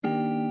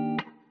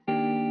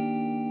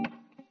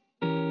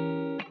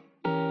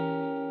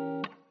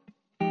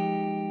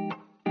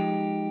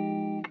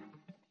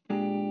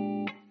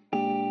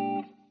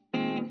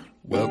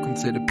Welcome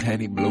to the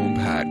Penny Bloom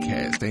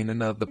Podcast. Ain't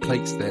another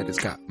place that has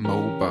got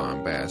more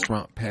bombast.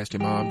 Romp past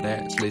your mom,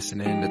 dad's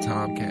listening to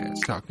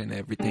Tomcats. Talking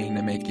everything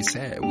that make you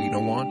sad. We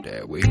don't want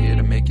that. We're here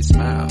to make you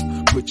smile.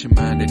 Put your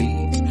mind at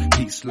ease.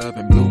 Peace, love,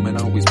 and bloom,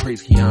 and always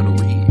praise Keanu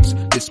Reeves.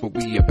 This what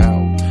we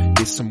about.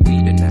 This some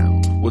weeding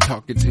now. We'll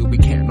talk until we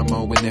can't no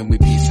more, and then we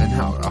peacing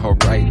out.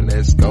 Alright,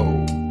 let's go.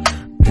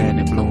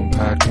 Penny Bloom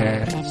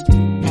Podcast.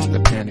 It's the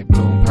Penny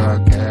Bloom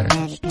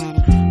Podcast.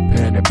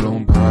 Penny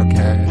Bloom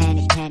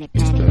Podcast.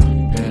 It's the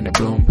Penny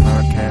Bloom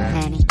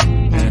Podcast.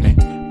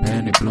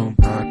 Penny Bloom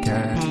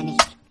Podcast.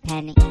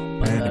 Penny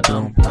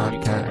Bloom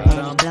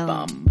Podcast.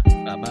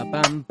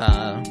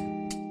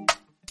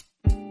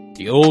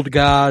 The old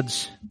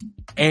gods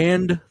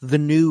and the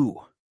new.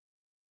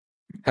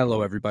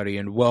 Hello, everybody,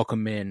 and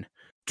welcome in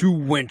to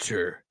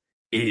Winter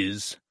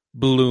is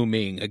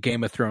Blooming, a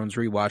Game of Thrones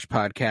rewatch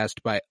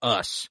podcast by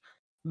us,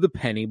 the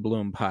Penny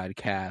Bloom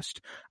Podcast.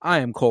 I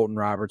am Colton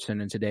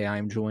Robertson, and today I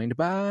am joined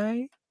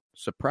by,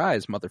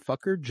 surprise,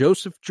 motherfucker,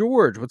 Joseph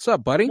George. What's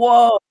up, buddy?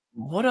 Whoa!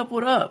 What up,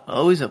 what up?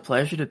 Always a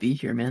pleasure to be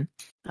here, man.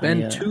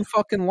 Been too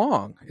fucking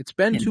long. It's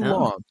been too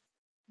long.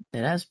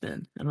 It has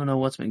been. I don't know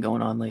what's been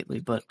going on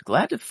lately, but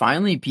glad to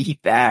finally be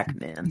back,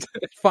 man.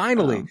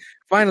 Finally.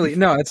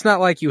 No, it's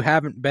not like you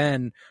haven't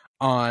been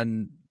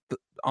on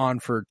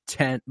for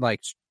 10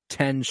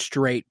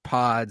 straight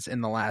pods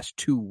in the last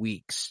 2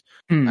 weeks.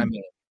 I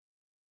mean,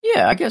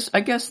 yeah, I guess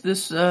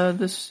these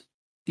last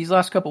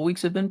couple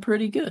weeks have been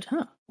pretty good,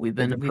 huh? We've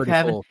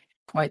having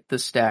quite the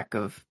stack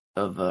of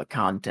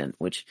content,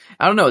 which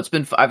I don't know.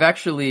 I've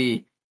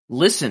actually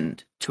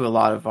listened to a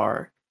lot of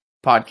our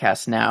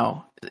podcasts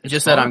now. It's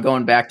just that I'm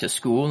going back to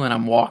school and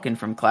I'm walking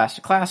from class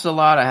to class a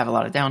lot. I have a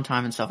lot of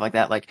downtime and stuff like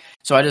that.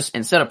 So I just,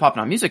 instead of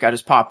popping on music, I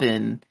just pop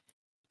in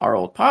our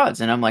old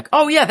pods, and I'm like,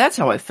 oh yeah, that's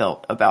how I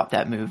felt about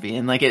that movie.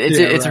 And it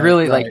is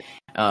really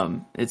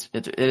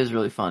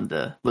fun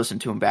to listen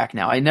to them back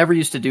now. I never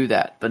used to do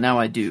that, but now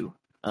I do.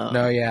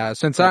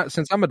 Since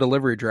I'm a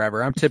delivery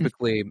driver, I'm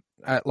typically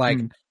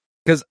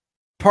because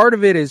part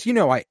of it is,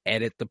 I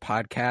edit the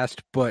podcast,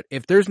 but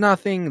if there's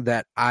nothing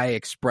that I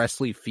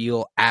expressly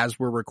feel as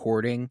we're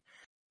recording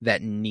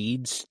that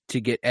needs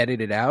to get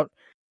edited out,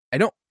 I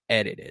don't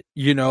edit it.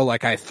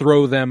 I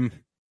throw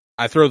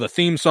the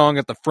theme song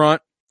at the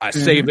front, I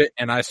save it,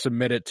 and I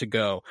submit it to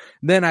go.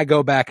 Then I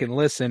go back and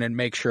listen and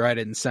make sure I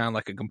didn't sound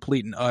like a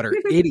complete and utter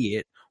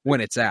idiot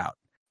when it's out.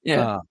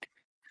 Yeah.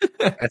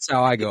 That's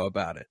how I go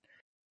about it.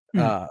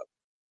 Yeah,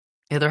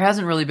 there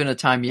hasn't really been a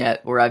time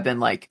yet where I've been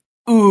like,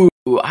 ooh,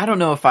 I don't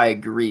know if I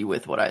agree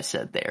with what I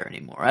said there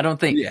anymore. I don't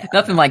think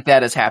nothing like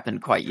that has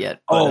happened quite yet.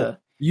 But,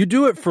 you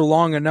do it for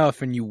long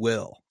enough and you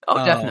will.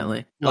 Oh,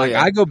 definitely.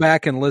 I go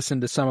back and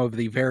listen to some of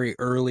the very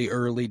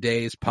early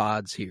days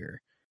pods here,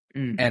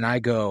 and I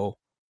go,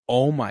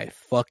 oh my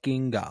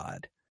fucking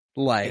God.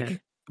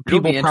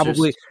 People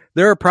probably,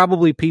 there are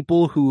probably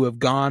people who have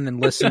gone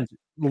and listened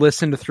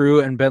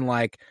through and been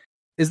like,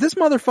 is this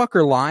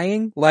motherfucker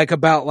lying?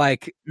 About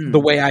the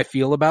way I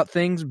feel about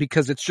things,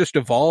 because it's just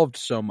evolved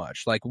so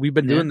much. I've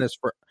been doing this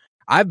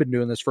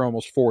for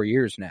almost 4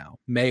 years now.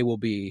 May will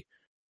be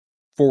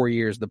 4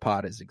 years the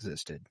pod has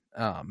existed.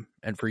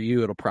 And for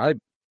you, it'll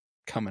probably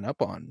coming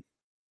up on,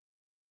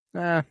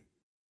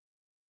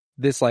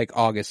 this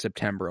August,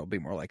 September will be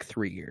more like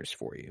 3 years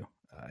for you.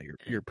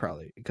 You're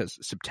probably, because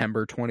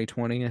September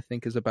 2020, I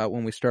think, is about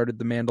when we started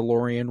the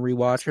Mandalorian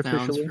rewatch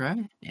officially. Sounds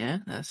right. Yeah,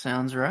 that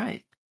sounds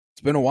right.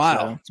 It's been a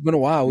while.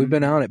 We've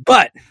been on it.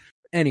 But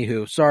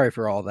anywho, sorry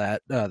for all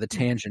that. The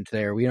tangent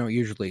there. We don't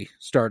usually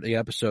start the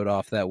episode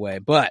off that way,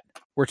 but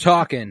we're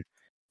talking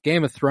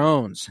Game of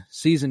Thrones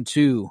season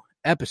 2,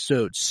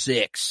 episode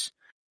 6.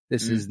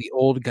 This is The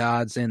Old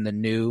Gods and the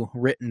New,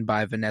 written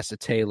by Vanessa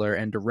Taylor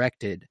and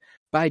directed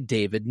by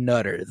David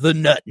Nutter, the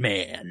Nut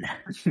Man.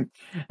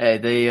 Hey,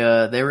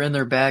 they were in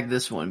their bag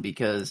this one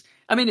because,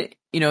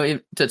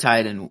 to tie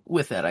it in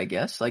with that, I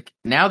guess,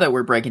 now that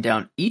we're breaking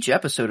down each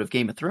episode of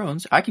Game of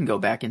Thrones, I can go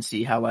back and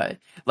see how I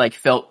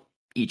felt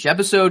each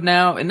episode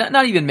now, and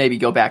not even maybe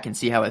go back and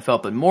see how I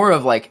felt, but more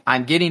of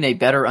I'm getting a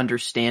better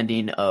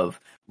understanding of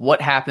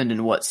what happened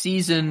in what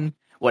season,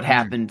 what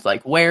happened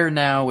where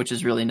now, which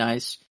is really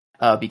nice.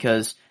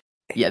 Because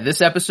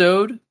this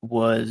episode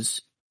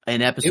was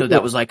an episode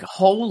that was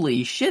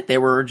holy shit, they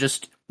were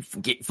just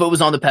foot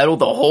was on the pedal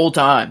the whole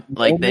time.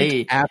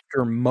 Moment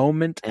after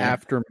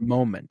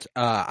moment.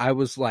 I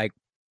was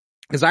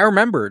because I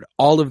remembered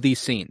all of these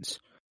scenes.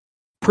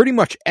 Pretty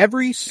much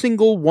every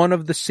single one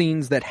of the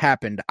scenes that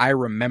happened, I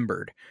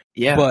remembered.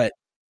 Yeah. But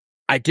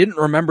I didn't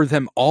remember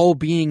them all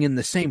being in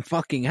the same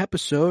fucking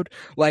episode.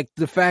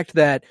 The fact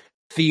that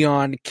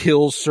Theon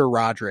kills Sir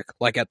Roderick,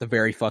 at the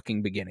very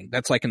fucking beginning.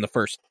 That's in the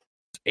first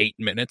 8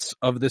 minutes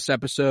of this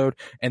episode.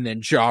 And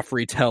then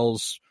Joffrey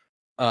tells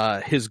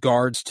his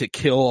guards to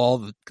kill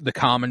all the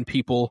common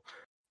people.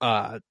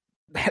 The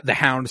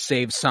Hound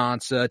saves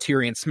Sansa.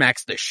 Tyrion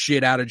smacks the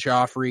shit out of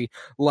Joffrey.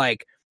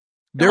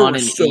 There were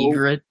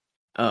Egret.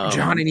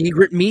 John and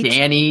Egret meet.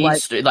 Danny,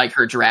 like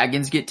her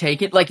dragons get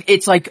taken. Like,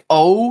 it's like,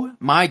 oh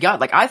my God.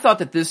 Like, I thought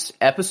that this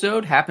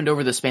episode happened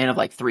over the span of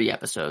like 3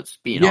 episodes,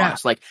 being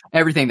honest, like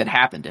everything that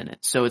happened in it.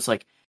 So it's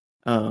like,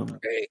 and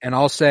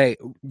I'll say,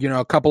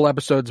 a couple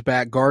episodes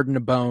back, Garden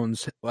of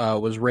Bones,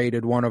 was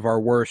rated one of our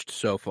worst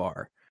so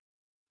far.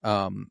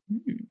 And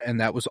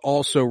that was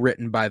also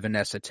written by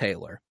Vanessa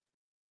Taylor.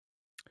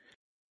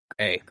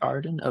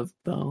 Garden of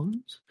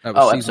Bones?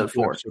 Episode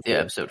 4. Yeah,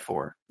 episode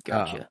 4.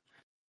 Gotcha.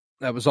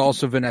 That was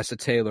also Vanessa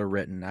Taylor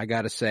written. I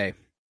gotta say,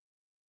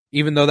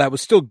 even though that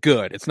was still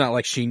good, it's not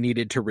like she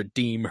needed to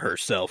redeem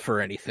herself or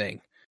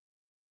anything.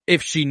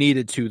 If she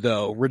needed to,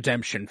 though,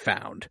 redemption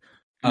found.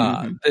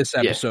 This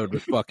episode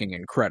was fucking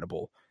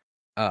incredible.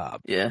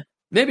 Yeah.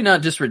 Maybe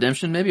not just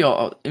redemption. Maybe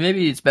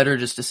it's better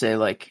just to say,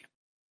 like,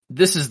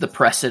 this is the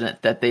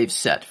precedent that they've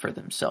set for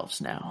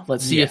themselves now.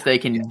 Let's see if they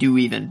can do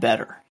even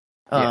better.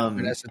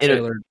 Vanessa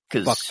Taylor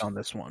fucked on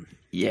this one.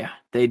 Yeah,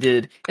 they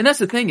did. And that's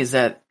the thing, is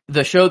that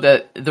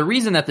the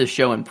reason that this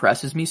show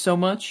impresses me so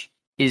much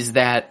is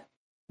that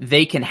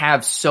they can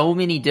have so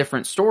many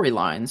different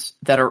storylines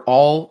that are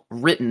all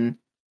written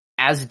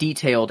as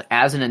detailed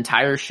as an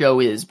entire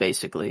show is,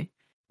 basically,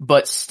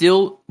 but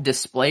still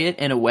display it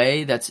in a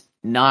way that's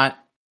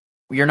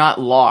you're not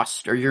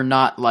lost, or you're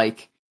not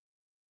like,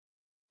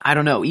 I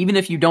don't know, even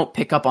if you don't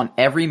pick up on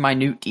every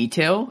minute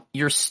detail,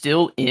 you're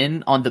still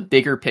in on the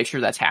bigger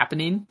picture that's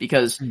happening,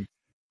 because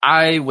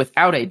I,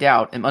 without a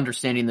doubt, am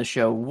understanding the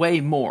show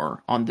way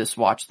more on this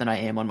watch than I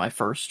am on my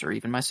first or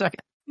even my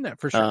second. Yeah,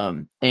 for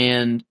sure.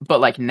 But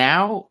like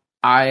now,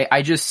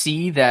 I just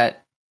see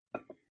that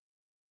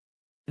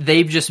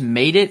they've just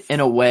made it in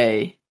a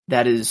way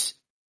that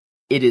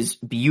it is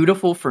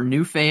beautiful for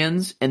new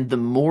fans, and the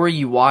more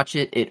you watch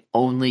it, it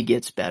only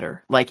gets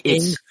better. Like,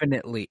 it's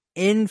infinitely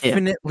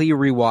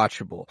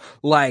rewatchable.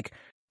 Like,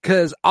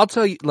 cause I'll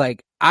tell you,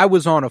 like, I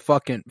was on a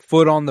fucking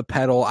foot on the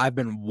pedal. I've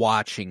been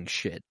watching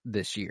shit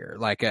this year.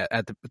 Like,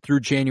 through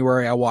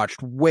January, I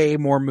watched way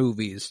more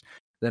movies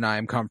than I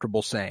am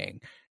comfortable saying.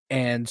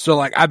 And so,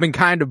 like, I've been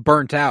kind of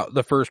burnt out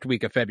the first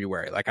week of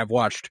February. Like, I've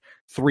watched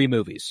 3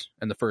 movies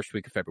in the first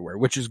week of February,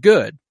 which is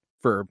good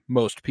for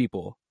most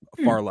people,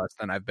 far less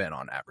than I've been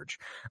on average.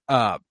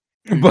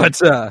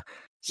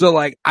 So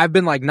like, I've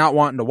been like not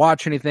wanting to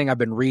watch anything. I've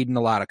been reading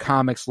a lot of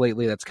comics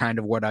lately. That's kind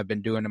of what I've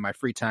been doing in my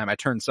free time. I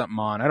turn something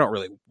on. I don't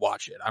really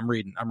watch it. I'm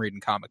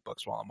reading comic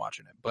books while I'm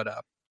watching it. But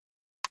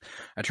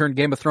I turned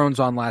Game of Thrones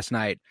on last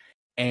night,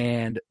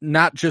 and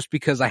not just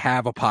because I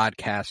have a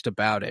podcast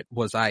about it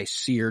was I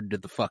seared to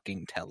the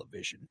fucking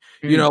television.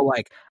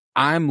 Like,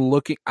 I'm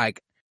looking,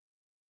 like,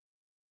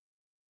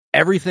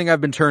 everything I've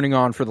been turning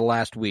on for the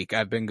last week,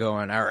 I've been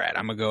going, all right,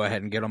 I'm gonna go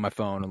ahead and get on my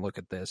phone and look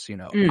at this.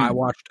 I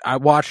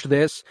watched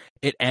this,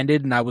 it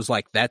ended, and I was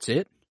like, that's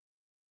it?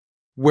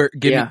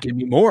 Give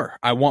me more.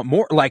 I want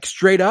more. Like,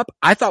 straight up,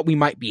 I thought we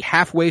might be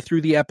halfway through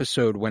the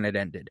episode when it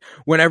ended.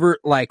 Whenever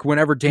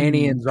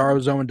Danny and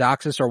Zarozo and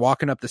Doxus are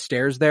walking up the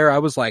stairs there, I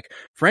was like,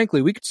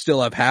 frankly, we could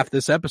still have half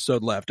this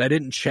episode left. I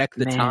didn't check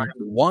the time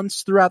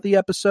once throughout the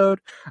episode.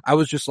 I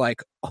was just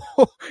like,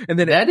 oh, and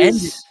then it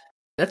ended.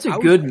 That's a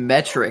good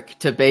metric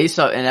to base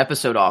an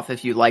episode off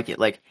if you like it.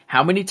 Like,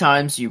 how many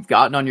times you've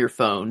gotten on your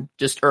phone,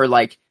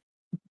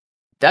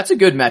 that's a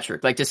good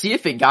metric. Like, to see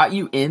if it got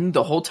you in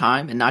the whole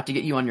time and not to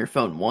get you on your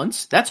phone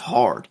once, that's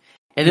hard.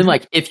 And then,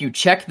 like, if you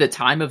check the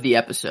time of the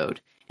episode,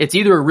 it's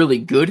either a really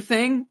good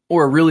thing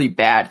or a really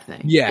bad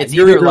thing. Yeah, it's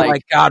either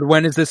like, God,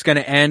 when is this going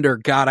to end? Or,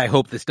 God, I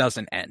hope this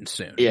doesn't end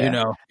soon.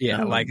 Yeah.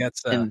 Like,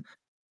 that's...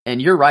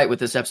 And you're right with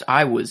this episode.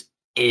 I was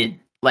in.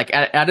 Like,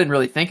 I didn't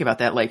really think about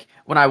that. Like,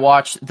 when I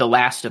watched The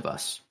Last of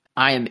Us,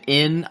 I am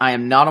in. I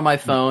am not on my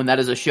phone. That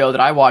is a show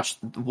that I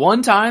watched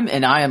one time,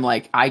 and I am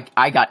like,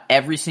 I got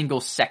every single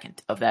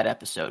second of that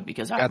episode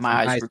because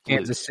my eyes were glued.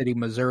 Kansas City,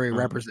 Missouri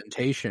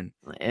representation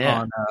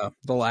on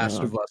The Last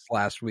of Us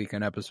last week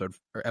in episode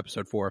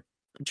 4.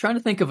 I'm trying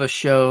to think of a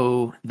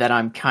show that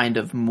I'm kind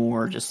of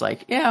more just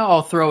like, yeah,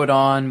 I'll throw it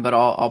on, but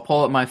I'll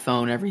pull up my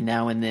phone every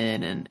now and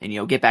then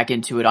and get back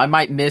into it. I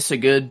might miss a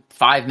good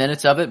 5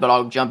 minutes of it, but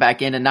I'll jump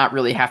back in and not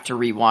really have to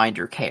rewind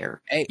or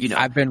care. Hey,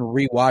 I've been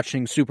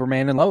rewatching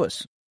Superman and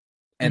Lois,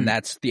 and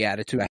that's the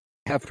attitude I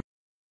have.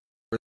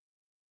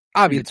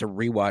 Obviously, it's a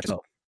rewatch.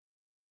 So,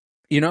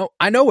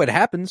 I know what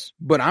happens,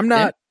 but I'm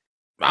not.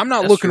 Yeah, I'm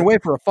not looking away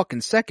for a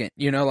fucking second.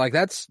 Like,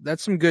 that's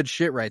some good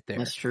shit right there.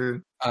 That's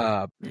true.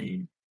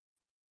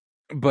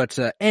 But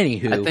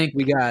anywho, I think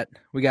we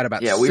got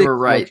about 6 we were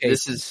right.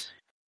 Locations.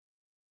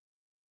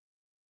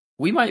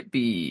 We might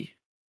be.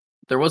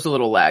 There was a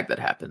little lag that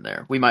happened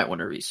there. We might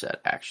want to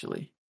reset,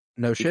 actually.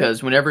 No shit.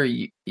 Because whenever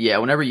you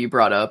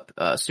brought up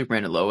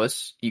Superman and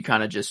Lois, you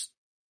kind of just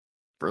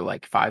for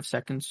like 5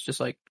 seconds, just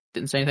like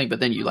didn't say anything, but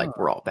then you like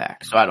we're all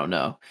back. So I don't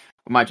know.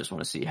 We might just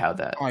want to see how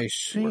that. I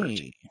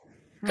see.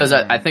 Because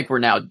I think we're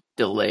now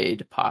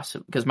delayed,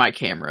 possibly because my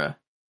camera.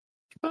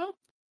 Well,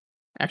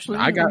 actually,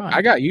 I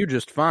got you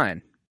just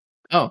fine.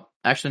 Oh,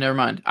 actually, never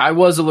mind. I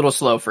was a little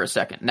slow for a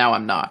second. Now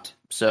I'm not.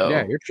 So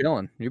Yeah, you're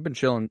chilling. You've been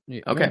chilling.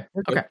 okay, Yeah,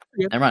 we're good. okay,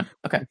 We're good. never mind.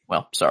 Okay,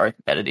 well, sorry,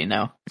 editing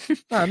now.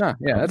 No,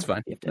 yeah, that's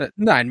fine. You have to-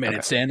 9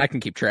 minutes in, I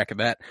can keep track of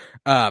that.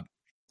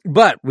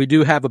 But we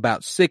do have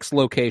about 6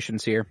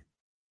 locations here,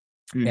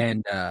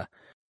 and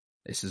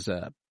this is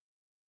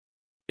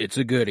it's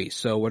a goodie.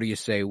 So, what do you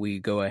say we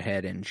go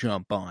ahead and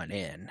jump on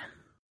in?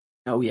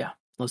 Oh yeah,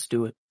 let's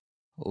do it.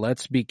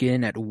 Let's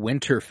begin at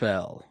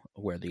Winterfell,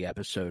 where the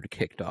episode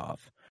kicked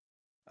off.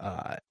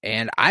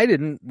 And I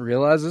didn't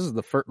realize this is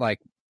the first,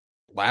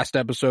 last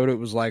episode, it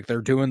was like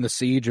they're doing the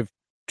siege of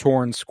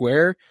Torrhen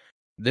Square.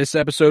 This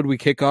episode we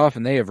kick off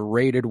and they have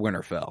raided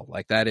Winterfell.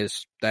 Like that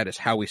is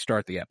how we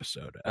start the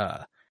episode.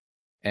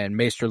 And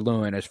Maester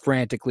Luwin is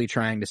frantically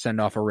trying to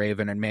send off a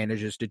raven and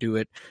manages to do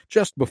it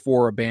just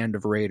before a band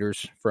of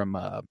raiders from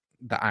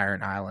the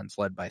Iron Islands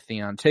led by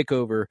Theon take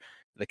over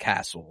the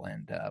castle.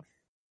 And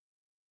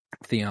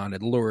Theon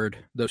had lured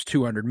those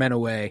 200 men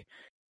away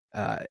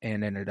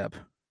and ended up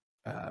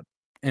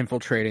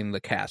infiltrating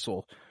the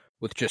castle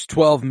with just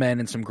 12 men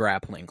and some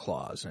grappling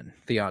claws. And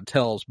Theon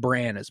tells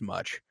Bran as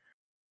much.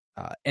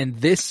 And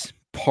this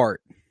part,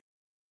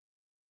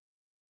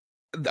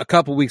 a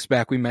couple weeks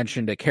back, we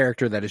mentioned a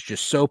character that is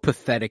just so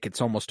pathetic,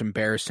 it's almost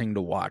embarrassing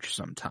to watch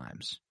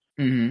sometimes.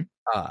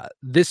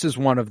 This is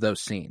one of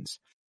those scenes.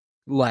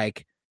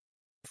 Like,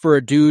 for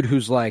a dude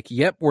who's like,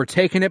 yep, we're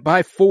taking it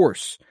by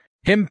force.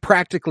 Him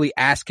practically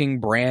asking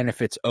Bran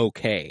if it's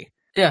okay.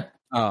 Yeah.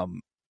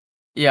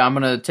 Yeah, I'm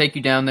going to take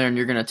you down there and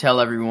you're going to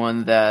tell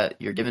everyone that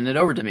you're giving it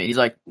over to me. He's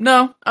like,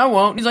 no, I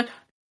won't. He's like,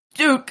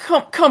 dude,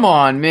 come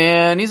on,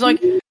 man. He's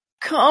like,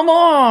 come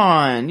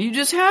on. You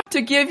just have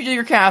to give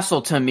your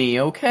castle to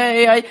me,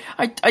 okay?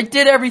 I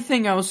did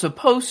everything I was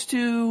supposed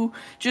to.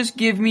 Just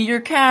give me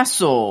your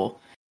castle.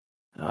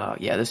 Oh,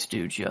 yeah, this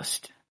dude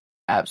just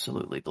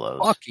absolutely blows.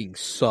 Fucking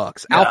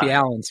sucks. Yeah. Alfie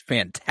Allen's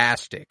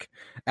fantastic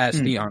as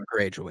Theon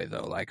Greyjoy,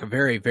 though. Like, a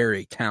very,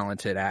 very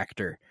talented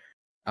actor.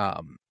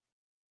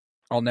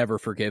 I'll never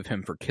forgive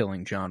him for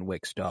killing John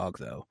Wick's dog,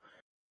 though.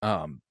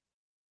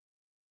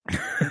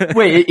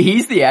 Wait,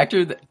 he's the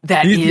actor?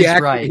 That he's is the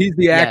actor, right. He's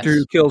the actor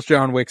who kills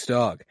John Wick's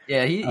dog.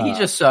 Yeah, he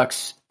just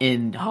sucks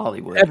in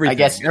Hollywood. Everything. I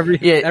guess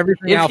everything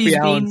Alfie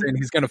Allen's in,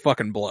 he's gonna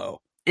fucking blow.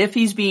 If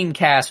he's being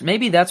cast,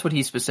 maybe that's what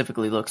he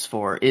specifically looks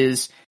for.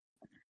 Is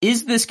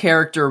this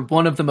character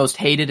one of the most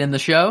hated in the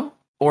show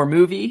or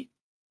movie?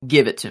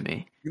 Give it to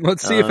me.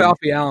 Let's see if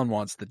Alfie Allen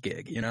wants the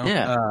gig, you know?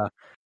 Yeah.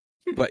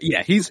 But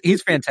yeah,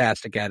 he's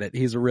fantastic at it.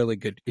 He's a really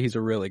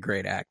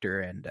great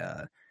actor, and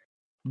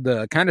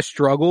the kind of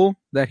struggle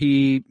that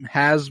he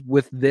has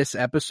with this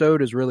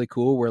episode is really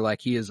cool, where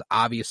like he is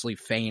obviously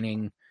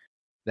feigning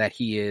that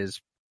he is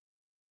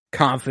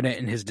confident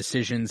in his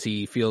decisions.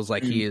 He feels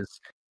like he is,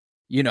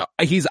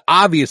 he's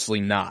obviously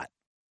not.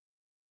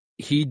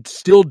 He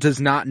still does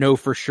not know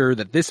for sure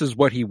that this is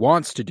what he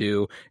wants to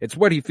do. It's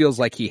what he feels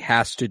like he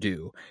has to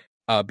do.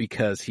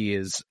 Because he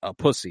is a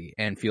pussy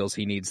and feels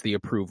he needs the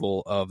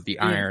approval of the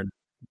Iron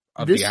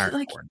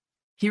Ironborn.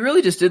 He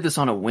really just did this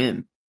on a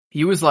whim.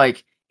 He was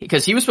like,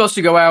 because he was supposed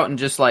to go out and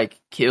just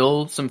like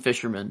kill some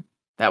fishermen.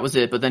 That was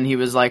it. But then he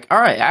was like, all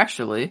right,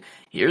 actually,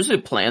 here's a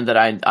plan that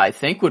I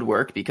think would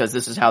work because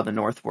this is how the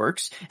North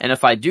works. And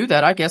if I do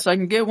that, I guess I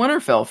can get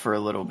Winterfell for a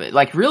little bit.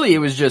 Like really, it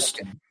was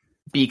just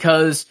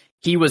because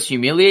he was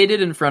humiliated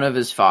in front of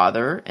his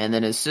father, and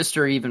then his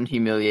sister even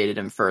humiliated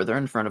him further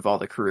in front of all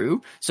the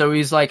crew. So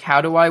he's like, how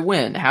do I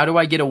win? How do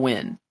I get a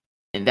win?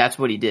 And that's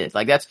what he did.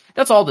 Like,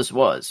 that's all this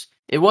was.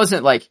 It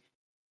wasn't like,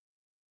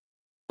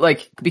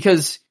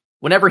 because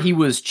whenever he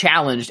was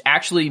challenged,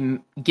 actually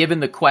given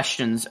the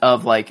questions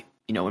of like,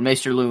 when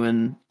Maester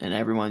Luwin and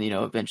everyone,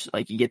 eventually,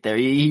 like, you get there,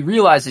 he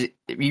realizes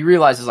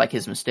like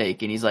his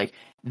mistake, and he's like,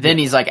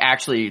 he's like,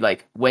 actually,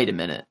 like, wait a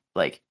minute,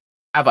 like,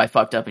 have I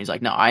fucked up? And he's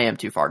like, no, I am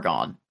too far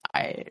gone.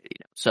 But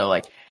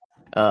sorry,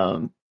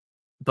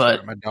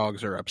 my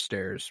dogs are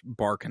upstairs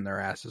barking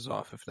their asses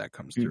off if that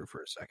comes through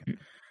for a second.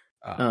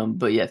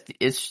 But yeah,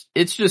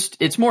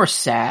 it's more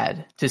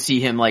sad to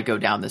see him like go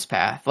down this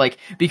path, like,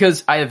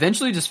 because I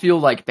eventually just feel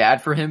like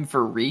bad for him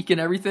for Reek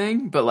and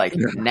everything, but like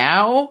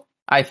now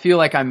I feel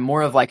like I'm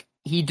more of like,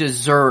 he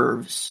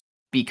deserves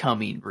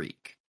becoming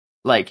Reek.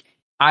 Like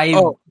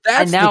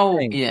that's now, the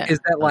thing, yeah, is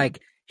that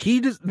like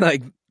he just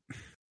like.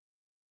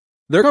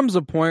 There comes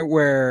a point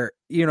where,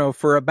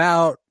 for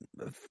about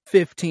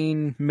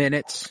 15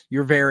 minutes,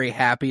 you're very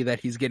happy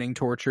that he's getting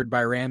tortured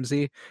by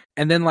Ramsay.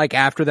 And then, like,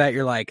 after that,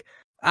 you're like,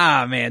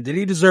 man, did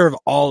he deserve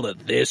all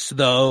of this,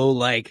 though?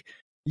 Like,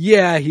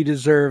 yeah, he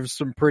deserves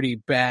some pretty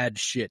bad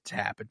shit to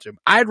happen to him.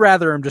 I'd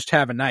rather him just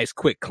have a nice,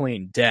 quick,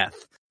 clean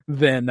death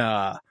than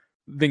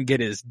get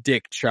his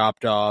dick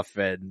chopped off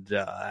and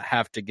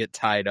have to get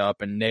tied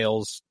up and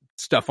nails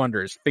stuff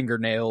under his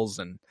fingernails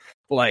and,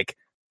 like,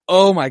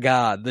 oh my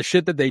god, the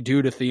shit that they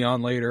do to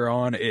Theon later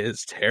on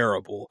is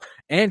terrible.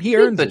 And he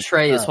earns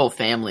betray his whole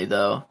family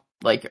though.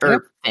 Like,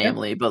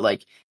 family, but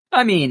like,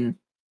 I mean,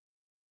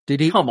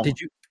 come on. Did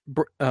you,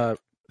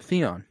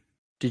 Theon,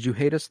 did you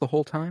hate us the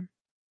whole time?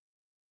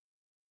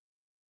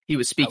 He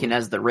was speaking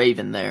as the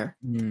Raven there.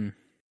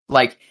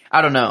 Like,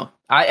 I don't know.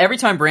 Every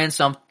time Bran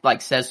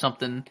says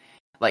something,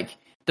 like,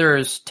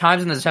 there's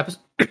times in this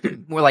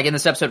episode where, like, in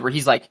this episode where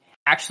he's, like,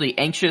 actually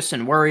anxious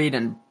and worried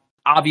and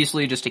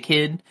obviously just a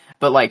kid,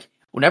 but, like,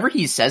 whenever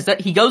he says that,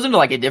 he goes into,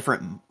 like, a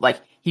different, like,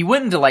 he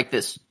went into, like,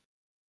 this,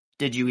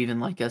 did you even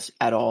like us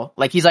at all?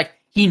 Like, he's like,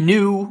 he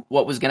knew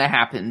what was gonna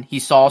happen. He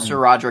saw Sir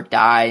Roderick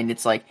die, and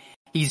it's like,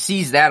 he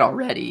sees that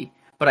already.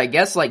 But I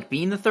guess, like,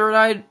 being the Third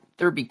Eye,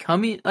 they're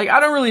becoming, like, I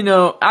don't really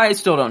know, I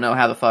still don't know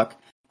how the fuck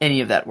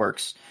any of that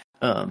works.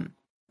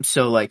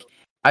 So, like,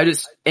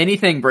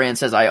 anything Bran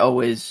says, I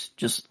always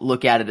just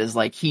look at it as,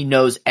 like, he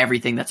knows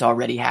everything that's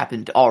already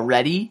happened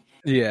already.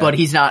 Yeah. But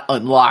he's not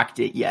unlocked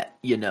it yet,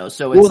 you know,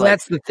 so it's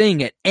that's the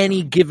thing. At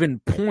any given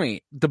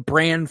point, the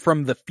Bran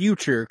from the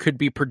future could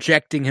be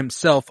projecting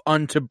himself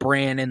onto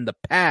Bran in the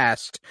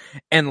past,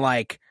 and,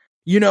 like,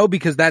 you know,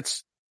 because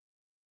that's...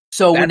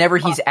 So whenever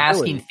he's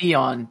asking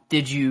Theon,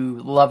 did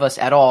you love us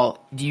at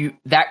all,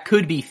 that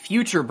could be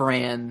future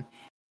Bran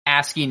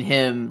asking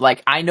him,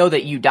 like, I know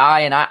that you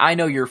die, and I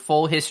know your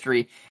full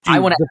history. Dude, I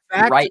want to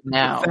ask right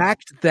now. The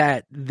fact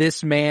that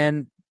this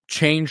man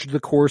changed the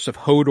course of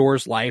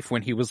Hodor's life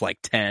when he was, like,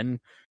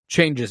 10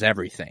 changes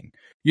everything.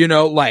 You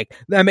know, like,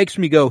 that makes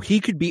me go, he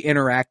could be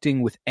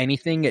interacting with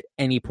anything at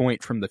any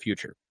point from the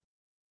future.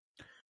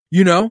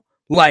 You know?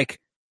 Like,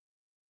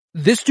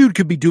 this dude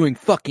could be doing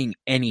fucking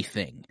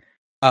anything.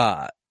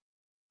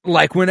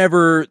 Like,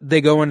 whenever they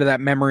go into that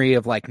memory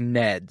of, like,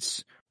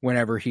 Ned's,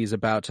 whenever he's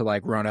about to,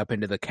 like, run up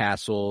into the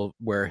castle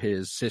where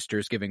his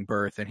sister's giving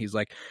birth, and he's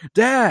like,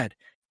 Dad!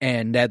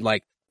 And Ned,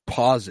 like,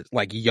 pauses,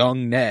 like,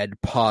 young Ned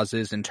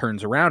pauses and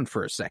turns around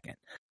for a second.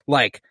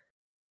 Like,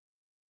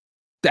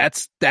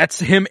 that's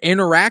him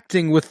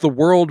interacting with the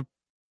world,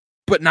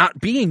 but not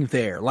being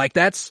there. Like,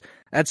 that's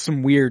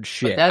some weird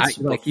shit. But that's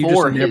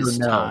before his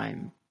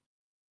time.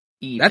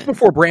 Even. That's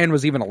before Bran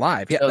was even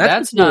alive. Yeah, so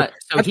that's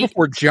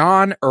before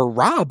Jon or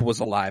Robb was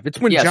alive. It's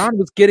when Jon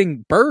was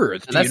getting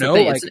birthed. So that's you know, the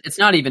thing. Like, it's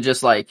not even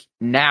just like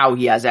now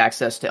he has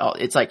access to all.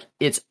 It's like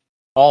it's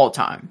all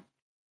time.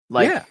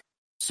 Like, yeah.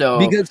 So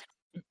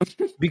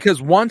because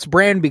once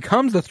Bran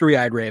becomes the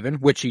Three-Eyed Raven,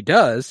 which he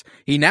does,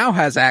 he now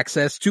has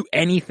access to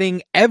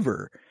anything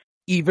ever,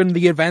 even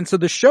the events of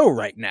the show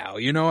right now.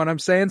 You know what I'm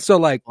saying? So,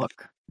 like,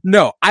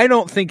 no, I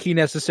don't think he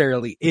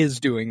necessarily is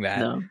doing that.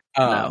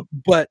 No.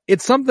 But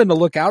it's something to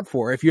look out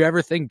for. If you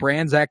ever think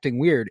Bran's acting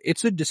weird,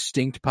 it's a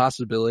distinct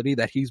possibility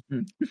that he's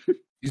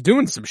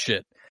doing some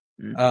shit.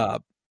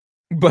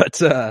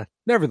 But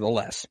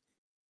nevertheless,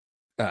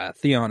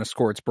 Theon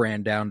escorts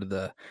Bran down to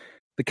the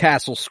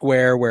castle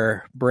square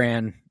where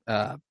Bran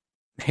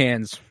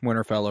hands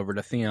Winterfell over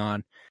to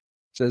Theon.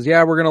 Says,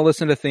 yeah, we're going to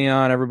listen to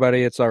Theon,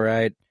 everybody. It's all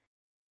right.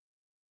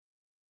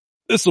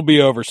 This will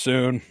be over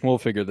soon. We'll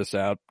figure this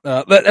out.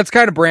 That's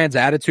kind of Bran's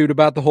attitude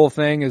about the whole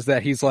thing, is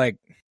that he's like,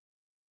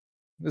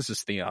 this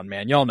is Theon,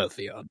 man. Y'all know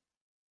Theon.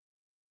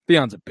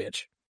 Theon's a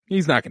bitch.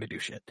 He's not going to do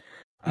shit.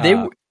 They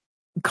were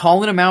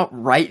calling him out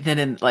right then,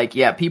 and, like,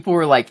 yeah, people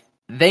were like,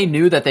 they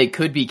knew that they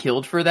could be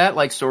killed for that,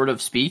 like, sort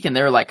of speak, and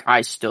they're like,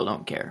 I still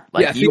don't care.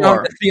 Like,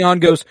 yeah, Theon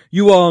goes,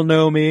 you all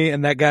know me,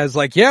 and that guy's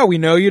like, yeah, we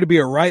know you to be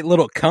a right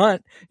little cunt.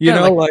 You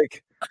know,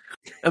 like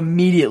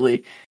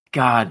immediately.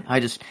 God,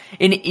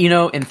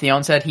 and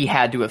Theon said he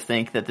had to have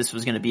think that this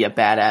was going to be a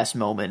badass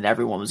moment, and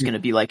everyone was going to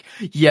be like,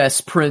 yes,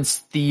 Prince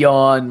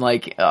Theon,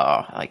 like,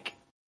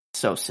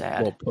 so sad.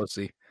 Little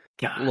pussy.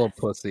 God. Little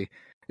pussy.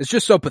 It's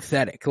just so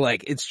pathetic.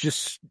 Like,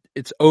 it's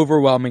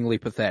overwhelmingly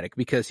pathetic,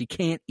 because he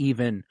can't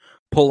even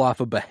pull off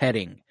a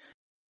beheading.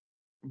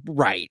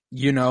 Right.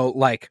 You know,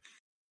 like,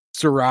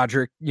 Sir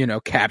Roderick,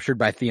 captured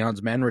by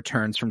Theon's men,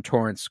 returns from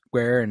Torrent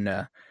Square,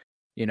 and,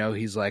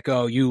 he's like,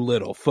 oh, you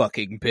little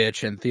fucking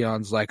bitch. And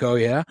Theon's like, oh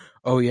yeah?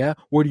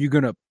 What are you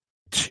gonna...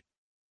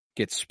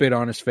 Get spit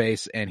on his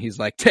face, and he's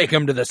like, take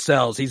him to the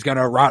cells. He's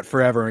gonna rot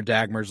forever. And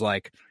Dagmar's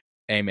like,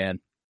 hey man,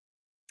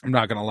 I'm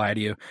not gonna lie to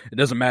you. It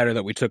doesn't matter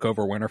that we took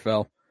over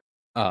Winterfell.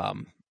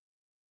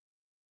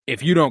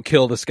 If you don't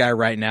kill this guy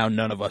right now,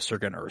 none of us are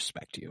gonna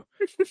respect you.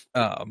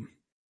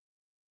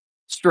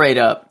 Straight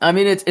up. I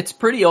mean, it's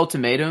pretty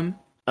ultimatum.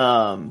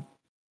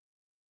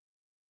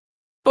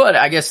 But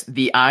I guess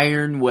the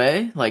Iron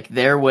Way, like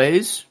their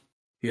ways,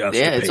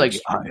 it's like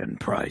the Iron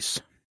Price.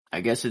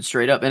 I guess it's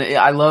straight up, and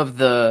I love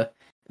the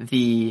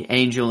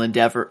angel and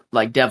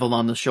devil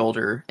on the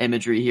shoulder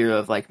imagery here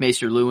of, like,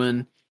 Maester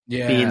Luwin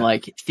being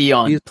like,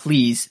 Theon,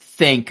 please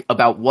think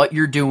about what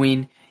you're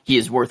doing. He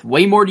is worth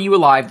way more to you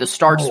alive. The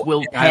Starks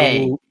will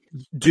pay.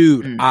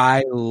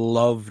 I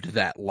loved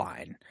that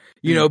line.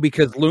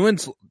 Because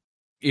Luwin's,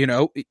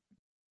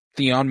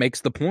 Theon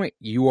makes the point.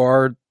 You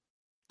are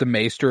the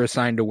Maester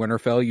assigned to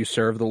Winterfell. You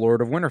serve the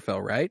Lord of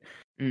Winterfell, right?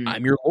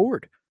 I'm your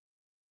lord.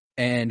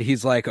 And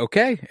he's like,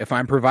 okay, if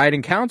I'm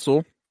providing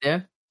counsel,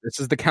 this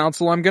is the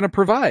counsel I'm going to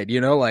provide.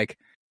 The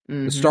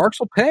Starks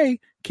will pay.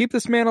 Keep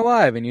this man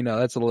alive. And,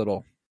 that's a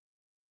little...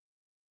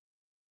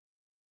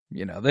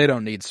 they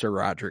don't need Sir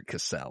Roderick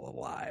Cassel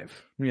alive.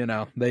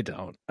 They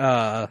don't.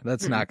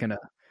 That's not gonna...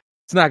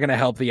 It's not gonna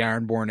help the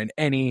Ironborn in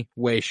any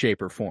way,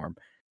 shape, or form.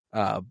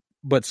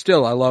 but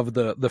still, I love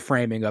the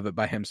framing of it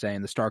by him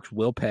saying the Starks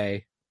will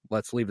pay.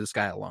 Let's leave this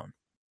guy alone.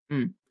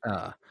 Mm.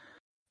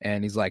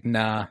 And he's like,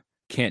 nah,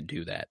 can't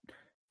do that.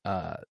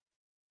 I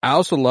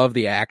also love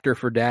the actor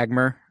for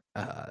Dagmar.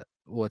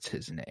 What's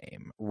his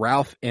name?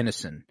 Ralph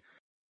Ineson.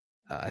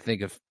 I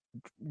think of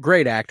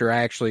great actor.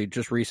 I actually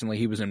just recently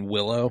he was in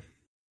Willow,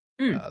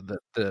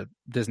 the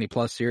Disney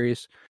Plus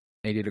series.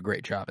 He did a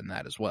great job in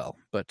that as well.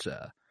 But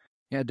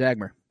yeah,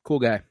 Dagmar, cool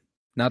guy.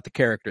 Not the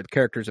character. The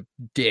character's a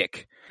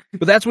dick.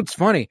 But that's what's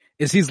funny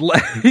is he's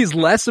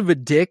less of a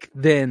dick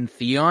than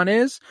Theon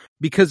is,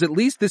 because at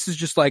least this is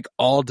just like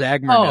all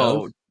Dagmar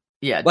knows.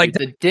 Yeah, like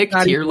the dick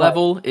tier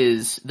level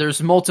is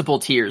there's multiple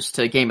tiers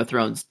to Game of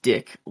Thrones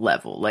dick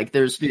level. Like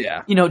there's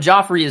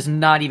Joffrey is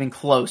not even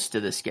close to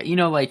this guy.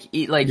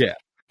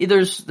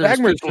 There's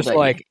Dagmar's just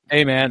like,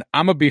 hey man,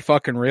 I'm gonna be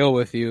fucking real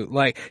with you.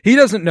 Like, he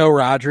doesn't know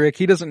Roderick.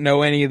 He doesn't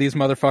know any of these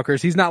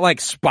motherfuckers. He's not like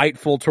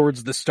spiteful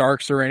towards the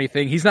Starks or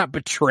anything. He's not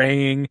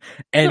betraying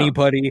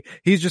anybody. No.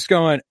 He's just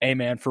going, hey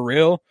man, for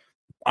real,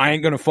 I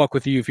ain't gonna fuck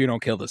with you if you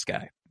don't kill this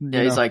guy.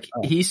 Yeah, he's like,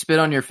 he spit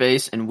on your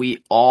face and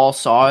we all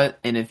saw it.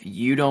 And if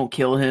you don't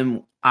kill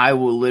him, I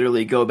will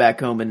literally go back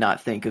home and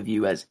not think of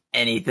you as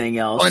anything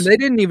else. And they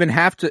didn't even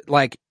have to,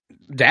 like,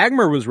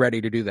 Dagmar was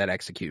ready to do that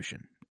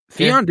execution.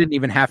 Theon didn't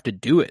even have to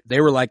do it.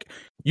 They were like,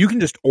 you can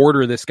just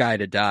order this guy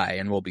to die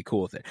and we'll be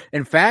cool with it.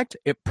 In fact,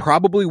 it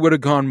probably would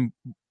have gone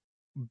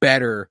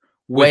better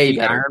with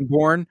the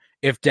Ironborn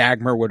if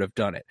Dagmar would have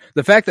done it.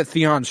 The fact that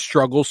Theon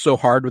struggles so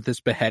hard with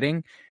this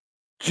beheading,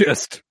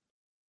 just,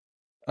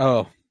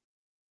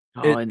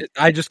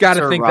 I just got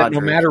to think that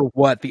no matter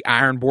what, the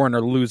Ironborn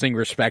are losing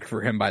respect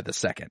for him by the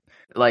second.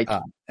 Like,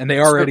 and they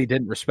already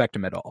didn't respect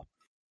him at all.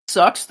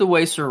 Sucks the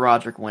way Sir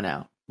Roderick went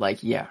out.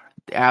 Like, yeah,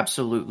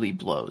 absolutely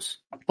blows.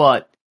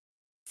 But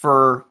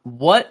for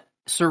what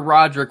Sir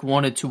Roderick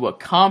wanted to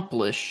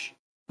accomplish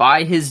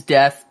by his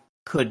death,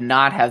 could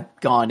not have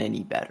gone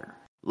any better.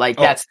 Like,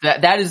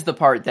 that is the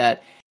part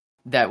that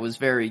was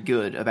very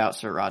good about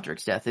Sir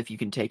Roderick's death, if you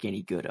can take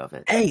any good of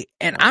it. Hey,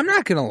 and I'm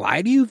not gonna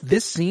lie to you,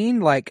 this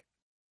scene, like,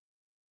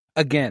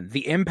 again,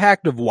 the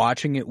impact of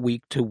watching it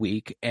week to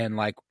week and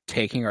like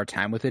taking our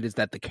time with it is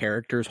that the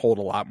characters hold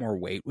a lot more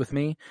weight with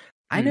me.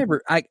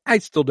 I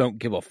still don't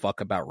give a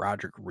fuck about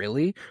Roderick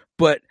really,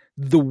 but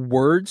the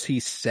words he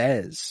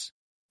says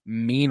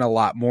mean a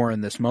lot more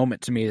in this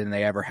moment to me than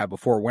they ever have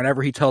before.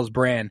 Whenever he tells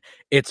Bran,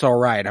 it's all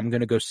right, I'm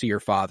going to go see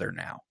your father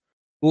now.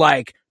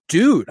 Like,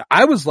 dude,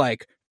 I was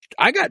like,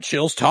 I got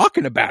chills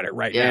talking about it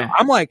right now.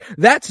 I'm like,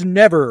 that's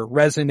never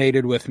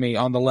resonated with me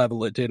on the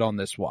level it did on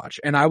this watch.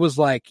 And I was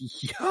like,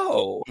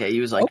 yo. Yeah, he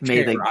was like,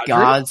 may the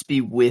gods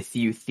be with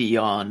you,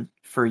 Theon,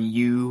 for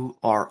you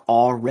are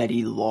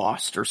already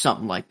lost, or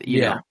something like that,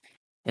 you know?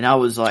 And I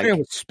was like,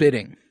 was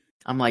spitting.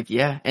 I'm like,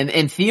 yeah.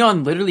 And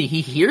Theon literally,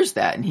 he hears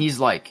that and he's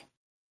like,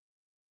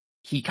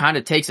 he kind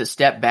of takes a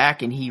step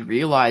back and he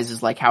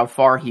realizes like how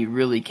far he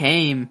really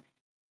came.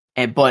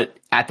 But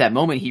at that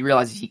moment, he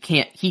realizes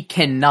he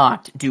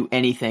cannot do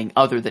anything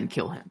other than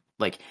kill him.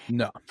 Like,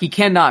 no, he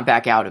cannot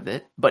back out of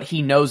it, but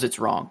he knows it's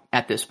wrong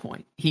at this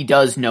point. He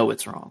does know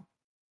it's wrong.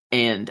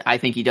 And I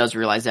think he does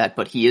realize that,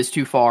 but he is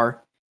too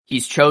far.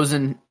 He's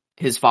chosen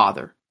his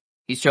father.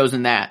 He's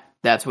chosen that.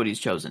 That's what he's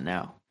chosen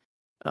now.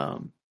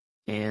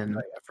 And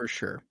for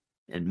sure.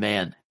 And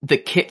man, the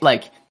kick,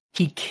 like,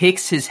 he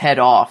kicks his head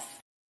off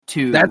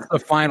to. That's the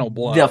final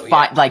blow.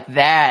 Like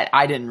that.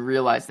 I didn't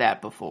realize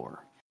that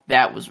before.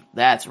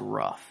 That's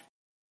rough.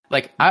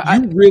 Like,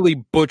 you really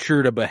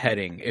butchered a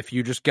beheading if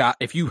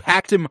you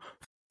hacked him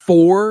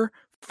 4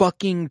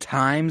 fucking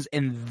times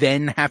and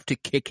then have to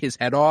kick his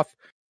head off.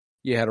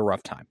 You had a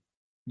rough time.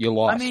 You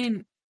lost. I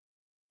mean,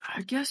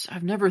 I guess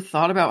I've never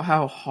thought about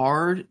how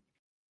hard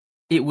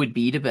it would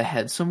be to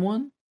behead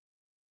someone.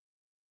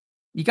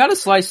 You gotta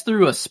slice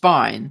through a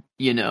spine,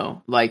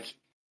 like,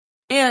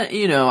 and,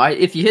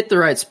 if you hit the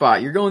right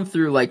spot, you're going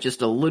through, like,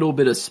 just a little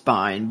bit of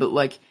spine, but,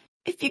 like,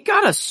 if you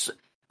gotta,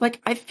 like,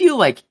 I feel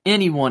like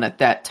anyone at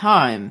that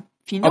time,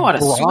 if you know how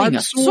to swing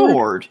a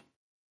sword,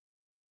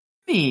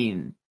 I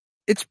mean,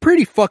 it's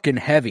pretty fucking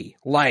heavy.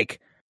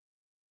 Like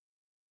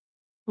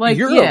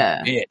you're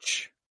a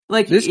bitch.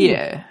 Like,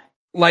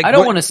 like, I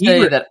don't want to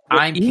say that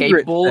I'm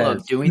capable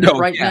of doing it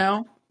right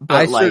now,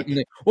 but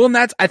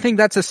I think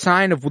that's a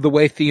sign of the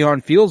way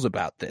Theon feels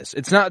about this.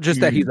 It's not just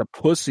that he's a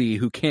pussy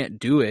who can't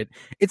do it.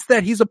 It's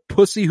that he's a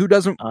pussy who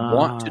doesn't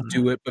want to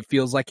do it, but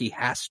feels like he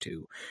has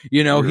to.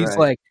 He's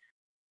like,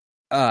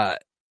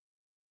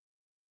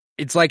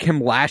 it's like him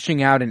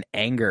lashing out in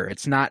anger.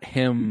 It's not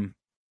him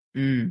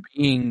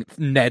being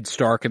Ned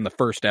Stark in the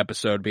first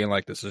episode being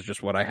like, this is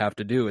just what I have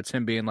to do. It's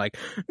him being like,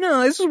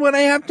 no, this is what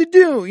I have to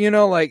do.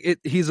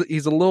 He's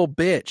a little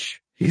bitch.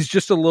 He's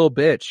just a little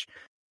bitch.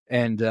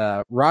 And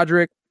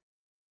Roderick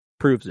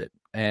proves it.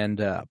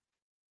 And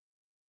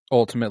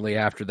ultimately,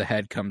 after the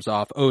head comes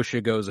off,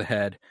 Osha goes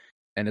ahead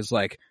and is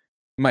like,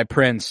 my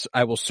prince,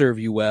 I will serve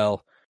you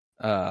well.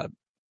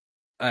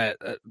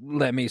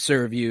 Let me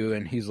serve you.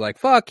 And he's like,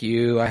 fuck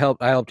you. I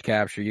helped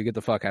capture you. Get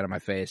the fuck out of my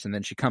face. And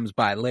then she comes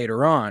by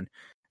later on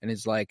and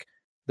is like,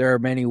 there are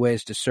many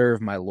ways to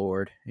serve, my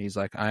lord. And he's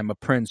like, I'm a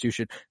prince.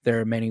 There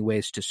are many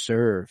ways to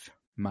serve,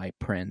 my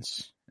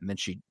prince. And then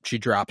she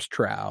drops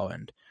Trow,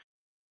 and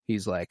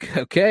he's like,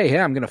 okay,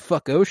 yeah, I'm going to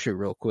fuck Osha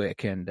real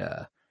quick. And,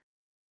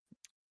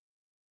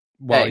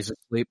 while he's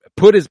asleep,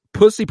 put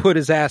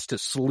his ass to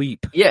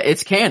sleep. Yeah,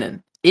 it's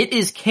canon. It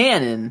is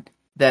canon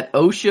that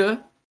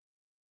Osha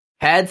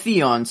had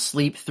Theon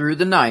sleep through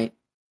the night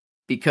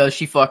because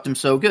she fucked him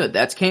so good.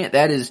 That's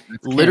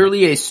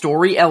literally a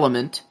story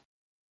element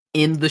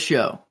in the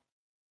show.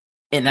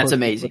 And that's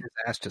amazing. Put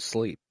his ass to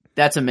sleep.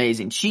 That's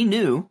amazing. She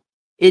knew.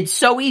 It's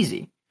so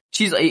easy.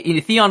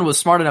 Theon was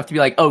smart enough to be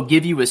like, oh,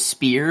 give you a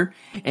spear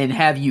and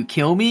have you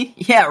kill me?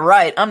 Yeah,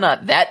 right. I'm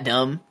not that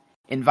dumb.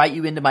 Invite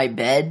you into my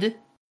bed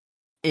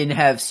and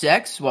have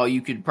sex while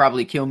you could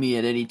probably kill me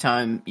at any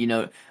time,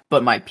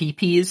 but my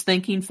PP is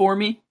thinking for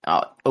me.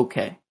 Oh,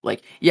 okay.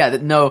 Like, yeah,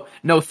 no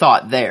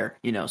thought there,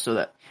 so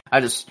that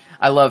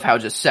I love how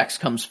just sex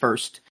comes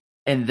first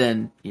and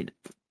then,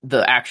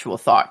 the actual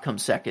thought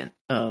comes second.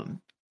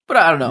 But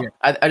I don't know.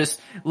 Yeah. I just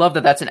love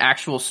that that's an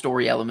actual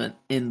story element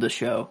in the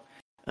show.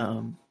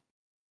 I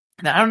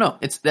don't know.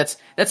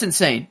 That's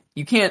insane.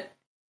 You can't.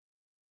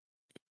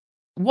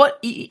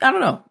 I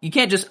don't know. You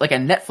can't just like a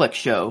Netflix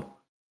show.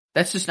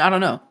 That's just, I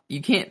don't know.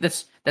 You can't.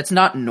 That's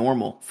not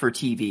normal for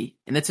TV,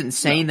 and it's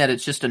insane that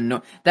it's just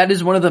that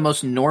is one of the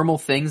most normal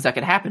things that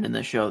could happen in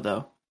this show,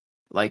 though.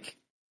 Like,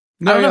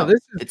 I don't know.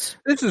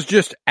 This is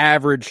just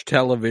average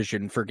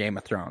television for Game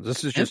of Thrones.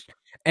 This is just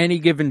any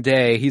given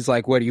day. He's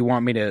like, "What do you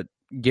want me to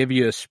give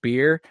you a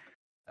spear,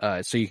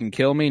 so you can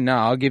kill me? No,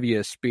 I'll give you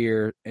a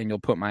spear, and you'll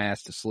put my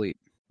ass to sleep."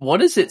 What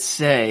does it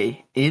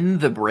say in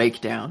the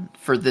breakdown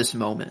for this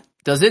moment?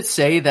 Does it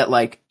say that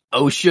like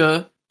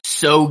Osha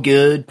so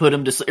good put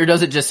him to sleep, or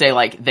does it just say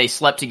like they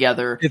slept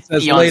together? It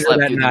says later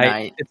that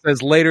night. It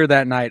says later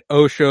that night,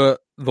 Osha,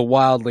 the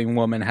wildling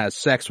woman, has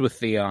sex with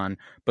Theon,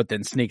 but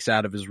then sneaks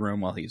out of his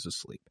room while he's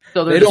asleep.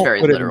 So they're just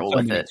very literal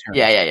with it.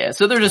 Yeah.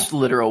 So they're just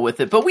literal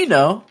with it, but we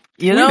know,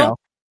 They don't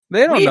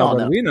know,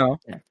 but we know.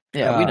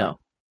 Yeah, we know.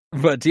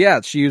 But yeah,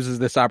 she uses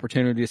this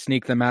opportunity to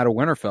sneak them out of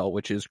Winterfell,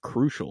 which is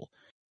crucial.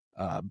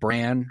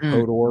 Bran,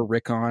 Hodor,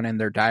 Rickon, and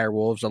their dire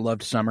wolves. I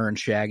loved Summer and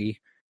Shaggy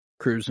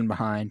cruising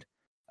behind.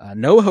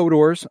 No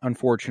Hodors,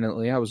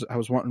 unfortunately. I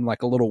was wanting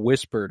like a little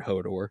whispered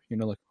Hodor,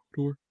 like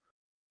Hodor.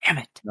 Damn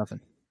it!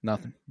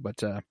 Nothing.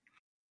 But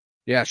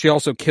yeah, she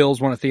also kills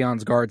one of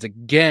Theon's guards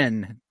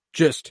again,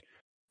 just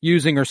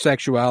using her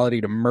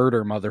sexuality to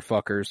murder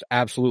motherfuckers.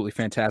 Absolutely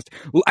fantastic.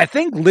 I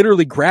think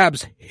literally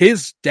grabs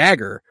his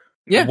dagger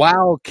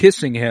while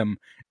kissing him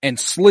and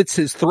slits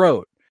his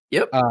throat.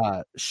 Yep.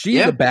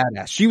 She's a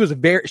badass.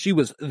 She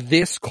was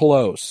this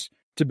close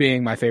to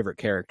being my favorite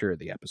character of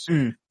the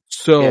episode.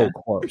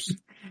 Close.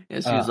 Yeah,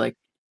 she was like,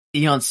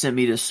 Theon sent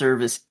me to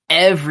service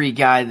every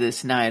guy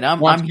this night.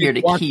 I'm here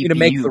to keep you to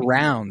make the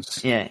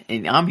rounds. Yeah,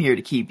 and I'm here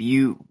to keep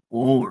you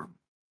warm.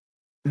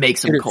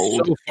 Makes him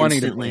cold. So funny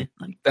instantly.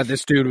 To me that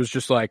this dude was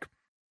just like,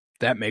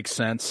 that makes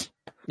sense.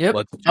 Yep.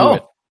 Let's do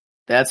it.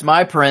 That's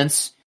my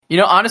prince.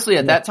 Honestly,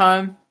 at that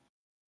time.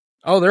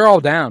 Oh, they're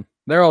all down.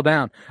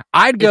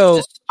 I'd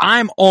go.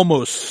 I'm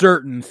almost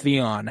certain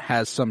Theon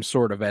has some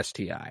sort of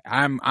STI.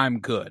 I'm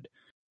good.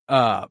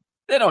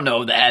 They don't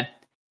know that.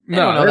 They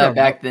don't know that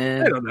back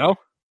then. They don't know.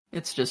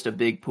 It's just a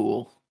big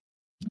pool.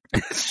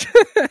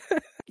 That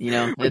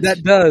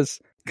does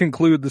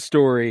conclude the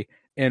story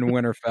in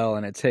Winterfell,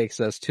 and it takes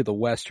us to the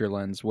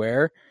Westerlands,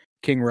 where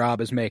King Robb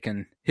is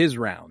making his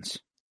rounds.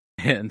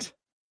 And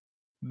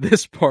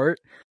this part,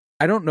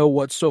 I don't know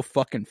what's so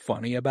fucking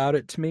funny about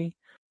it to me.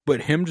 But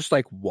him just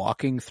like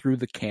walking through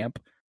the camp,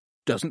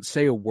 doesn't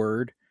say a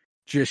word,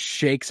 just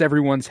shakes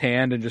everyone's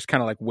hand and just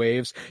kind of like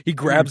waves. He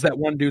grabs that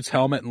one dude's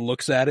helmet and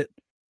looks at it,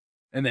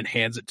 and then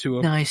hands it to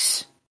him.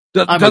 Nice.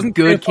 I'm a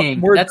good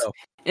king.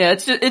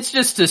 It's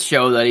just to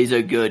show that he's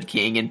a good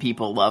king and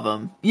people love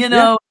him.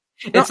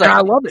 It's like,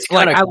 I love it.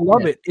 I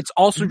love it. It's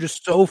also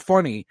just so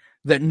funny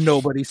that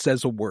nobody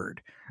says a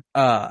word.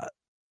 I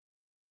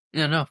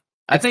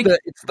think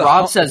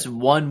Robb says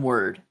one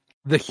word.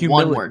 The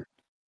humility. One word.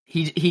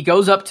 He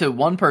goes up to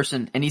one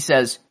person and he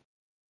says,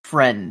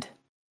 "Friend,"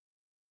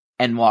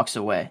 and walks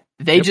away.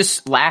 They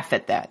just laugh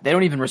at that. They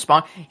don't even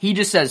respond. He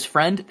just says,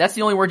 "Friend." That's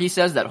the only word he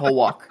says that whole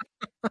walk.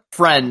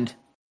 Friend.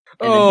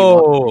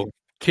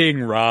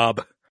 King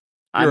Robb.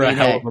 You're a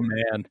hell of a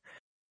man.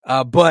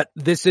 But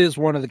this is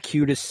one of the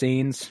cutest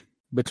scenes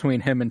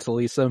between him and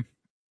Talisa.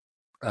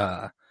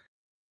 I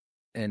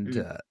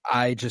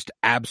just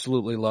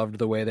absolutely loved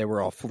the way they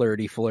were all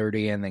flirty,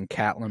 and then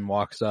Catelyn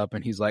walks up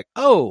and he's like,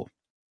 "Oh,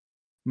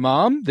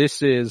 Mom,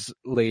 this is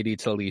Lady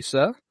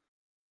Talisa."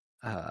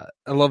 I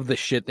love the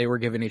shit they were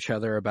giving each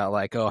other about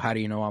like, "Oh, how do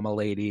you know I'm a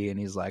lady?" And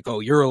he's like,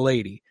 "Oh, you're a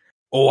lady.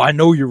 Oh, I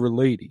know you're a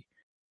lady."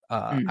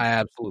 I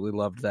absolutely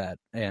loved that.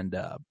 And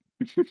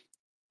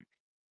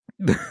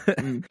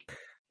the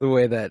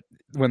way that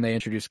when they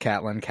introduced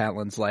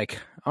Catelyn's like,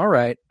 "All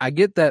right, I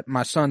get that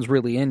my son's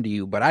really into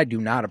you, but I do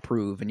not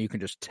approve," and you can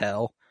just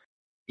tell.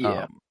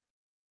 Yeah.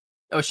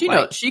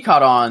 She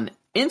caught on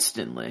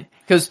instantly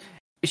because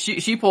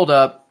she pulled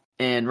up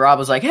and Rob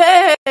was like,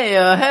 hey,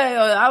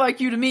 I'd like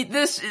you to meet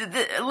this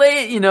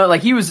lady,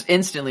 like he was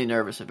instantly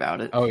nervous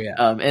about it. Oh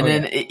yeah.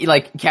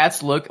 Like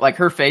Kat's look, like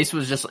her face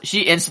was just,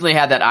 she instantly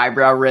had that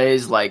eyebrow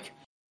raised, like,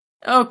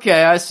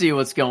 okay, I see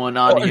what's going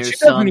on here, she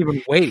son. doesn't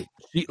even wait.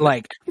 She,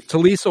 like,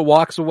 Talisa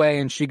walks away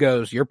and she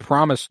goes, "You're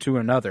promised to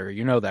another.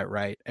 You know that,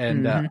 right?"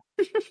 And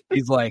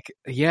he's like,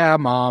 "Yeah,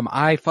 Mom,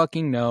 I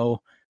fucking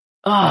know."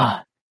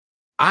 I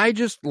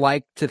just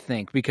like to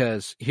think,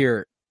 because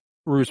here,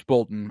 Roose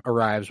Bolton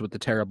arrives with the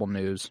terrible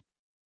news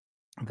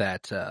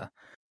that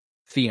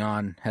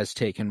Theon has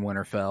taken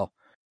Winterfell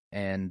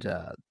and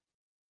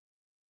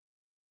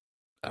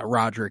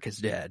Roderick is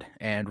dead.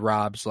 And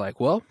Rob's like,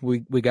 well,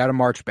 we got to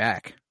march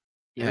back.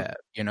 Yep.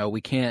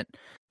 We can't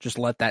just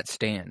let that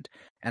stand.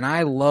 And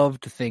I love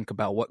to think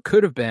about what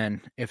could have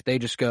been if they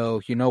just go,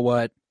 you know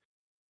what?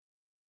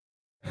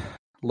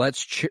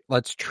 Let's trade.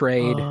 Let's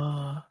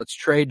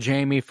trade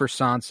Jaime for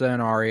Sansa and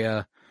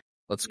Arya.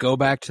 Let's go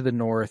back to the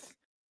north.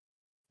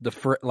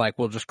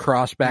 We'll just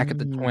cross back at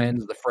the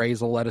Twins. The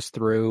Freys will let us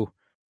through.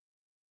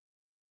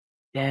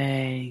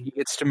 Dang. He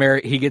gets to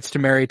marry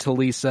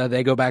Talisa.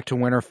 They go back to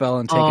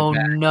Winterfell and take it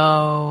back. Oh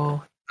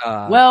no.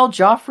 Well,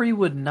 Joffrey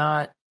would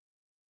not.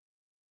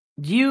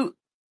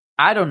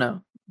 I don't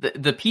know.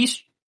 The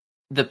peace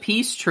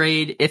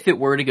trade, if it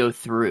were to go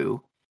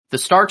through, the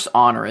Starks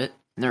honor it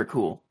and they're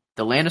cool.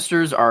 The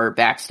Lannisters are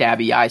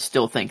backstabby. I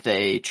still think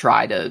they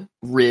try to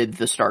rid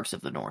the Starks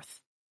of the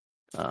North.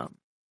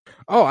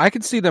 I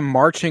could see them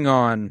marching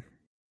on.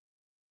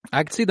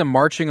 I could see them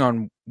marching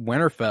on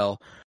Winterfell,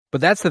 but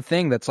that's the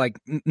thing that's like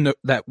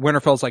that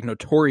Winterfell's like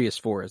notorious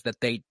for, is that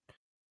they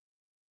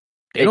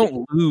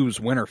don't lose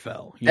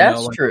Winterfell.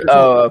 That's true.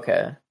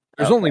 Okay.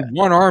 There's only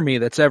one army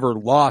that's ever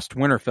lost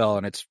Winterfell,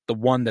 and it's the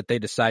one that they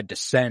decide to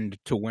send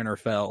to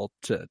Winterfell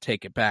to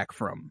take it back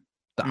from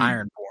the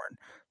Ironborn,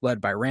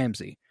 led by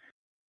Ramsay.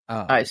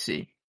 I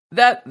see.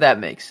 That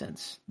makes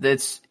sense.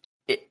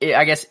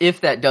 I guess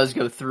if that does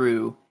go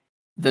through,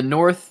 the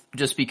North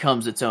just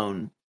becomes its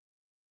own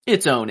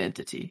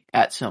entity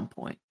at some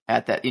point.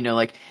 At that,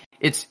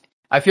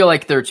 I feel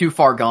like they're too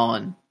far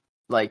gone,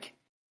 like,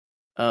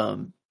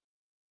 to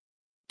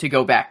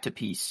go back to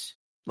peace,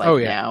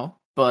 now.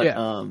 But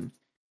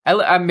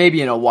I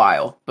maybe in a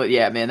while. But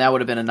yeah, man, that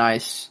would have been a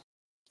nice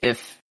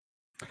if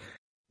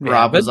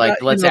Rob was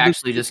like, let's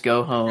actually just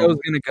go home. It's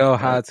going to go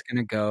how it's going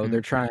to go.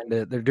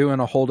 Mm-hmm. They're doing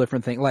a whole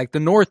different thing. Like, the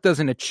North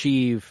doesn't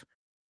achieve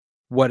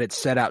what it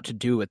set out to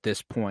do at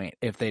this point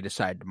if they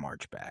decide to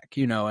march back,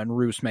 and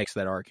Roose makes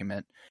that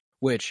argument,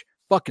 which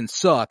fucking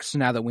sucks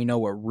now that we know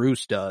what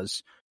Roose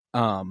does.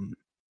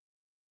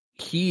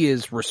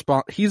 He's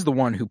the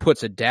one who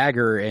puts a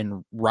dagger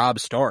in Robb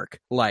Stark.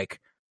 Like,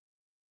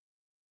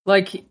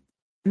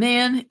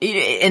 man,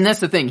 and that's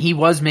the thing. He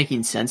was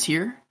making sense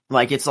here.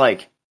 Like, it's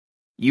like,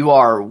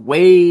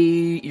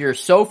 you're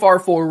so far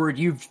forward.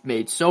 You've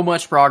made so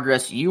much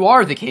progress. You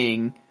are the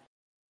king.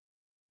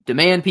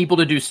 Demand people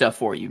to do stuff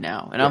for you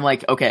now. And I'm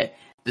like, okay,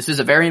 this is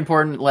a very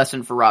important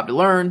lesson for Rob to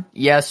learn.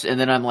 Yes. And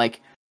then I'm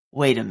like,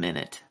 wait a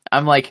minute.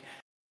 I'm like,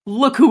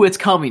 look who it's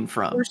coming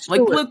from.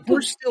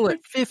 We're still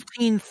at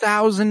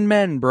 15,000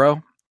 men,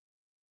 bro.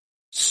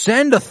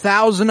 Send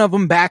 1,000 of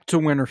them back to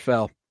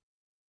Winterfell.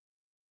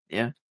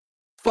 Yeah.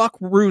 Fuck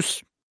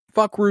Roose.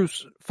 Fuck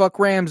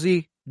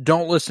Ramsay.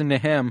 Don't listen to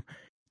him.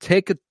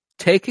 Take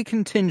a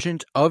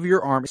contingent of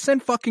your army.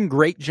 Send fucking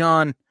Great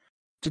John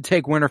to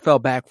take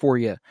Winterfell back for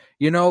you.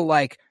 I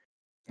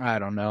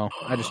don't know.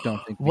 I just don't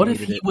think. What if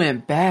he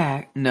went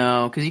back?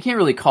 No, because you can't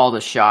really call the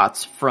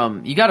shots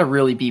from. You got to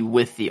really be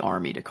with the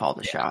army to call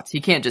the shots.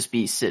 He can't just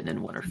be sitting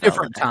in Winterfell.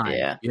 Different time.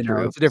 Yeah,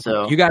 it's different.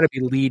 So, you got to be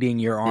leading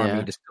your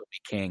army to still be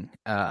king.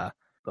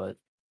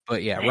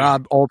 But yeah, man.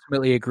 Rob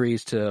ultimately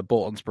agrees to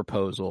Bolton's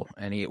proposal,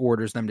 and he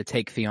orders them to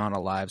take Theon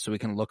alive so he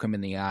can look him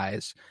in the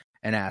eyes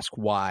and ask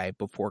why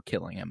before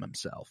killing him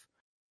himself.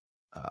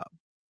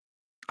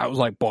 I was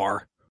like,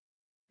 bar.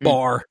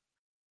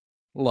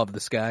 Love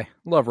this guy.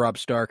 Love Robb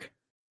Stark.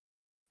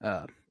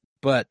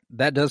 But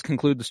that does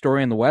conclude the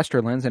story in the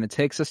Westerlands, and it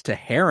takes us to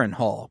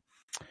Harrenhal.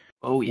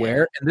 Oh,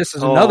 yeah. And this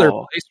is another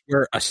place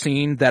where a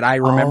scene that I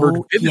remembered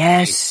vividly.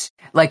 Yes.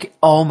 Like,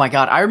 oh my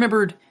God. I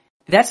remembered...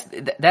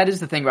 That is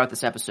the thing about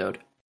this episode.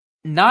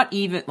 Not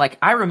even,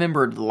 I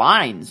remembered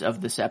lines of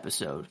this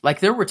episode.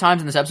 Like, there were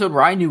times in this episode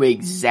where I knew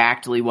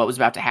exactly what was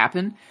about to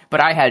happen,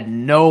 but I had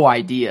no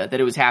idea that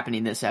it was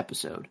happening this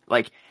episode.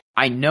 Like,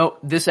 I know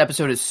this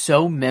episode is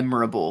so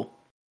memorable,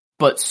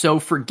 but so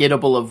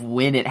forgettable of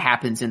when it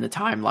happens in the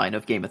timeline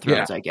of Game of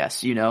Thrones, I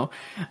guess,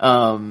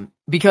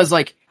 because,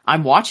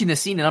 I'm watching this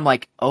scene and I'm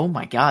like, oh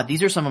my God,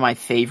 these are some of my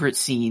favorite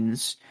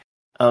scenes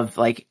of,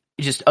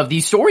 just of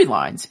these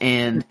storylines.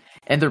 And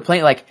they're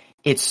playing,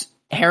 it's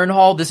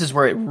Harrenhal. This is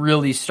where it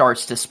really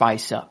starts to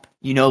spice up,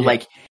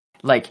 let's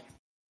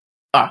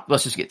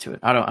just get to it.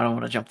 I don't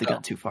want to jump the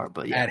gun too far,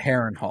 but yeah. At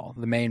Harrenhal,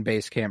 the main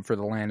base camp for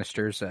the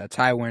Lannisters,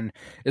 Tywin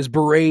is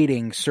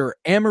berating Sir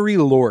Amory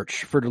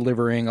Lorch for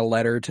delivering a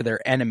letter to their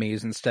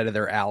enemies instead of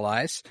their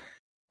allies,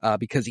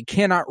 because he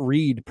cannot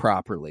read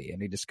properly,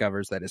 and he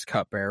discovers that his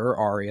cupbearer,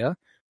 Arya,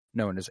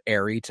 known as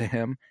Aerie to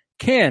him,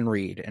 can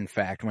read. In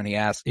fact, when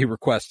he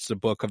requests a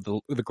book of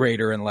the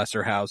greater and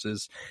lesser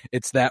houses,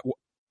 it's that,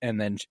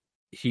 and then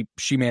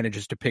she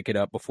manages to pick it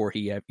up before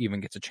he even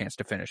gets a chance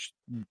to finish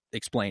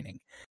explaining.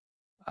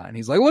 And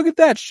he's like, look at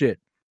that shit.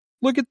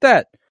 Look at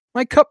that.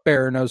 My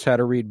cupbearer knows how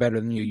to read better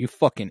than you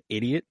fucking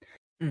idiot.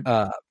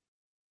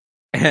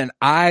 And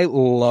I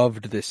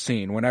loved this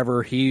scene.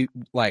 Whenever he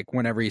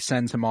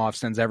sends him off,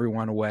 sends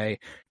everyone away,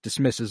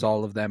 dismisses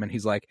all of them, and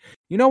he's like,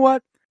 you know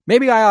what?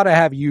 Maybe I ought to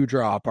have you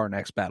draw up our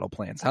next battle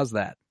plans. How's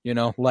that? You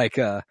know, like,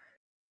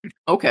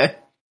 okay.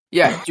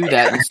 Yeah, do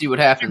that and see what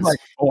happens. Like,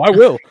 oh, I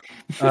will.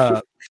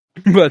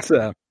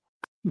 But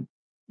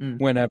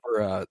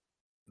whenever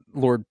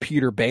Lord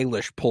Peter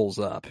Baelish pulls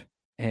up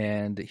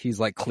and he's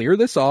like, clear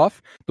this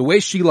off, the way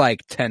she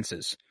like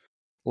tenses,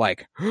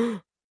 like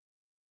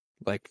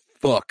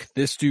fuck,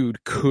 this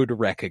dude could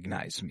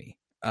recognize me,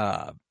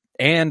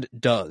 and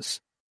does,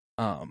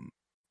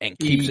 and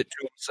keeps it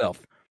to himself.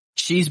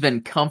 She's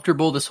been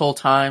comfortable this whole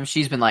time.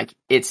 She's been like,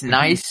 it's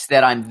nice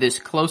that I'm this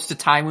close to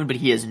Tywin, but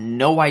he has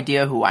no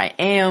idea who I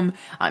am.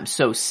 I'm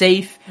so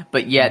safe,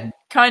 but yet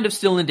kind of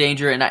still in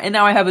danger. And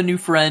now I have a new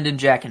friend in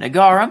Jack and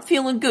Agar. I'm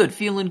feeling good.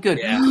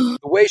 Yeah.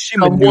 The way she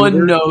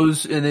someone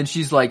knows, and then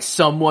she's like,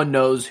 someone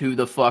knows who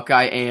the fuck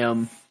I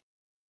am.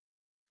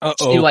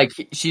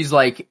 She's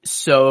like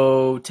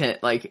so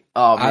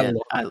oh man.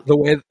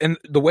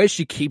 The way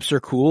she keeps her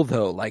cool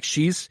though, like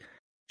she's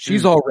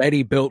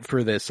already built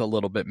for this a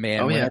little bit,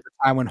 man. Whenever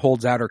Tywin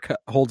holds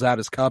out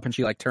his cup and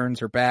she like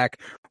turns her back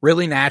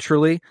really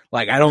naturally,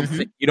 like I don't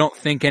think you don't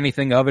think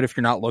anything of it if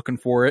you're not looking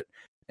for it.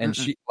 And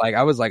she like,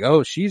 I was like,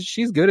 oh,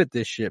 she's good at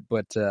this shit.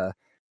 But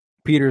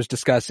Peter's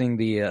discussing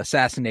the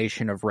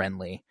assassination of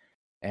Renly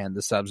and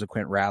the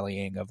subsequent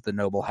rallying of the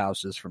noble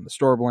houses from the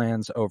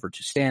Stormlands over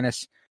to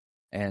Stannis,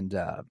 and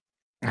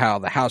how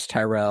the House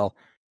Tyrell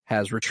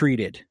has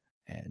retreated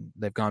and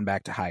they've gone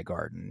back to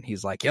Highgarden. And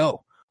he's like,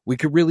 yo, we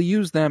could really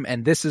use them.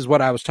 And this is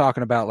what I was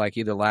talking about, like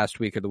either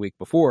last week or the week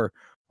before,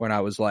 when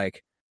I was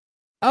like,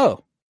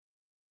 oh,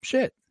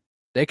 shit,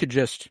 they could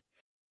just,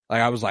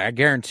 like, I was like, I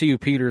guarantee you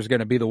Peter's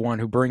going to be the one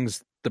who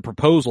brings the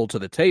proposal to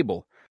the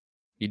table.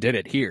 He did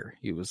it here.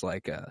 He was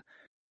like,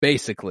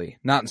 basically,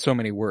 not in so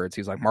many words,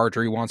 he's like,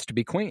 Marjorie wants to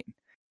be queen.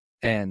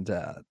 And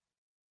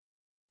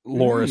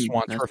Loras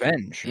wants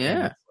revenge.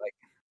 Yeah. Like,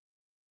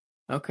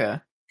 okay.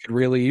 Could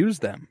really use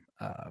them.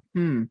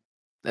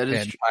 That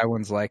is and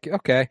Tywin's like,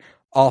 okay,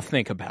 I'll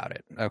think about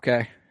it.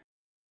 Okay.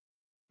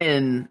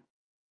 And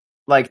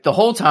like the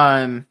whole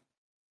time,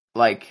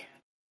 like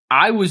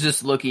I was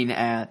just looking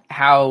at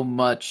how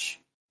much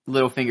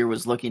Littlefinger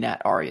was looking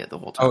at Arya the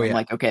whole time. Oh, yeah. I'm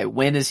like, okay,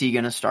 when is he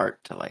going to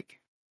start to like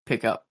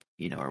pick up,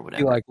 or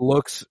whatever? He like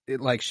looks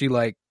like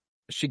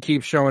she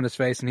keeps showing his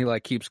face and he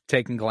like keeps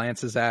taking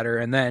glances at her.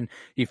 And then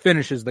he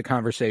finishes the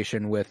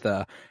conversation with,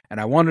 and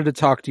I wanted to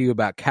talk to you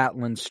about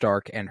Catelyn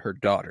Stark and her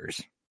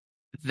daughters.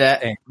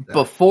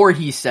 Before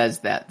he says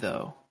that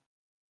though,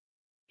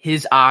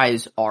 his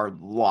eyes are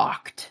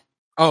locked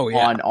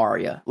on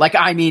Arya. Like,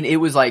 I mean, it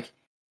was like,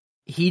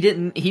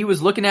 he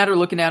was looking at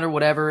her,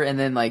 whatever. And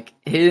then like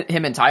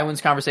him and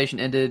Tywin's conversation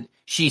ended.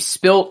 She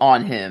spilt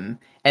on him.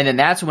 And then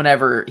that's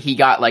whenever he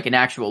got like an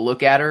actual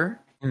look at her.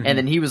 And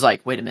then he was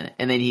like, wait a minute.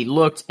 And then he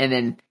looked, and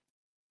then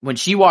when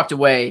she walked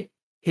away,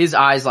 his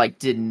eyes like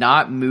did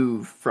not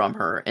move from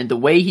her. And the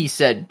way he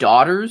said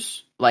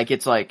daughters, like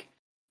it's like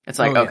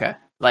okay.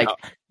 Like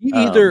he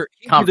either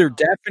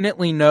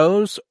definitely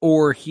knows,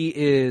 or he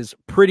is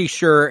pretty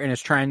sure and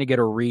is trying to get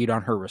a read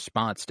on her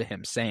response to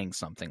him saying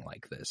something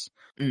like this.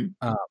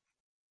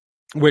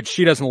 Which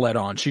she doesn't let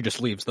on. She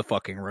just leaves the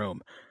fucking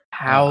room.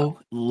 How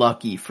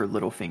lucky for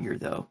Littlefinger,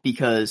 though,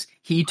 because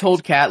he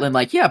told Catelyn,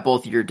 like, yeah,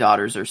 both of your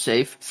daughters are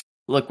safe.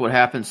 Look what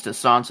happens to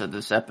Sansa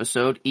this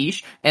episode,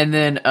 Ish. And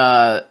then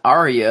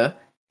Arya,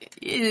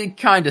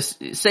 kind of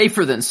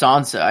safer than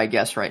Sansa, I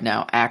guess, right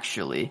now,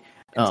 actually.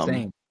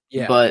 Insane.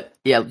 Yeah. But,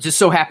 yeah, just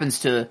so happens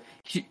to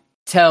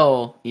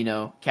tell,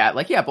 Cat,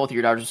 like, yeah, both of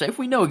your daughters are safe.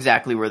 We know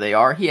exactly where they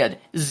are. He had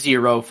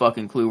zero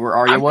fucking clue where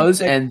Arya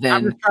was, and then...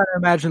 I'm just trying to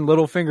imagine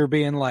Littlefinger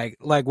being like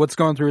what's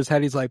going through his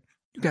head. He's like,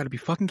 you gotta be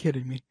fucking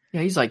kidding me.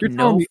 Yeah, he's like, You're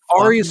telling me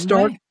Arya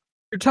Stark?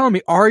 You're telling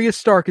me Arya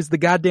Stark is the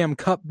goddamn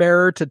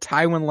cupbearer to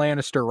Tywin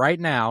Lannister right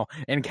now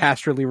in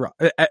Casterly Rock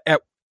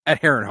at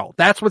Harrenhal.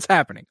 That's what's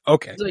happening.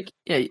 Okay. He's like,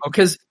 yeah,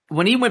 because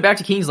when he went back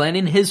to King's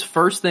Landing, his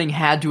first thing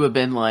had to have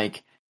been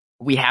like,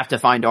 we have to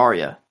find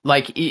Arya.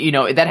 Like,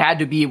 that had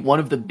to be one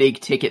of the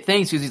big ticket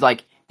things, because he's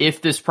like,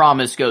 if this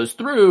promise goes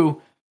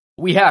through,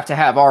 we have to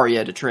have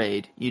Arya to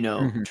trade,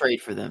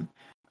 trade for them.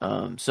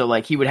 So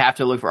like he would have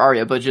to look for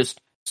Arya, but just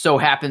so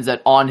happens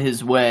that on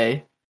his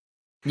way,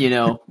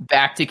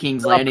 back to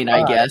King's Landing,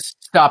 I guess,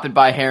 stopping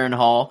by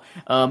Harrenhal,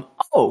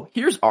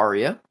 here's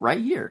Arya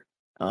right here.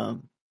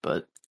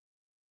 But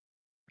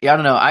yeah, I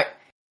don't know.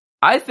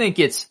 I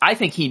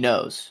think he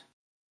knows.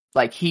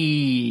 Like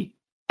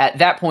at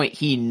that point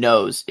he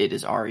knows it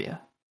is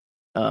Arya.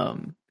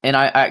 And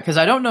because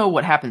I don't know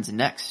what happens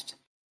next,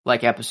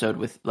 like episode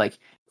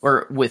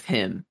with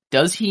him.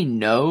 Does he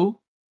know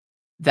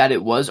that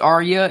it was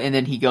Arya and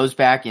then he goes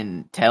back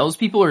and tells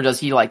people, or does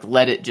he like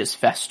let it just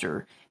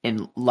fester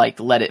and like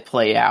let it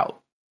play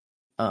out?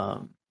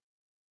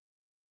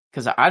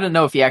 Cause I don't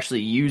know if he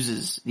actually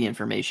uses the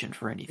information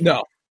for anything.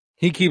 No,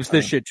 he keeps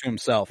this shit to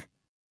himself.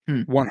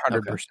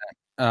 100%.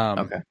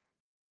 Okay.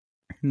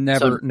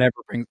 Never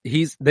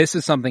brings, this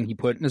is something he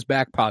put in his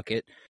back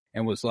pocket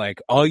and was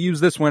like, I'll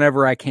use this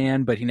whenever I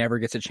can, but he never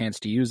gets a chance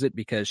to use it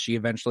because she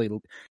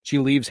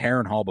leaves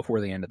Harrenhal before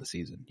the end of the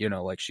season. You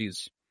know, like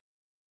she's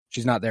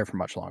not there for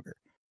much longer.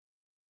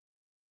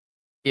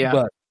 Yeah.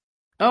 But,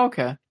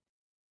 okay.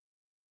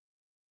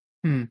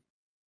 Okay,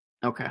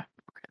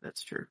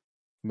 that's true.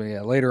 But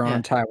yeah, later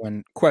on,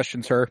 Tywin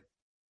questions her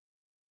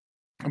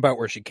about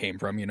where she came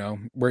from. You know,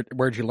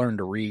 where'd you learn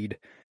to read?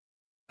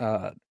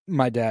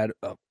 My dad,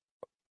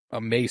 a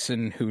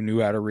mason who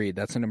knew how to read.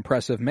 That's an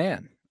impressive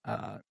man.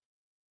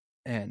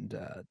 And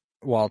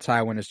while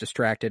Tywin is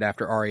distracted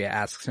after Arya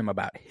asks him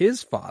about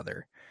his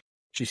father,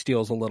 she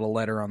steals a little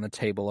letter on the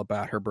table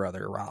about her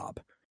brother Robb.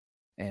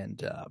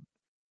 And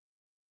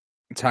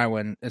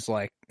Tywin is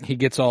like, he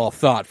gets all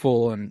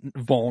thoughtful and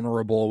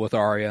vulnerable with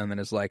Arya, and then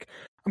is like,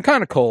 I'm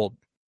kind of cold.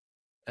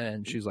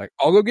 And she's like,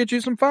 I'll go get you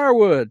some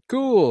firewood.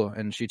 Cool.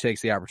 And she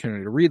takes the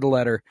opportunity to read the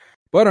letter,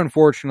 but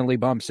unfortunately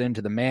bumps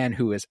into the man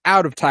who is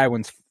out of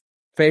Tywin's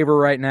favor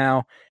right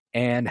now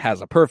and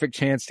has a perfect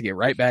chance to get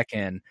right back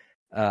in.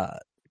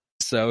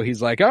 So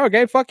he's like, oh,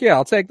 okay, fuck yeah,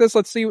 I'll take this.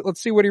 Let's see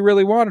what he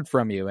really wanted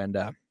from you. And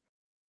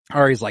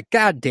Arya's like,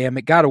 God damn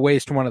it, gotta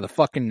waste one of the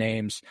fucking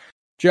names.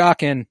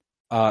 Jaqen,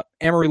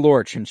 Amory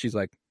Lorch. And he's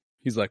like,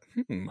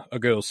 a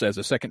girl says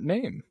a second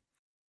name.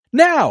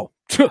 Now,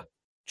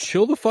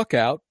 chill the fuck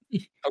out.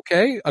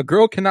 Okay, a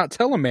girl cannot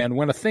tell a man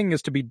when a thing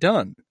is to be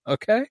done.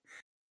 Okay,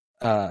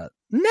 now,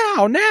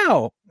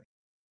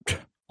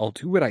 I'll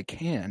do what I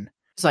can.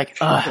 It's like,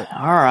 all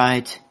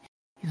right.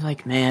 He's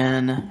like,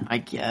 man, I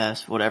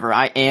guess whatever.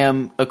 I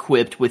am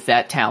equipped with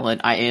that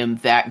talent. I am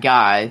that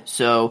guy.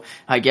 So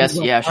I guess,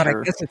 sure. I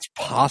guess it's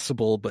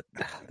possible, but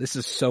this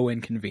is so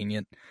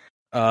inconvenient.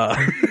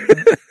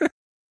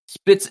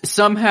 Spits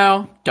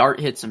somehow.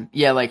 Dart hits him.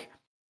 Yeah, like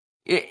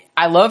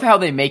I love how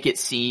they make it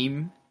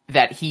seem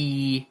that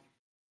he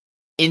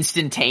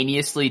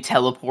instantaneously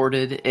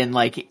teleported and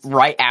like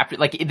right after,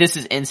 like this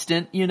is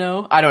instant, you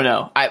know? I don't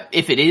know.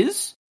 If it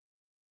is,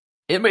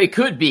 it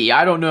could be.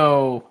 I don't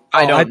know.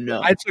 I don't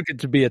know. I took it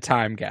to be a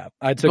time gap.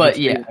 There's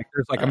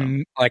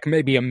like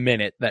maybe a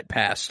minute that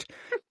passed,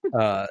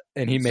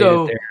 and he made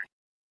it there.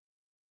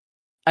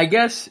 I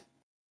guess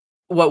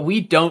what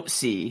we don't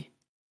see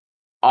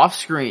off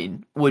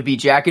screen would be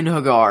Jaqen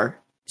H'ghar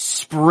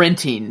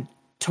sprinting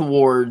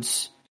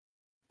towards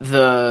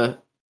the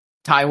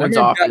Tywin's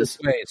office.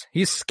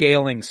 He's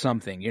scaling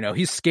something, you know.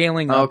 He's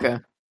scaling up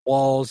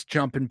walls,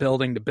 jumping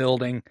building to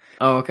building.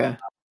 Oh, okay.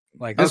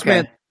 Like this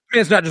man's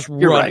not just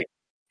running. Right.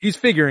 He's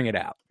figuring it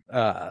out.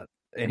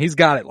 And he's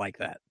got it like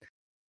that.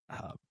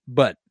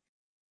 But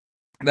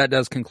that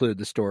does conclude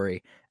the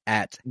story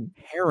at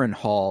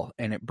Harrenhal,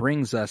 and it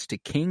brings us to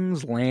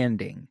King's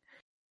Landing,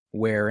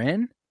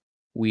 wherein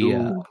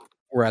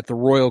we're at the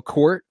royal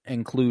court,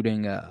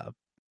 including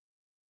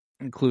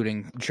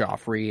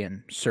Joffrey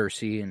and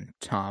Cersei and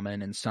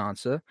Tommen and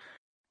Sansa.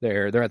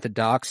 They're at the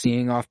dock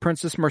seeing off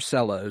Princess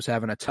Myrcella, who's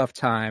having a tough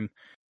time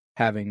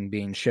having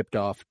been shipped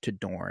off to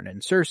Dorne.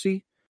 And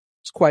Cersei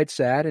is quite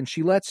sad, and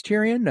she lets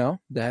Tyrion know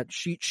that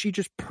she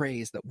just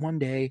prays that one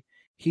day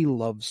he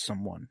loves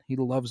someone. He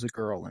loves a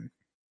girl, and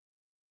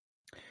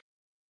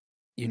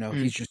you know,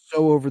 he's just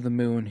so over the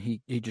moon.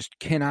 He just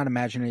cannot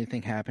imagine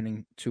anything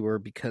happening to her,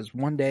 because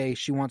one day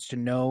she wants to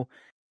know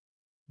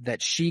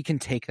that she can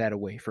take that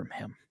away from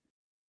him.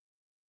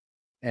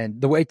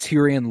 And the way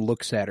Tyrion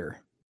looks at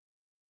her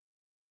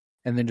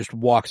and then just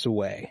walks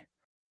away,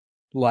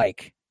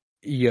 like,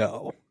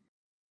 yo.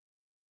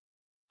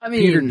 I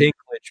mean, Peter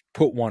Dinklage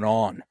put one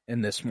on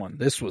in this one.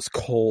 This was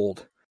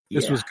cold.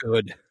 This was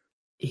good.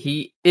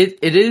 It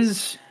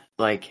is,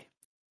 like,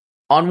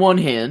 on one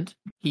hand,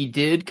 he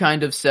did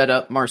kind of set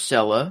up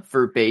Myrcella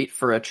for bait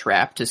for a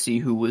trap to see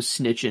who was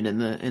snitching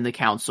in the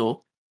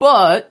council,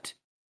 but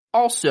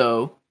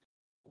also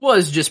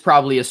was just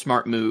probably a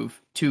smart move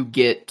to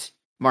get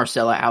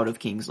Myrcella out of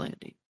King's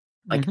Landing.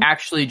 Like,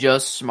 actually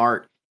just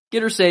smart.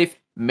 Get her safe.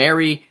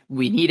 Marry.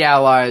 We need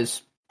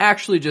allies.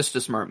 Actually just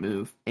a smart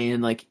move.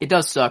 And, like, it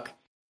does suck.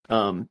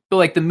 But,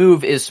 like, the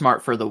move is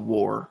smart for the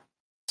war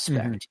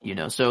aspect, you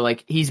know? So,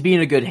 like, he's being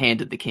a good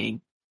hand at the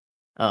king.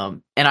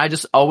 And I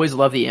just always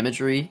love the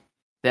imagery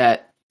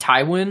that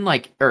every time,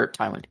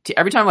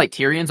 like,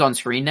 Tyrion's on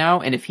screen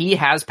now, and if he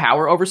has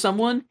power over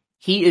someone,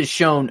 he is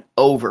shown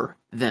over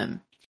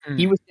them.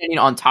 He was standing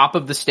on top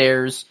of the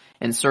stairs,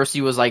 and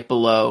Cersei was, like,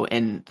 below,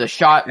 and the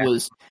shot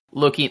was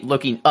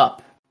looking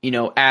up, you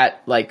know,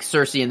 at, like,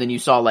 Cersei, and then you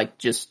saw, like,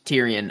 just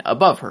Tyrion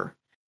above her.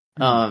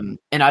 And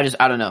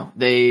I don't know.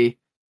 They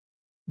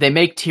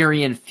make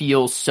Tyrion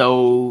feel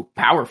so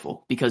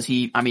powerful because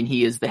he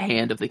is the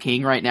hand of the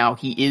king right now.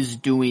 He is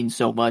doing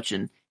so much,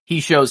 and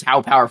he shows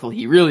how powerful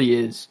he really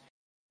is.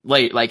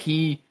 Later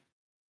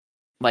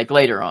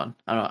on.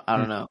 I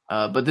don't know.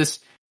 But this,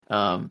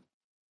 I'm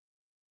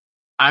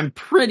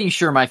pretty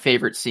sure my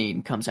favorite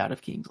scene comes out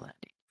of King's Landing.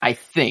 I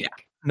think. Yeah.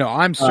 No,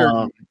 I'm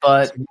certain,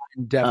 but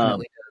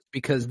definitely does,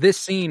 because this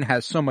scene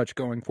has so much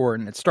going for it,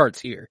 and it starts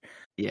here.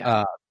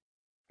 Yeah.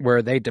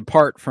 Where they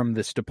depart from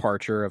this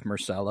departure of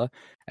Myrcella,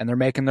 and they're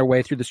making their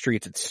way through the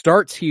streets. It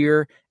starts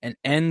here and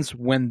ends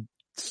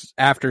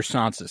after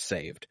Sansa's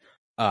saved.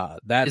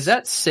 Is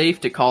that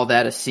safe to call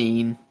that a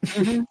scene?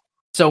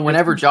 So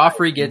whenever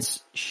Joffrey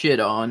gets shit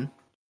on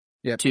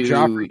to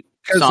Joffrey,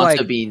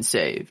 Sansa being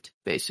saved,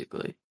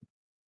 basically.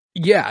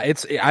 Yeah,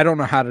 I don't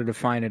know how to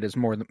define it as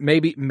more than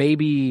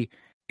maybe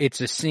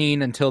it's a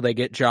scene until they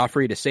get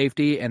Joffrey to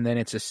safety, and then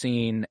it's a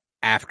scene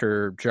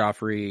after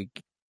Joffrey.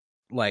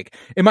 Like,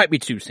 it might be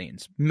 2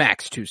 scenes,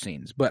 max 2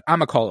 scenes, but I'm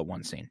gonna call it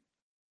 1 scene.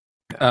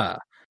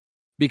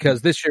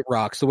 Because this shit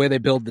rocks. The way they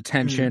build the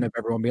tension of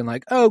everyone being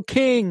like, "Oh,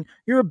 King,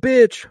 you're a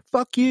bitch,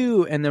 fuck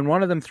you," and then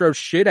one of them throws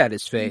shit at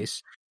his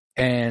face,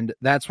 and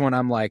that's when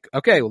I'm like,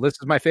 okay, well, this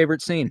is my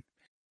favorite scene.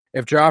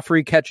 If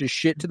Joffrey catches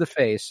shit to the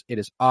face, it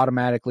is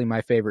automatically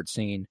my favorite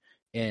scene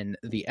in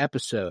the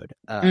episode.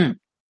 And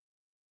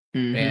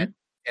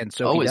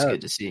so always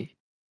good to see.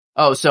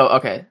 Oh, so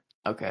okay,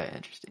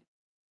 interesting.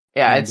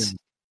 Yeah, and,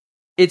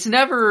 it's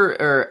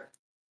never, or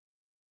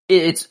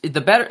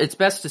it's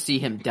best to see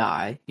him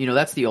die. You know,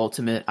 that's the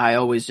ultimate. I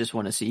always just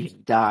want to see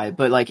him die,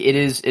 but like it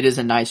is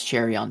a nice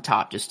cherry on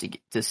top just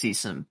to see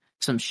some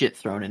shit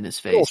thrown in his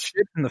face.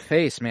 Shit in the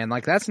face, man.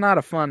 Like that's not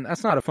a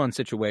fun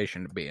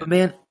situation to be in. But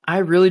man, I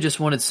really just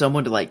wanted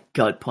someone to like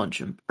gut punch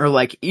him, or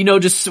like, you know,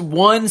 just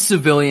one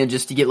civilian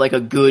just to get like a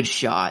good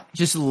shot,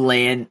 just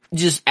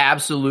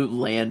absolute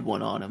land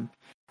one on him.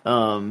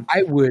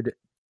 I would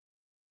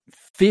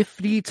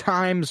 50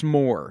 times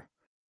more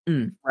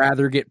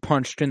rather get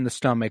punched in the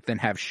stomach than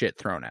have shit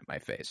thrown at my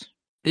face.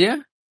 Yeah.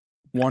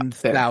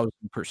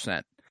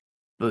 1000%.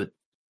 But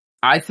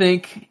I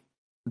think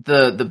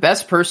the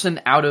best person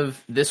out of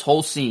this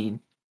whole scene,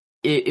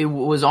 it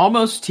was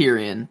almost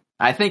Tyrion.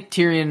 I think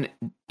Tyrion,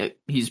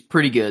 he's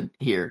pretty good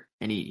here,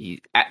 and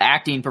he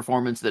acting,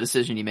 performance, the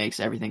decision he makes,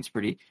 everything's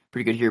pretty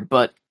good here.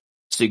 But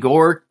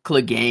Sigor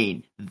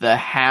Clegane, the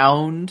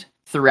Hound,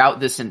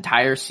 throughout this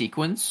entire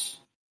sequence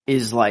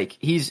is like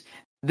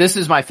this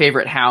is my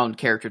favorite Hound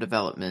character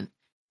development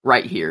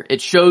right here.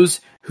 It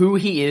shows who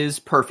he is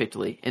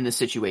perfectly in this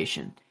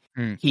situation.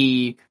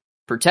 He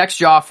protects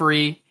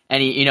Joffrey,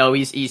 and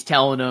he's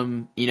telling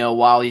him,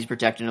 while he's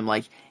protecting him,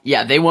 like,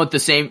 yeah, they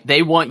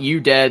want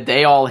you dead.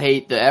 They all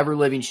hate the ever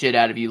living shit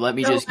out of you. Let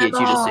me just get you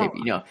to save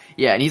you.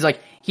 Yeah. And he's like,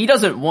 he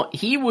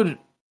would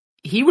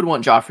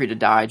want Joffrey to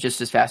die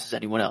just as fast as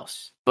anyone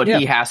else, but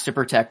he has to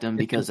protect him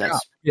because that's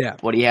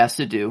what he has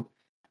to do.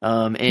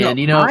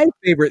 My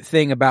favorite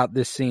thing about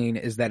this scene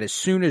is that as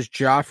soon as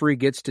Joffrey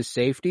gets to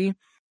safety,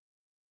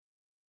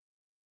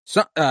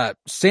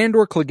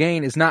 Sandor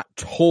Clegane is not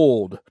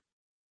told,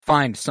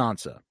 find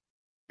Sansa.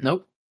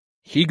 Nope.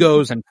 He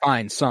goes and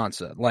finds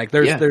Sansa. Like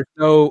there's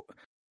no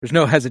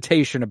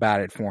hesitation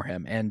about it for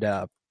him. And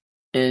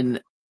the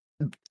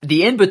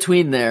in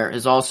between there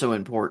is also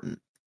important.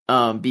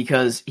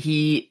 Because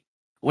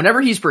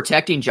whenever he's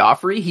protecting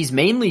Joffrey, he's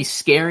mainly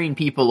scaring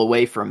people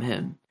away from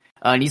him.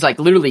 And he's like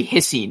literally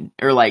hissing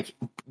or like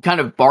kind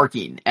of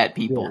barking at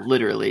people,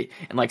 literally,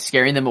 and like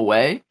scaring them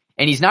away.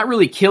 And he's not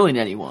really killing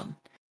anyone.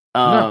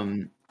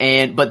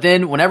 But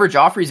then whenever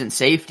Joffrey's in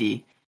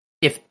safety,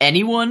 if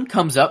anyone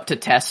comes up to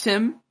test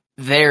him,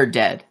 they're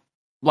dead.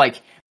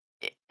 Like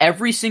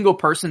every single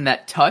person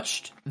that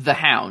touched the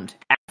Hound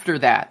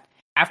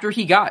after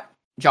he got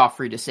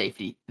Joffrey to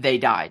safety, they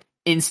died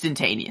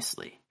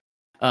instantaneously.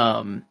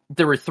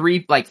 There were three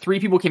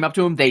people came up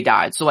to him, they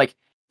died. So like,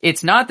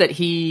 it's not that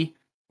he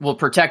will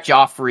protect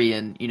Joffrey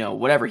and,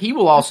 whatever. He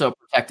will also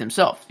protect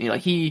himself.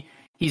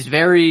 He's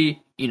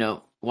very,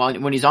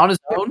 when he's on his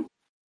own.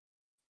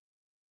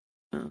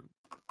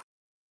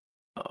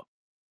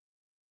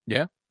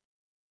 Yeah.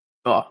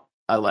 Oh,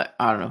 I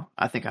don't know.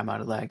 I think I might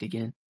have lagged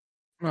again.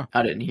 Oh.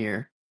 I didn't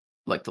hear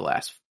like the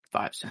last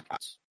 5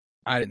 seconds.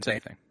 I didn't say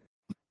anything.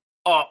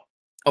 Oh,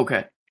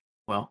 okay.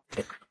 Well,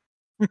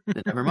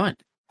 then never mind.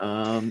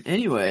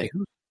 Anyway.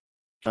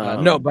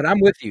 No, but I'm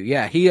with you.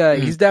 Yeah,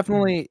 he's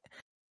definitely,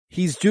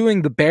 he's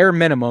doing the bare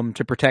minimum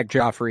to protect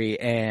Joffrey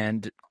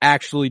and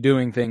actually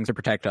doing things to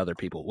protect other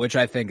people, which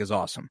I think is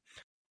awesome.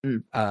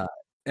 And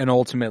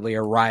ultimately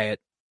a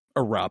riot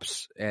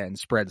erupts and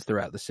spreads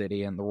throughout the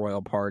city, and the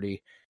royal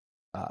party,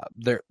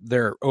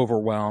 they're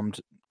overwhelmed.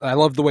 I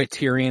love the way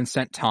Tyrion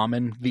sent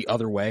Tommen the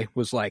other way.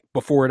 Was like,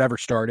 before it ever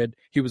started,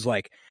 he was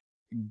like,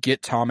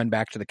 get Tommen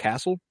back to the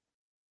castle.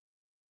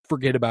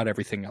 Forget about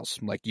everything else.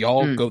 Like,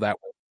 y'all go that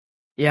way.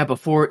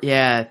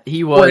 Yeah,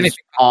 he was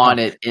on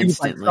it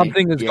instantly. Like,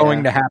 something is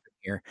going to happen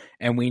here,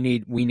 and we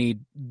need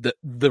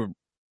the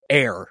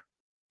air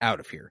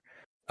out of here.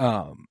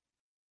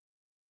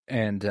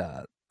 And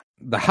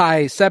the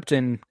High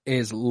Septon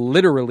is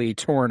literally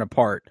torn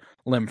apart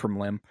limb from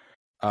limb.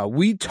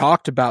 We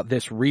talked about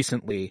this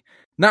recently,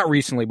 not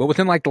recently, but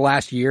within like the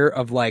last year,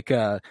 of like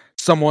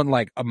someone,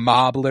 like a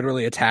mob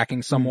literally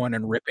attacking someone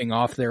and ripping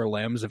off their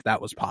limbs if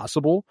that was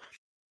possible.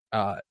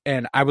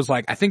 And I was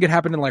like, I think it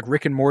happened in like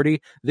Rick and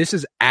Morty. This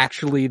is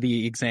actually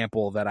the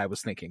example that I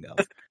was thinking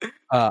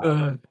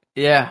of.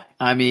 Yeah,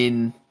 I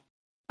mean,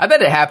 I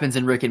bet it happens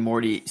in Rick and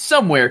Morty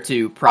somewhere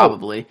too,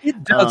 probably.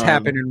 It does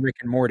happen in Rick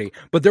and Morty.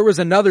 But there was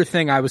another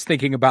thing I was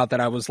thinking about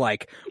that I was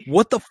like,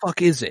 what the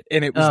fuck is it?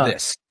 And it was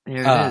this. There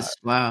it is.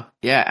 Wow.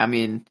 Yeah, I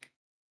mean,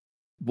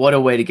 what a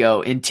way to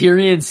go. And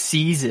Tyrion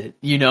sees it,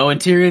 and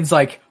Tyrion's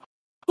like,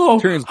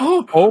 oh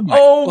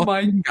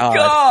my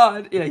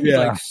God. Yeah, he's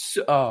like,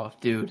 oh,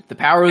 dude, the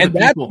power of the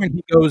people. And that's when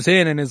he goes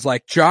in and is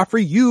like,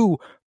 Joffrey, you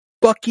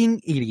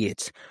fucking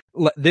idiots.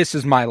 This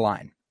is my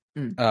line.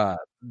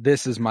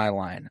 This is my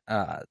line.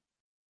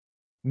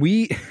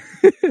 We've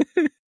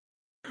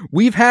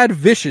had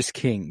vicious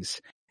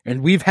kings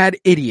and we've had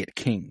idiot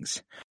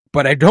kings,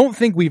 but I don't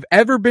think we've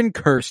ever been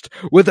cursed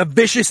with a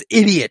vicious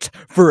idiot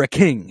for a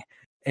king.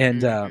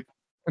 And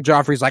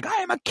Joffrey's like, I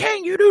am a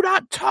king. You do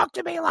not talk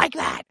to me like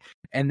that.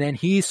 And then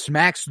he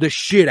smacks the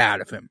shit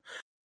out of him.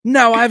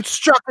 Now I've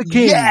struck a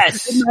king.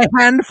 Yes. Did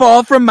my hand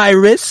fall from my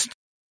wrist?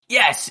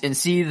 Yes, and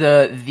see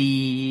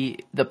the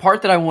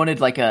part that I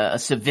wanted, like a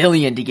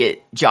civilian to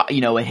get,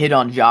 a hit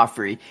on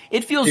Joffrey.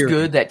 It feels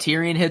good that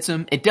Tyrion hits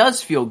him. It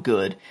does feel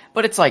good,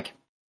 but it's like,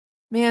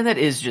 man, that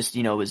is just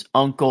his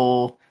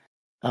uncle.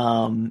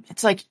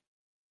 It's like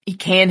he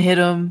can hit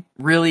him.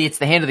 Really, it's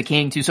the hand of the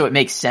king too, so it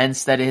makes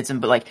sense that it hits him.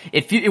 But like,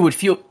 it would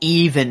feel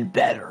even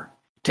better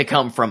to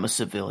come from a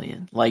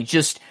civilian. Like,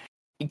 just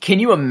can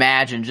you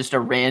imagine just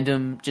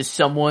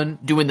someone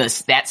doing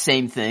that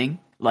same thing?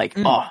 Like,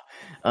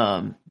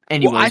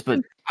 anyways,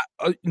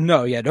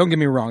 no, yeah, don't get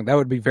me wrong. That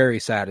would be very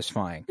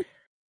satisfying.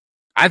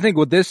 I think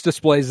what this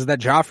displays is that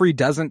Joffrey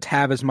doesn't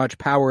have as much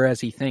power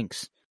as he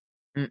thinks.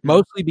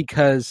 Mostly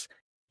because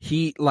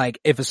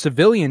if a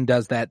civilian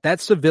does that, that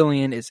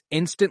civilian is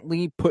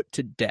instantly put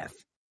to death.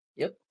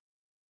 Yep.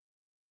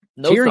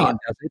 Tyrion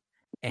does it,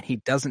 and he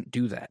doesn't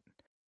do that,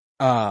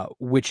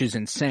 which is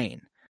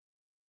insane.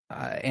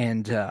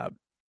 And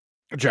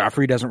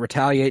Joffrey doesn't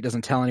retaliate,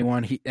 doesn't tell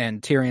anyone.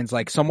 And Tyrion's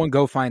like, someone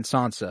go find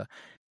Sansa.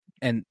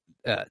 And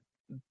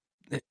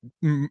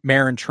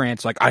Meryn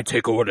Trant's like, I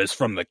take orders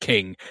from the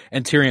king.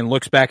 And Tyrion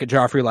looks back at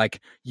Joffrey like,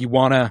 you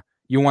wanna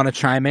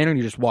chime in? And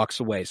he just walks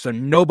away. So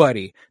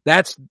nobody,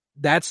 that's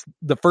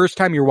the first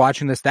time you're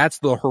watching this, that's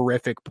the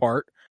horrific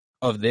part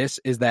of this,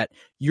 is that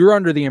you're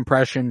under the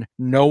impression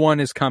no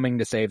one is coming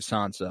to save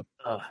Sansa.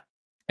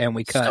 And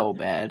we cut so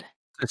bad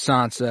to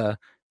Sansa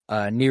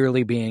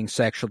nearly being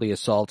sexually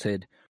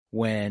assaulted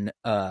when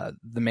the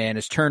man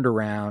is turned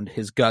around,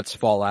 his guts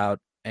fall out,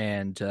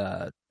 and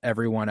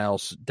everyone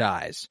else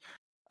dies.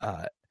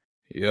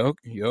 You're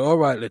all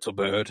right, little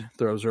bird.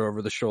 Throws her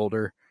over the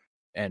shoulder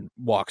and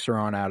walks her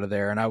on out of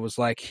there. And I was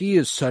like, he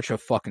is such a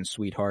fucking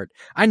sweetheart.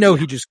 I know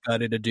he just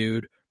gutted a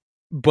dude,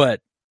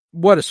 but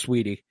what a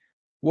sweetie.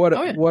 What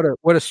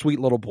a sweet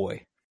little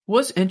boy.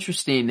 Was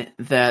interesting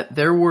that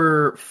there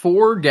were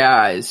 4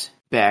 guys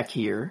back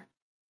here,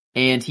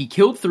 and he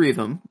killed 3 of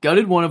them,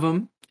 gutted one of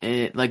them,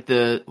 like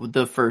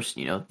the first,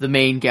 the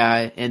main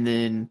guy, and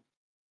then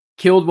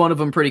killed one of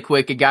them pretty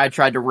quick. A guy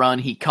tried to run,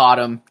 he caught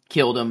him,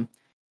 killed him.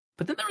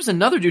 But then there was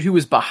another dude who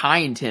was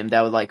behind him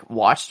that would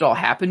watched it all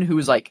happen, who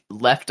was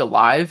left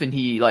alive, and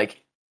he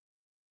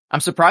I'm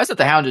surprised that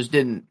the Hound just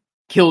didn't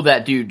kill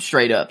that dude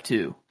straight up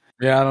too.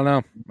 Yeah, I don't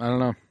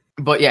know.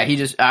 But yeah, he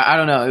just I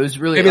don't know. It was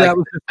really maybe that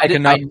was just I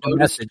noticed.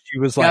 Message. He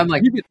was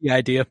like, you get the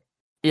idea.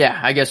 Yeah,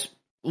 I guess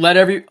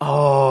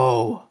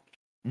oh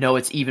no,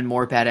 it's even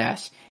more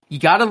badass. You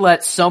got to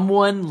let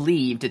someone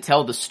leave to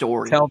tell the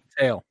story. Tell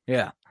the tale.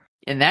 Yeah.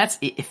 And that's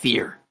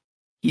fear.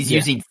 He's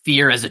using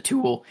fear as a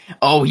tool.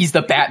 Oh, he's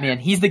the Batman.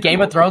 He's the Game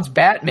of Thrones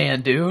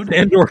Batman, dude.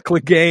 Sandor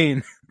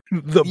Clegane,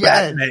 the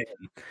Batman.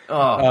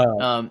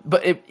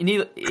 But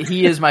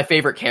he is my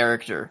favorite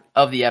character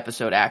of the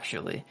episode,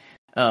 actually.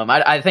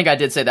 I think I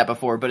did say that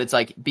before, but it's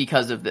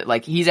because of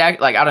the, he's I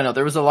don't know,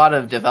 there was a lot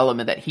of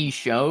development that he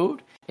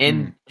showed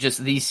in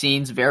just these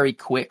scenes, very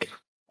quick.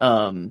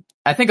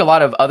 I think a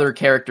lot of other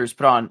characters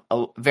put on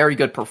very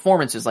good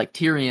performances, like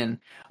Tyrion.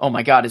 Oh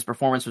my God, his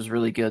performance was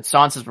really good.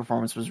 Sansa's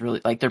performance was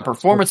really, their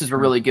performances were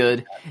really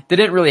good. They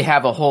didn't really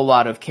have a whole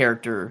lot of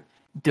character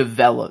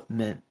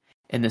development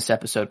in this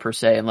episode per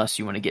se, unless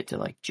you want to get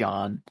to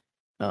Jon,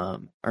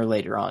 or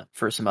later on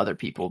for some other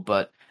people.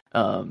 But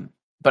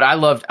I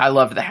loved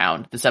the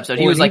Hound this episode.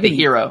 He was the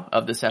hero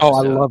of this episode. Oh,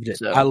 I loved it.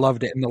 So. I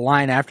loved it. And the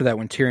line after that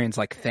when Tyrion's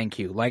like, thank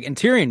you. And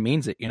Tyrion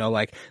means it,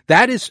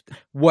 that is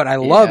what I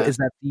love, is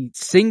that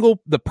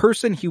the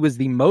person he was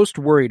the most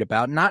worried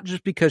about, not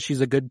just because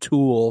she's a good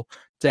tool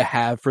to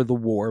have for the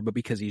war, but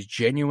because he's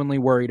genuinely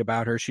worried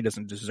about her. She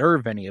doesn't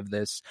deserve any of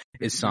this,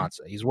 is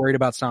Sansa. He's worried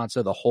about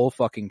Sansa the whole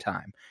fucking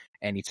time.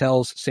 And he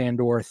tells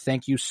Sandor,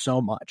 thank you so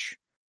much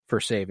for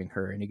saving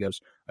her. And he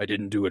goes, I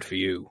didn't do it for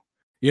you.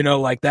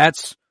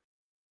 That's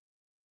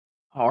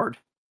hard.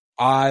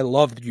 I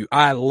love you,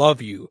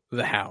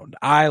 the Hound.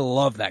 I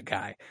love that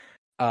guy.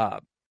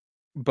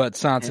 But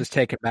Sansa's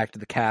taken back to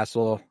the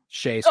castle.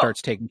 Shay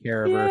starts taking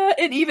care of her. Yeah,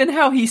 and even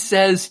how he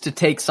says to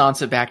take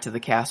Sansa back to the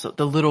castle.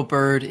 The little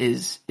bird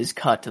is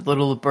cut. The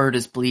little bird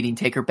is bleeding.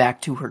 Take her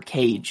back to her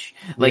cage.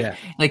 Like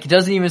he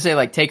doesn't even say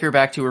like take her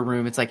back to her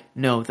room. It's like,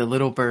 no, the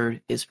little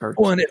bird is hurt.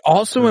 Well, and it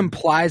also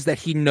implies that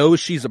he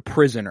knows she's a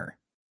prisoner.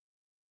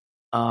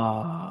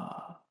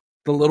 The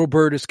little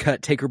bird is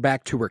cut. Take her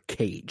back to her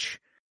cage.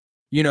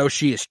 You know,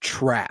 she is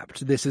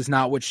trapped. This is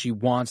not what she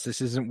wants. This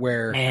isn't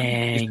where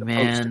she's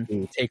supposed to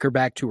be. Take her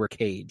back to her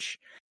cage.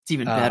 It's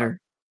even better.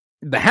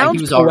 The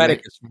Hound's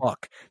poetic as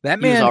fuck.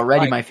 That man was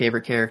already my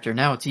favorite character.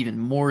 Now it's even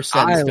more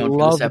set in stone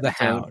for this episode.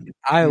 The Hound.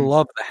 I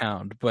love the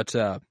Hound. But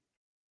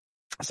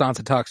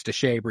Sansa talks to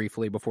Shay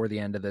briefly before the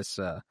end of this,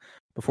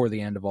 before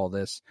the end of all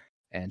this,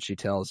 and she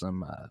tells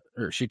him,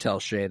 or she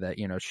tells Shay that,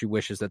 you know, she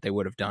wishes that they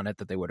would have done it,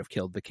 that they would have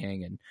killed the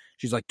king. And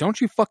she's like, don't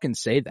you fucking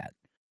say that.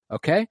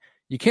 Okay?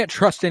 You can't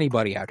trust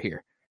anybody out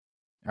here.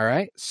 All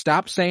right?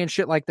 Stop saying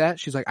shit like that.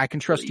 She's like, I can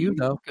trust you,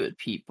 though. Good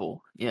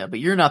people. Yeah, but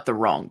you're not the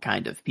wrong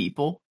kind of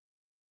people.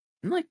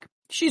 And like,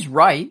 she's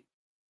right,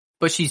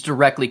 but she's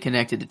directly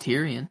connected to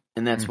Tyrion.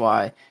 And that's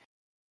why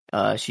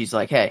she's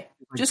like, hey,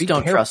 just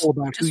don't trust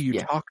about who you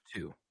talk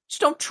to.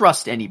 Just don't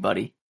trust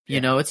anybody. You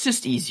know, it's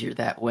just easier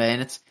that way.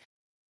 And it's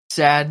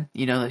sad,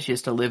 you know, that she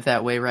has to live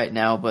that way right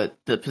now. But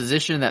the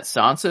position that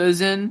Sansa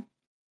is in,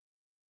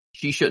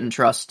 she shouldn't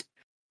trust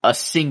a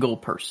single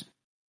person.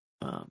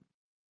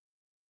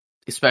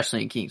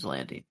 Especially in King's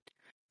Landing.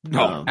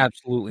 No,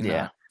 absolutely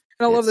not.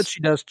 And I love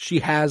that she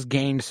has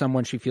gained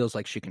someone she feels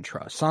like she can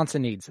trust. Sansa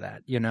needs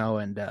that, you know,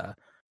 and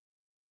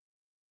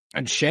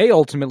Shay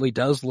ultimately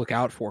does look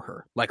out for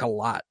her, like a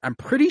lot. I'm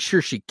pretty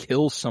sure she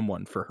kills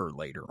someone for her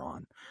later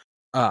on.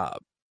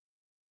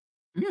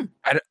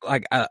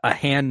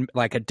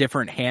 Like a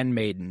different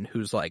handmaiden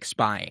who's like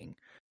spying.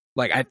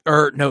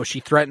 She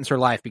threatens her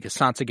life because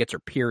Sansa gets her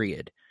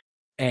period.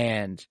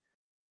 And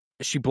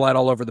she bled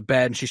all over the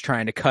bed and she's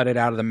trying to cut it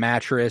out of the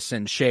mattress,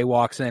 and Shay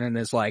walks in and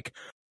is like,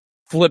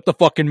 flip the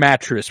fucking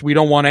mattress. We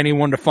don't want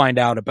anyone to find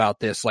out about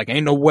this. Like,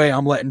 ain't no way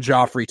I'm letting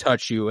Joffrey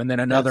touch you. And then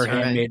another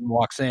handmaiden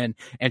walks in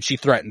and she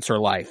threatens her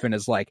life and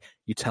is like,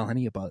 you tell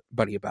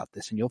anybody about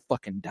this and you'll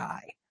fucking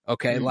die.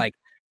 Okay? Like,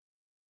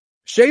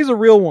 Shay's a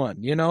real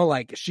one, you know?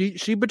 Like,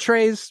 she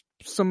betrays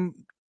some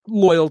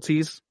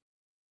loyalties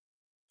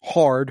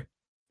hard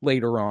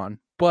later on,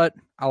 but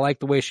I like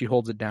the way she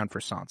holds it down for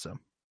Sansa.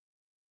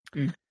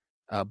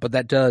 But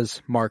that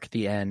does mark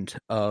the end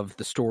of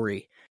the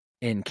story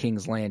in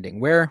King's Landing,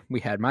 where we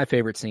had my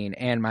favorite scene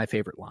and my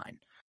favorite line.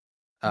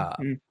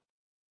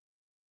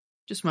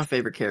 Just my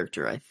favorite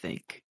character, I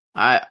think.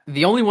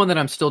 The only one that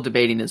I'm still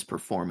debating is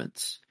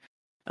performance.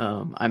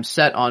 I'm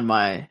set on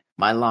my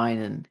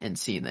line and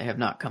scene. They have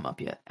not come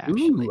up yet,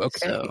 actually. Ooh,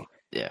 okay. So,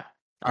 yeah.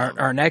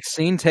 Our next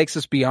scene takes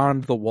us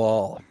beyond the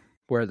wall,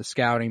 where the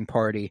scouting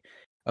party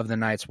of the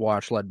Night's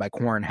Watch, led by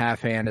Qhorin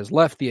Halfhand, has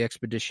left the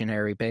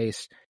expeditionary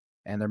base,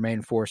 and their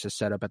main force is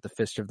set up at the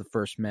Fist of the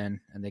First Men,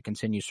 and they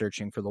continue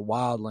searching for the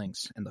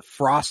wildlings in the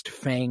Frost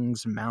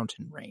Fangs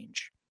mountain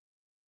range.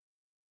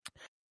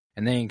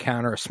 And they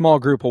encounter a small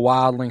group of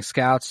wildling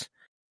scouts,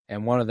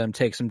 and one of them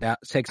takes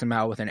them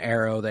out with an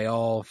arrow. They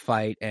all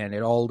fight, and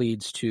it all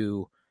leads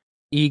to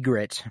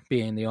Ygritte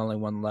being the only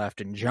one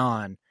left, and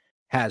Jon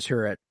has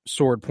her at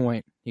sword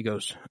point. He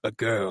goes, a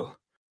girl.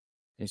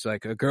 He's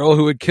like, a girl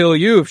who would kill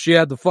you if she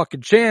had the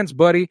fucking chance,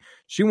 buddy.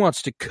 She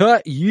wants to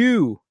cut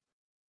you.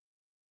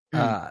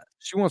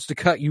 She wants to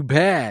cut you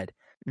bad.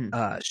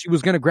 She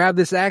was going to grab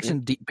this axe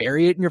and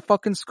bury it in your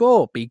fucking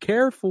skull. Be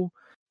careful.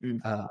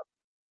 I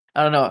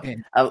don't know.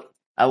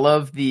 I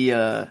love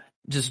the,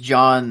 just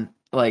Jon,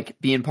 like,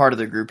 being part of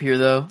the group here,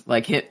 though.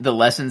 Like, the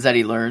lessons that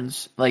he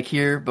learns, like,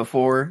 here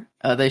before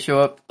they show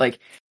up. Like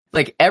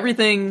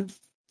everything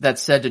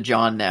that's said to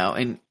Jon now,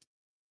 and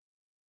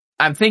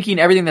I'm thinking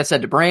everything that's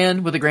said to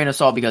Bran with a grain of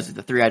salt because of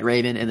the Three-Eyed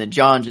Raven, and then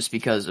Jon just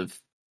because of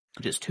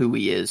just who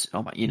he is.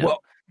 Oh my, you know. Well,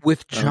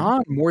 with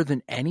Jon, more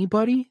than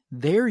anybody,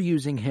 they're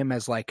using him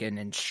as like an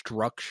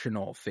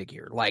instructional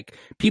figure. Like,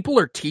 people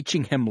are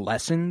teaching him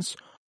lessons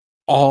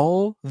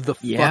all the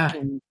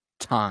fucking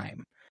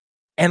time.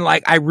 And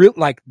like,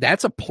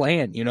 that's a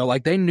plan, you know,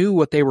 like they knew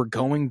what they were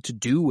going to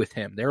do with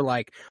him. They're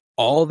like,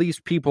 all these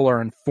people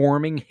are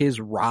informing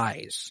his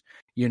rise,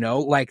 you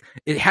know, like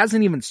it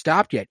hasn't even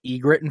stopped yet.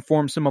 Ygritte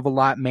informs him of a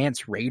lot.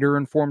 Mance Rayder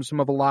informs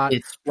him of a lot.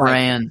 It's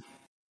Bran.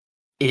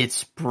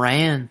 It's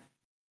Bran.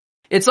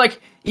 It's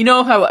like, you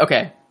know how,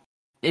 okay,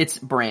 it's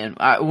Bran.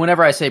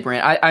 Whenever I say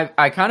Bran,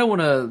 I kind of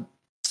want to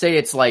say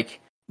it's like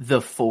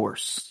the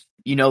Force,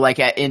 you know, like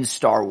in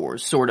Star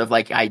Wars sort of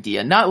like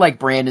idea. Not like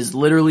Bran is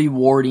literally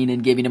warding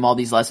and giving him all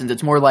these lessons.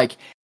 It's more like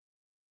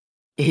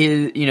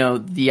his, you know,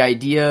 the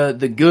idea,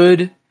 the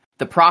good,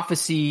 the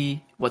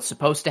prophecy, what's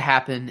supposed to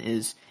happen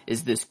is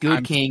this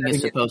good king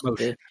is supposed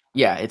to,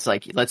 it's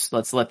like, let's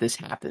let this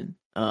happen,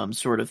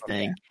 sort of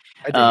thing.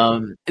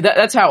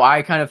 That's how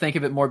I kind of think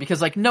of it more,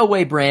 because like no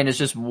way Bran is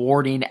just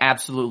warding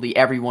absolutely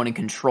everyone and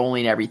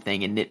controlling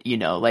everything, and it, you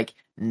know, like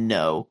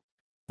no,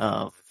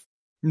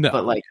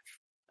 but like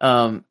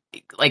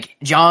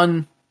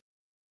Jon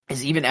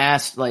is even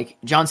asked, like,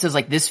 Jon says,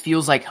 like, this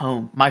feels like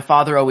home. My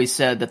father always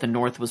said that the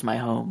North was my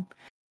home.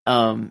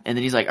 And then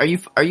he's like, are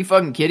you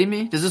fucking kidding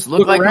me? Does this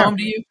look like home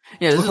to you?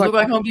 Yeah, does this look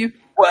like home to you?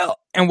 Well,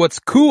 and what's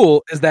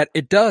cool is that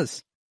it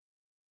does.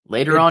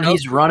 Later on,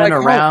 he's running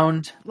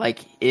around like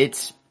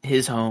it's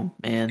his home,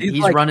 man. He's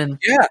like, running.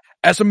 Yeah,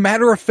 as a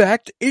matter of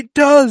fact, it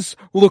does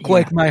look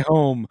like my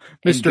home,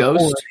 Mr.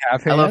 Ghost.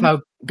 I love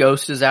how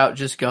Ghost is out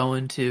just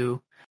going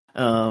to.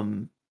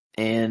 And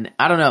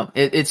I don't know.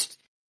 It's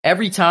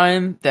every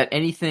time that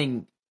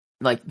anything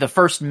like the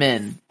First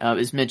Men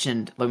is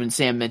mentioned, like when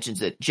Sam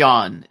mentions it,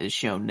 Jon is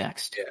shown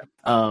next.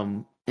 Yeah.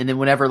 And then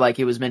whenever like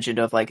it was mentioned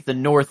of like the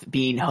North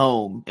being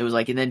home, it was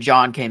like, and then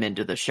Jon came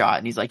into the shot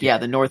and he's like, yeah,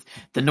 the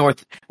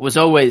North was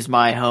always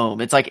my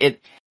home. It's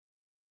like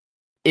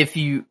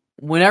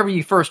whenever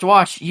you first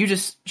watch,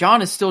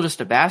 Jon is still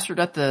just a bastard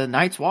at the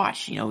Night's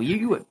Watch. You know,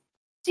 you have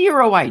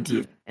zero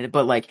idea.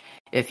 But like,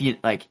 if you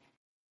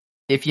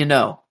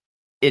know,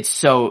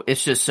 it's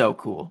just so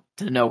cool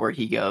to know where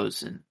he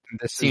goes and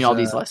seeing all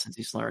these lessons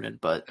he's learning.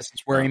 But this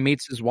is where he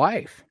meets his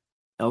wife.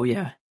 Oh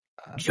yeah.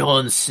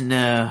 Jon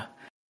Snow.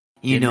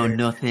 You know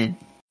nothing.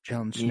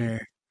 Jon Snow.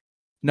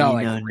 No,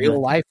 like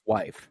real life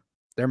wife.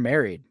 They're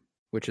married,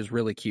 which is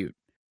really cute.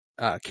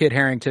 Kit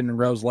Harington and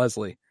Rose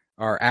Leslie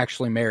are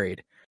actually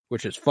married,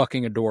 which is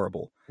fucking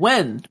adorable.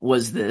 When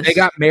was this? They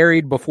got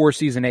married before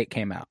season 8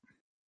 came out.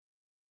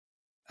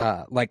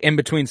 Like in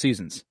between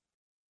seasons.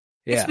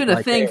 Yeah, it's been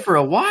a thing for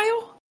a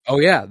while. Oh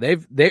yeah,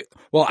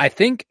 well, I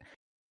think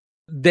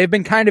they've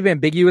been kind of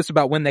ambiguous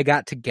about when they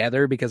got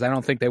together because I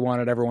don't think they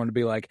wanted everyone to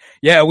be like,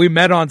 yeah, we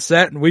met on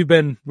set and we've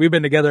been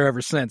together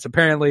ever since.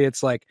 Apparently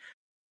it's like,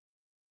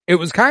 it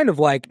was kind of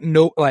like,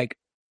 it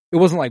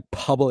wasn't like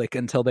public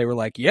until they were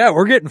like, yeah,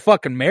 we're getting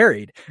fucking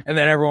married. And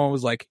then everyone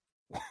was like,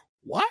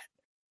 what?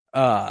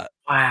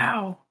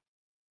 Wow.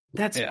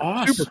 That's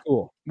awesome. Super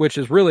cool, which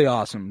is really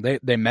awesome.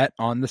 They met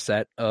on the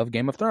set of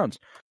Game of Thrones.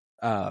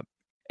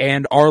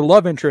 And our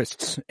love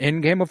interests in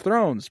Game of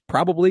Thrones,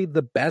 probably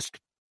the best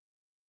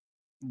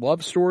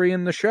love story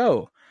in the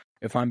show,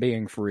 if I'm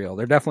being for real.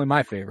 They're definitely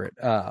my favorite.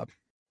 Oh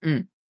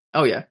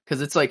yeah,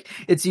 because it's like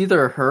it's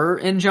either her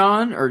and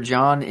Jon or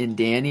Jon and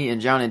Dany, and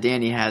Jon and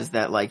Dany has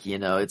that like, you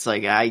know, it's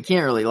like I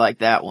can't really like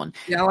that one.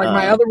 Yeah, like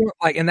my other one,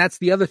 like, and that's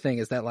the other thing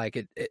is that like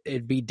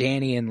it'd be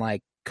Dany and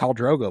like Khal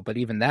Drogo, but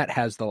even that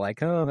has the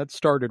like, oh, that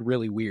started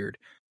really weird.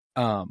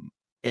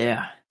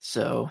 Yeah,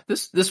 so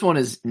this one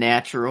is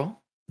natural.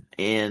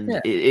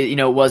 And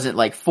it wasn't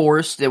like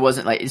forced. It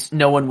wasn't like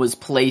no one was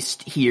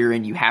placed here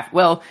and you have.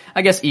 Well,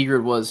 I guess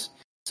Ygritte was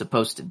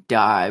supposed to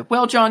die.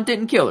 Well, Jon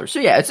didn't kill her, so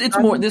yeah, it's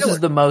more. This is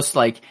the most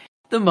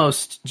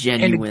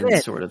genuine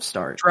again, sort of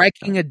start.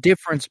 Striking a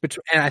difference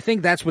between, and I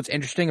think that's what's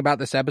interesting about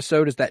this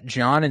episode is that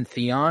Jon and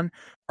Theon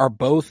are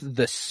both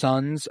the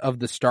sons of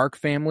the Stark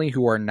family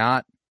who are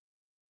not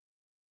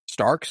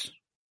Starks.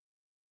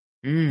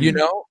 You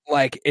know,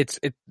 like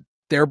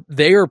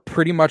they are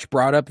pretty much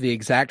brought up the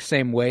exact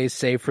same way,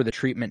 save for the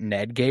treatment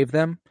Ned gave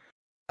them.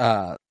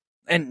 And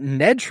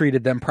Ned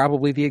treated them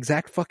probably the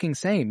exact fucking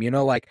same, you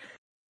know, like,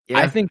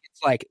 I think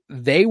it's like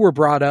they were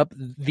brought up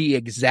the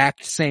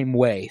exact same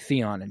way,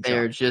 Theon and Jon.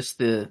 They're just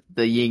the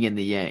yin and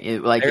the yang.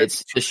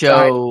 It's to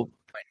show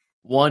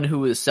one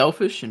who is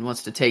selfish and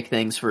wants to take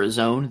things for his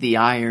own, the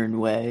Iron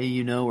Way,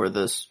 you know, or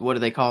what do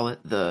they call it?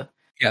 The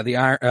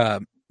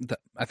Iron,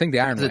 I think the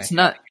Iron Way. It's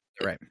not,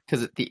 right.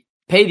 Because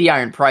pay the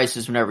iron price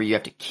is whenever you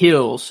have to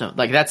kill some.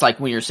 Like that's like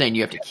when you're saying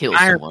you have to kill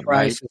someone,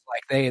 right? Is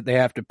like they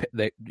have to.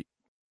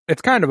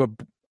 It's kind of a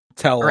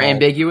tell. Or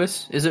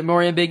ambiguous. Is it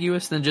more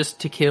ambiguous than just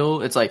to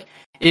kill? It's like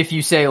if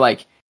you say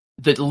like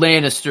the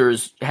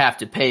Lannisters have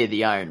to pay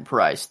the iron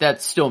price,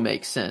 that still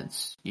makes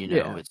sense. You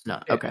know, it's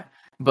not okay.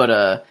 But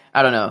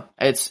I don't know.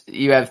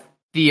 You have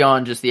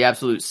Theon just the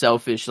absolute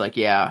selfish. Like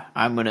I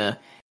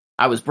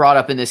was brought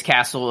up in this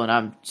castle and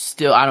I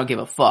don't give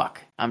a fuck.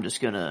 I'm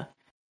just gonna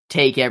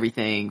take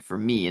everything for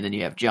me. And then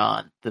you have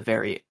Jon, the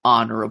very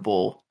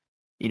honorable,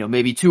 you know,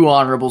 maybe too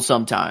honorable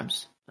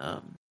sometimes.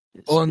 And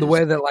the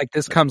way that like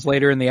this comes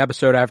later in the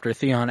episode after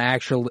Theon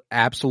actually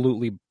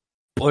absolutely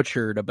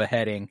butchered a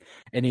beheading,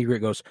 and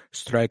Ygritte goes,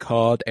 strike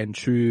hard and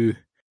true,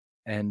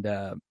 and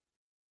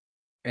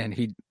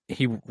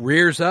he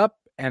rears up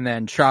and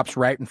then chops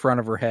right in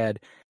front of her head,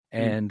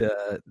 and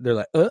they're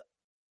like,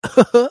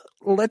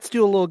 let's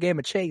do a little game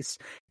of chase,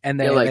 and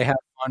they have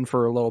fun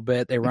for a little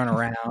bit. They run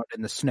around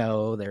in the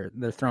snow.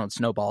 They're throwing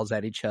snowballs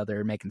at each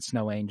other, making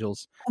snow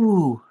angels.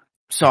 Ooh,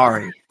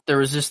 sorry. There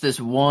was just this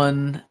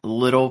one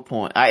little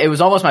point. It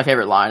was almost my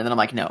favorite line, and then I'm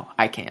like, no,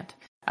 I can't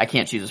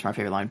choose this for my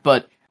favorite line.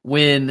 But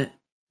when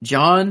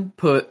Jon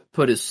put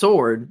his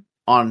sword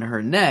on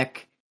her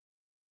neck,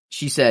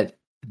 she said,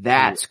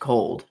 "That's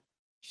cold."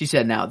 She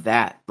said, "Now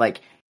that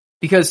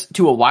because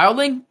to a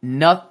wildling,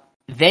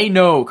 they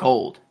know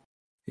cold."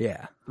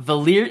 Yeah.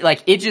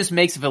 It just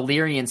makes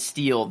Valyrian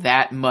steel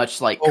that much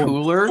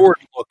cooler. The sword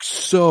looks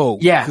so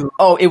good.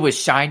 Oh, it was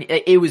shiny.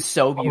 It was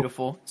so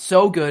beautiful.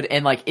 So good.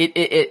 And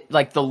it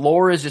the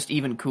lore is just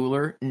even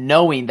cooler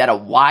knowing that a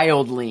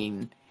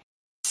wildling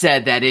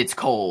said that it's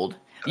cold.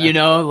 You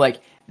know,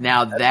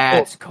 Now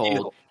that's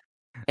cold.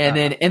 And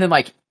then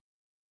like,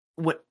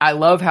 what I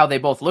love how they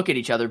both look at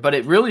each other, but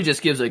it really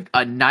just gives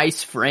a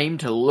nice frame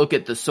to look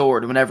at the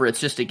sword whenever it's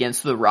just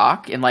against the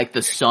rock and like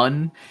the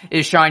sun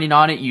is shining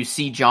on it. You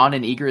see John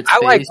and Ygritte's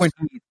face, like when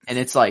and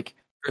it's like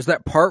there's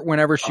that part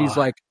whenever she's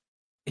like,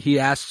 he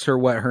asks her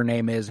what her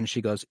name is, and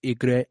she goes,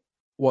 Ygritte,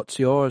 what's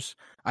yours?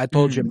 I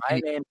told you my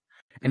name.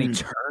 And he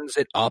turns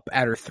it up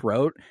at her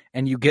throat,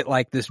 and you get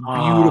like this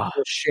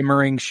beautiful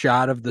shimmering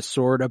shot of the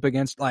sword up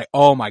against, like,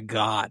 oh my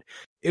god.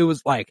 It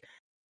was like,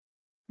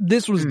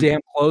 this was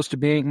damn close to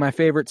being my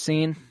favorite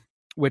scene,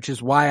 which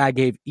is why I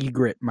gave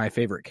Ygritte my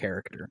favorite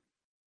character.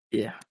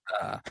 Yeah.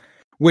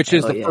 Which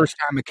is the first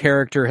time a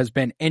character has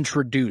been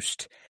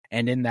introduced,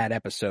 and in that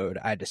episode,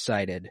 I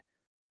decided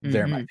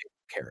they're my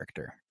favorite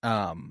character.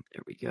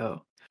 There we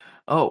go.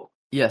 Oh,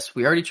 yes,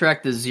 we already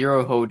tracked the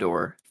Zero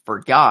Hodor.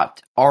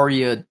 Forgot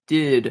Arya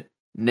did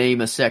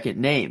name a second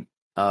name.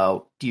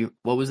 What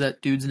was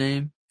that dude's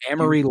name?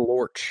 Amory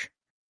Lorch.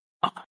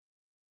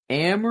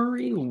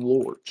 Amory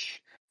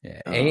Lorch.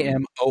 Yeah,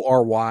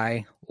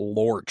 Amory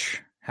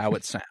Lorch, how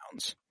it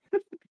sounds.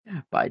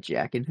 By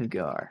Jaqen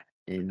H'ghar.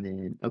 And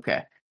then,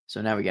 okay,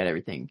 so now we got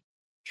everything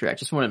tracked.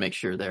 Just want to make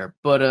sure there.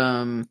 But,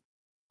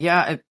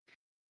 yeah,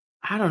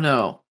 I don't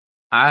know.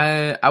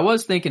 I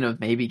was thinking of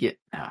maybe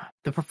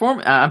the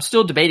performance. I'm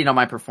still debating on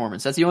my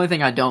performance. That's the only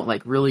thing I don't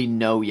like really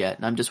know yet.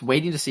 And I'm just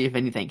waiting to see if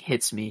anything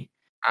hits me.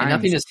 And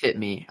nothing has hit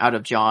me out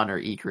of John or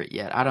Ygritte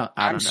yet. I don't know.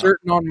 I'm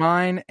certain on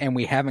mine, and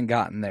we haven't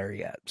gotten there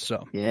yet.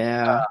 So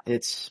yeah,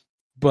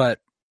 but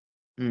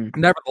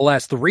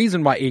nevertheless, the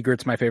reason why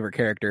Ygritte's my favorite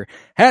character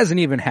hasn't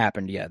even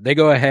happened yet. They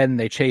go ahead and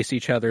they chase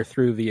each other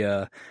through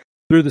the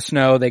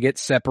snow. They get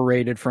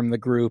separated from the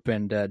group,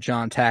 and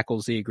John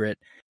tackles Ygritte,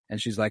 and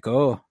she's like,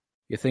 "Oh,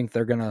 you think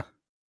they're gonna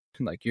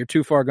like you're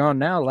too far gone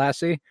now,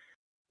 lassie?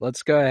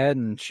 Let's go ahead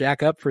and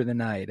shack up for the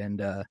night."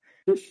 And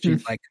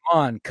she's like, "Come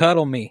on,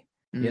 cuddle me."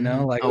 You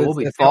know, like we'll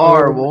be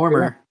far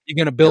warmer. You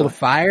gonna build a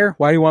fire?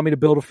 Why do you want me to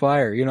build a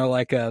fire? You know,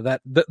 like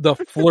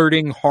the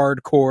flirting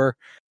hardcore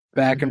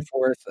back and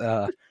forth.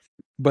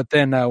 But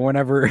then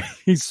whenever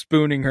he's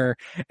spooning her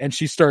and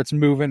she starts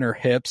moving her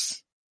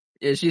hips,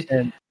 yeah, she's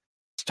and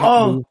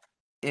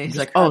he's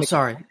like, "Oh,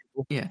 sorry,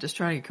 yeah, just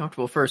trying to get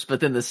comfortable first." But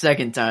then the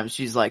second time,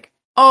 she's like,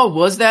 "Oh,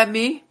 was that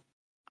me?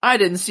 I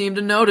didn't seem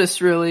to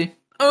notice, really.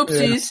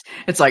 Oopsies."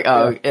 Yeah. It's like,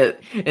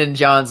 and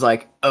John's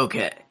like,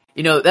 "Okay."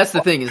 You know, that's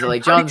the thing is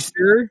like John's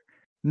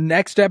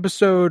next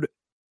episode,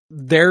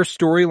 their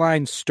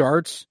storyline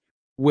starts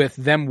with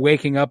them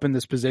waking up in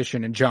this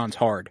position and John's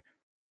hard.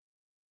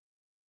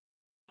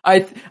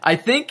 I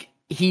think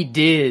he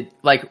did,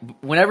 like,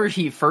 whenever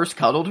he first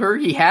cuddled her,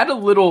 he had a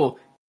little,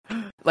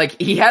 like,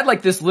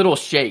 this little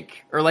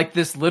shake, or like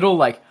this little,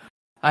 like,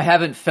 I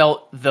haven't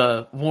felt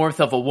the warmth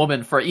of a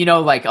woman for, you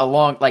know, like a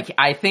long, like,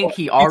 I think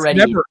he already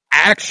never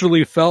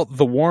actually felt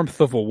the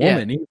warmth of a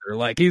woman either.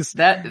 Like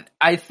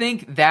I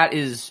think that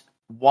is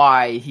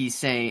why he's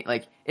saying,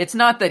 like, it's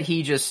not that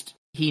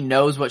he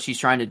knows what she's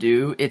trying to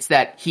do. It's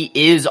that he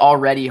is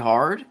already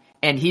hard.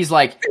 And he's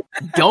like,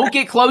 don't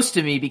get close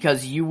to me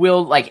because you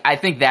will, like, I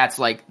think that's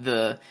like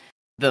the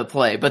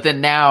play. But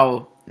then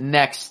now,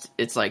 next,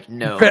 it's like,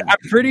 no.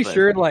 I'm pretty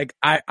sure, like,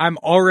 I'm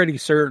already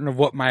certain of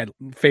what my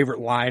favorite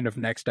line of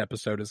next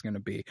episode is going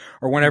to be.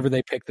 Or whenever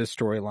they pick this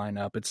storyline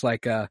up. It's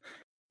like,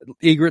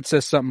 Ygritte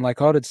says something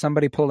like, "Oh, did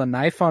somebody pull a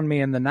knife on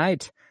me in the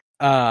night?"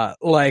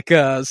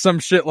 Some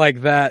shit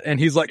like that. And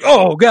he's like,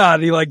 "Oh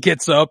God," he like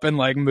gets up and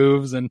like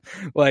moves. And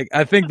like,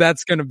 I think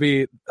that's going to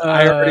be,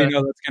 I already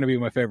know that's going to be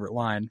my favorite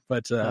line,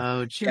 but,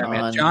 John. Yeah,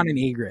 man, John and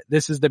Ygritte,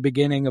 this is the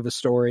beginning of a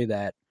story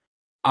that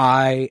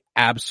I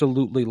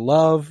absolutely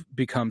love,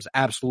 becomes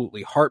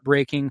absolutely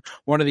heartbreaking.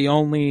 One of the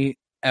only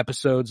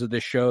episodes of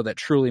this show that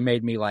truly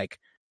made me like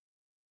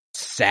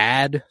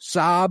sad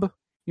sob,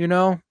 you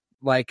know?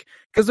 Like,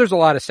 cause there's a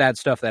lot of sad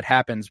stuff that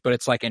happens, but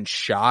it's like in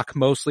shock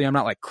mostly. I'm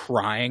not like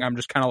crying. I'm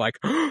just kind of like,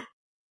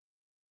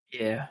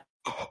 yeah.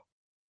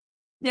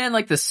 Yeah, and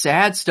like the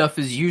sad stuff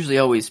is usually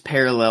always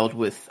paralleled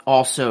with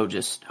also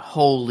just,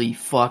 holy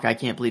fuck, I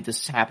can't believe this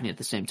is happening at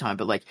the same time.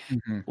 But like,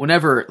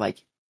 whenever, like,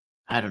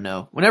 I don't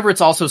know, whenever it's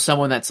also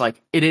someone that's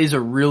like, it is a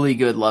really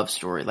good love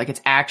story. Like,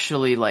 it's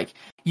actually like,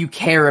 you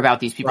care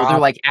about these people. They're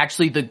like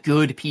actually the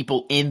good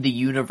people in the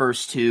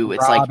universe too.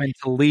 It's Robin, like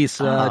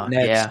Talisa,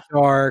 Ned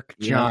Stark,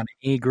 John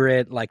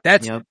Ygritte. Like,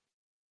 that's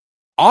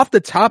off the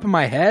top of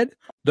my head.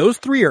 Those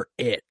three are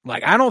it.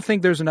 Like, I don't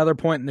think there's another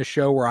point in the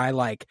show where I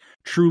like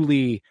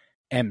truly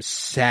am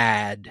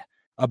sad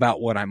about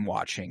what I'm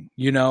watching.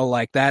 You know,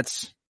 like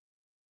that's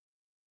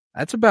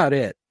about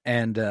it.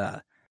 And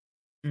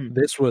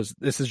this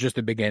is just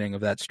the beginning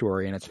of that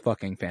story, and it's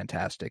fucking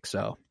fantastic.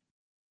 So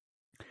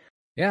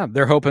yeah,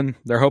 they're hoping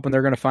they're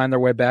going to find their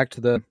way back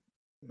to the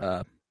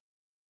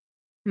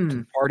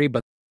party,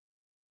 but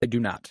they do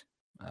not.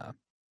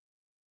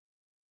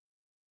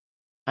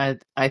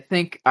 I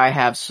think I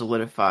have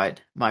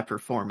solidified my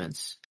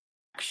performance,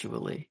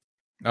 actually.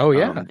 Oh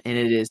yeah, and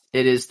it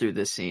is through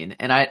this scene,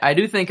 and I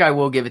do think I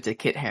will give it to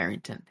Kit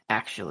Harington,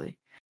 actually.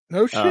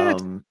 No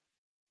shit.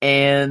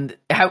 And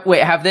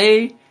have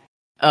they?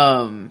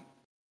 Yeah,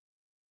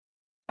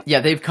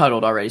 they've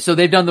cuddled already. So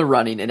they've done the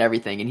running and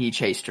everything, and he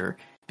chased her.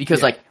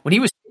 Because, like, when he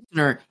was chasing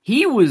her,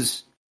 he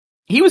was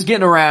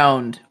getting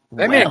around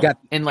That man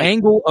got the and, like,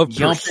 angle of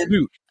jumping.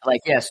 pursuit.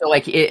 Like, yeah, so,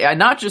 like,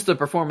 not just the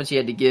performance he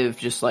had to give,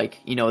 just, like,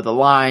 you know, the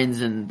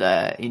lines and,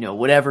 you know,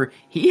 whatever.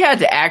 He had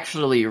to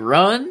actually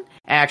run,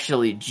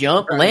 actually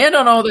jump, land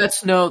on all that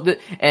snow.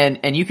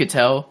 And you could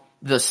tell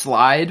the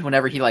slide,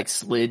 whenever he, like,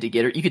 slid to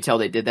get her, you could tell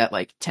they did that,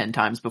 like, 10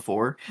 times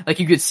before. Like,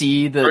 you could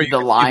see the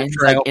lines,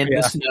 like, in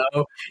the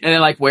snow, and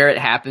then, like, where it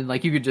happened.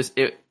 Like, you could just,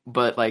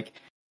 but, like,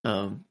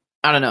 I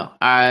don't know.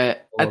 I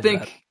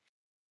think,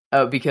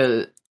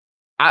 because,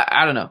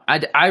 I don't know.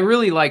 I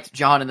really liked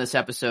John in this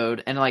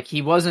episode, and, like,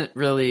 he wasn't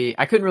really,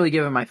 I couldn't really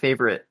give him my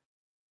favorite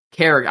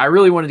character. I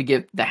really wanted to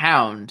give the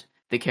Hound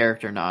the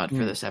character nod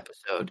for this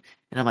episode.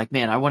 And I'm like,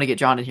 man, I want to get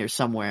John in here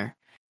somewhere.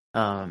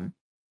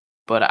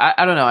 But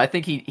I don't know. I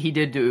think he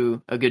did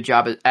do a good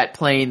job at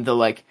playing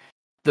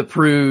the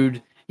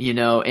prude, you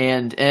know,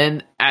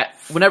 and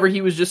whenever he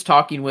was just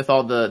talking with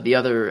all the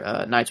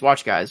other Night's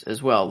Watch guys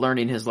as well,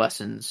 learning his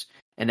lessons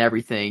and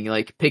everything,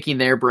 like picking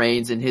their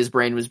brains, and his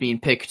brain was being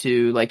picked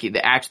too. Like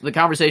the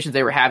conversations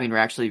they were having were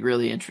actually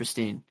really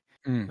interesting.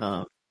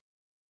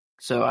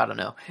 So I don't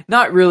know,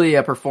 not really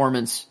a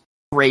performance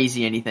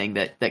crazy anything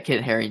that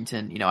Kit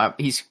Harington, you know,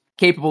 he's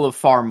capable of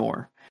far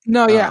more.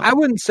 No, yeah, I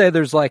wouldn't say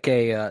there's like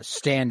a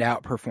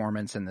standout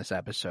performance in this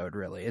episode.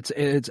 Really,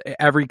 it's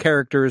every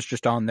character is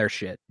just on their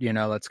shit. You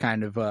know, that's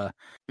kind of par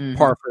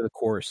for the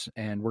course.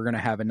 And we're gonna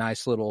have a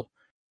nice little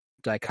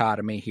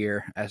dichotomy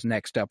here. As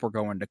next up, we're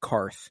going to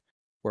Karth,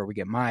 where we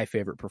get my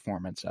favorite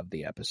performance of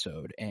the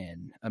episode,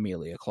 and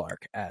Emilia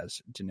Clarke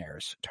as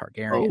Daenerys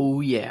Targaryen.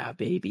 Oh yeah,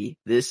 baby!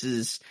 This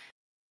is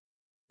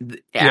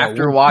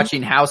after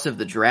watching House of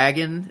the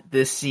Dragon.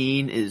 This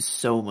scene is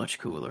so much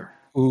cooler.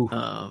 Ooh,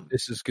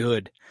 this is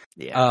good.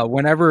 Yeah.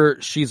 Whenever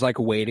she's like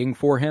waiting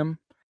for him,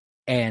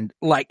 and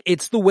like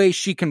it's the way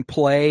she can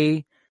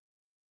play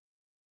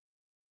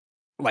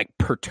like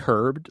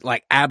perturbed,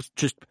 like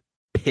just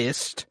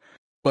pissed,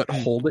 but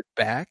hold it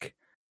back.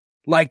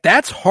 Like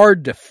that's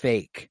hard to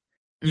fake.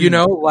 You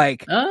know,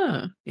 like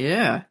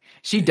yeah.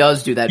 She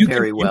does do that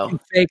very well. You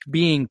can fake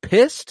being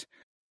pissed.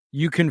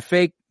 You can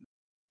fake,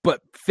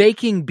 but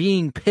faking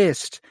being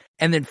pissed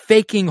and then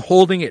faking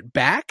holding it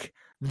back.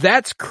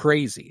 That's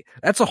crazy.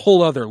 That's a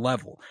whole other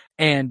level.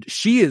 And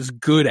she is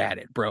good at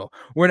it, bro.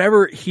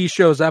 Whenever he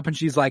shows up and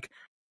she's like,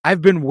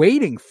 I've been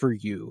waiting for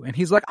you. And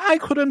he's like, I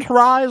couldn't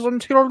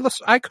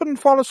I couldn't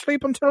fall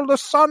asleep until the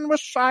sun was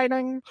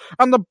shining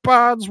and the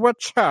birds were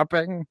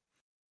chirping.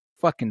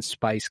 Fucking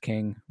Spice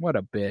King. What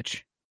a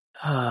bitch.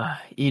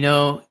 You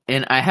know,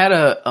 and I had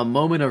a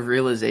moment of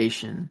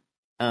realization,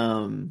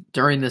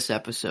 during this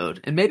episode,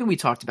 and maybe we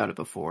talked about it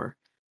before,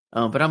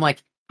 but I'm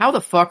like, how the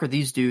fuck are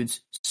these dudes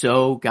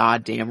so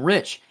goddamn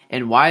rich?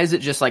 And why is it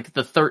just like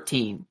the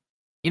 13?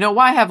 You know,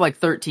 why have like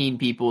 13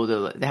 people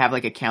that have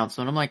like a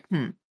council? And I'm like,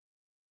 I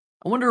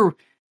wonder,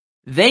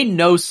 they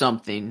know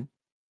something.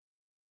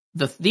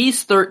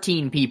 These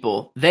 13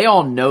 people, they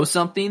all know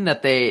something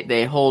that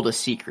they hold a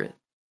secret.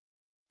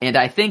 And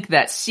I think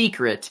that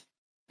secret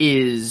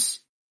is,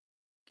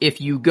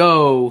 if you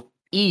go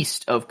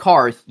east of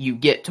Karth, you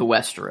get to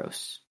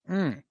Westeros.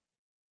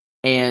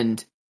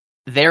 And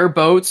their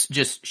boats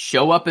just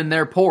show up in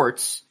their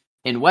ports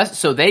in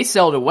so they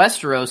sell to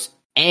Westeros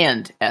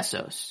and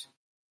Essos.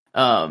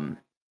 And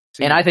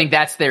I think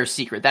that's their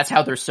secret. That's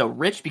how they're so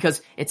rich,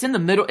 because it's in the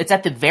middle. It's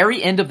at the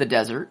very end of the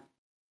desert.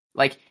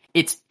 Like,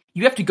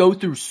 you have to go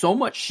through so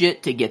much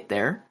shit to get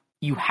there.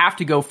 You have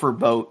to go for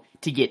boat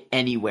to get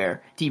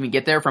anywhere, to even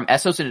get there from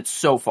Essos, and it's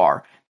so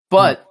far.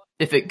 But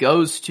if it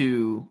goes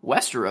to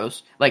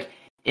Westeros, like,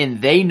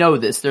 and they know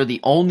this, they're the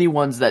only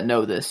ones that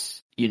know this.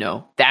 You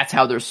know, that's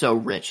how they're so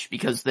rich,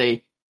 because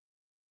I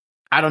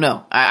don't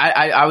know.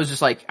 I was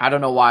just like, I don't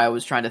know why I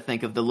was trying to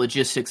think of the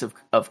logistics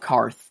of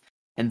Karth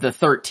and the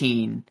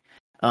 13.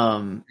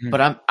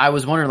 But I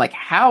was wondering, like,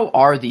 how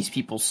are these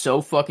people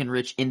so fucking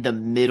rich in the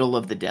middle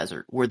of the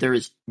desert where there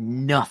is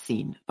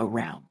nothing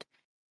around?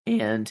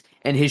 And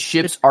his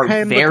ships are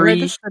very, the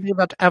greatest city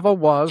that ever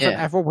was and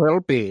ever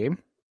will be.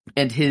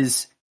 And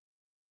his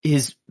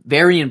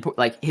very important,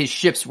 like, his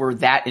ships were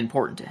that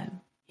important to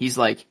him. He's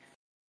like,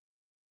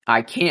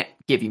 I can't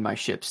give you my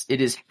ships. It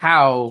is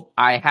how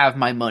I have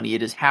my money.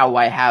 It is how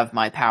I have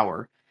my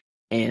power.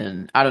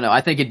 And I don't know.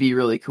 I think it'd be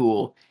really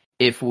cool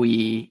if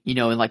we, you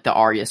know, in like the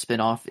Arya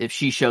spinoff, if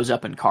she shows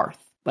up in Karth.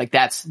 Like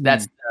that's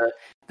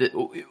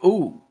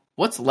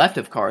what's left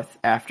of Karth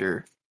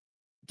after?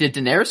 Did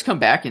Daenerys come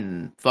back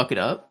and fuck it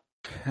up?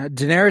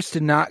 Daenerys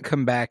did not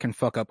come back and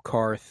fuck up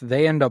Karth.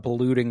 They end up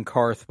looting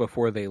Karth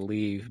before they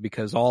leave,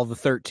 because all the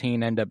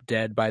 13 end up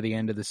dead by the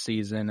end of the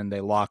season, and they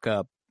lock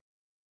up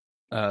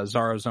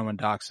Xaro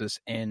Xhoan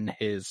in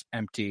his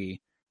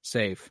empty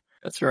safe.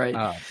 That's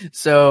right.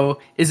 So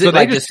is it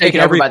like just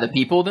taken over by the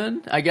people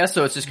then? I guess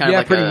so. It's just kind of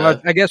like pretty much.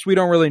 I guess we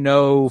don't really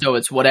know. So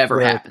it's whatever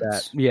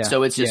happens. Yeah.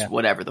 So it's just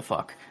whatever the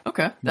fuck.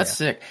 Okay, that's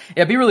sick. Yeah,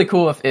 it'd be really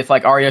cool if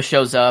like Arya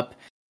shows up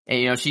and,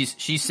 you know,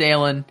 she's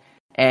sailing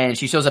and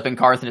she shows up in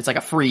Karth, and it's like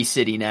a free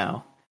city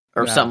now,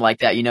 or Yeah. something like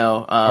that, you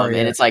know. And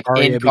it's like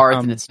Arya in Karth,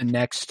 and becomes it's the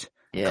next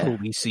yeah.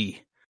 Khaleesi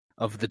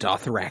of the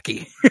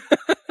Dothraki.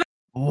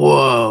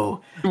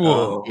 Whoa,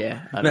 Whoa.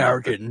 yeah. I don't Now know. we're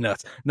getting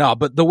nuts. No,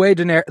 but the way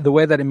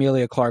that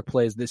Emilia Clarke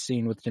plays this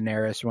scene with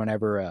Daenerys,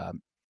 whenever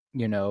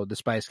you know, the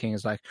Spice King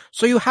is like,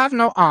 "So you have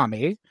no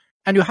army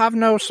and you have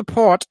no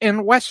support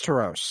in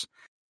Westeros,"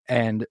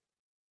 and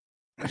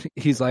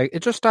he's like,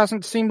 "It just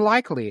doesn't seem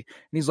likely."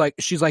 And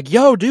she's like,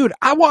 "Yo, dude,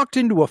 I walked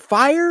into a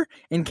fire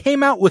and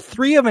came out with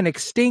 3 of an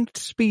extinct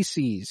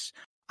species.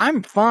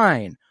 I'm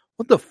fine.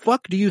 What the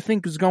fuck do you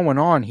think is going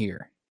on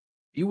here?"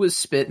 She was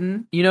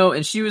spitting, you know,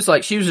 and she was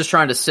just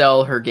trying to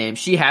sell her game.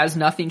 She has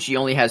nothing. She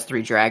only has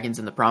 3 dragons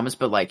in the promise,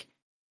 but like,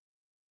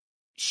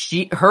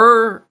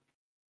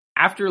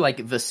 after like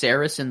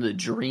Viserys and the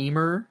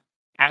Dreamer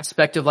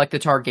aspect of like the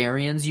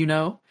Targaryens, you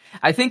know,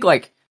 I think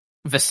like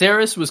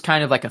Viserys was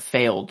kind of like a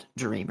failed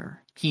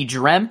dreamer. He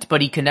dreamt,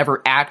 but he could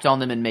never act on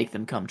them and make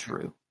them come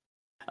true.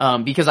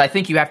 Because I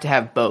think you have to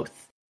have both,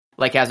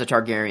 like as a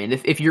Targaryen.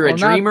 If you're a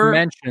dreamer, not to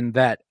mention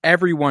that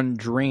everyone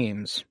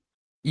dreams.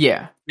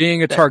 Yeah.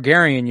 Being a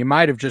Targaryen, you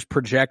might have just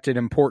projected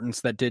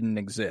importance that didn't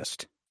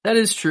exist. That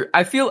is true.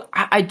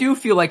 I do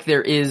feel like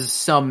there is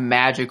some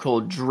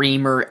magical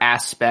dreamer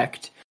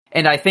aspect,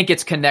 and I think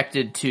it's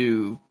connected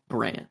to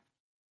Bran.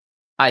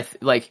 If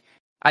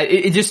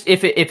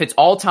it's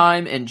all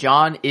time and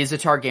Jon is a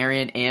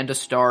Targaryen and a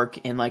Stark,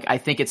 and like, I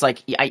think it's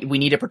like, we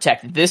need to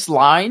protect this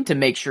line to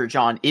make sure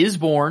Jon is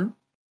born,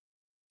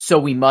 so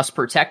we must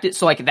protect it.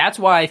 So like, that's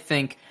why I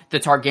think the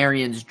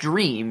Targaryens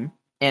dream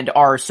and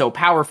are so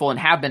powerful and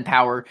have been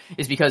power,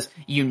 is because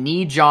you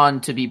need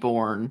Jon to be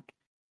born,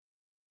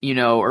 you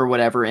know, or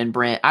whatever, and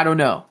Bran, I don't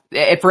know.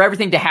 For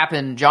everything to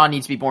happen, Jon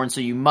needs to be born, so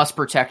you must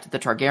protect the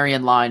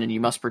Targaryen line and you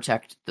must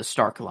protect the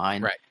Stark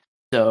line. Right.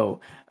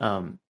 So,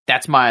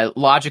 that's my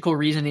logical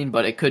reasoning,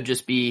 but it could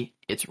just be,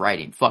 it's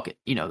writing. Fuck it.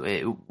 You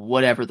know,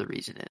 whatever the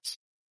reason is.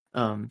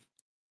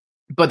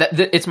 But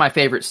it's my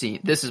favorite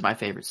scene. This is my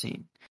favorite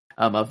scene,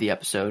 of the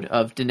episode,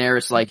 of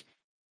Daenerys, like,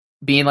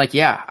 being like,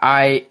 yeah,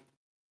 I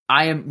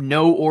am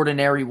no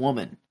ordinary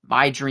woman.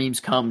 My dreams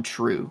come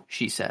true,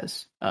 she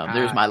says.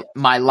 There's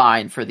my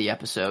line for the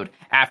episode.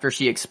 After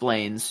she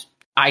explains,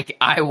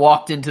 I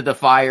walked into the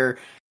fire,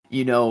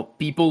 you know,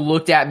 people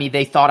looked at me,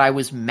 they thought I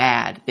was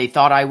mad. They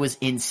thought I was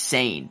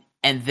insane.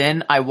 And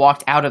then I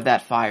walked out of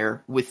that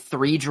fire with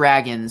 3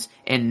 dragons,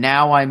 and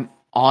now I'm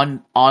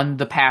on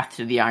the path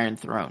to the Iron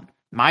Throne.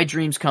 My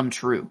dreams come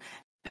true.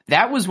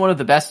 That was one of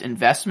the best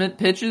investment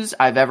pitches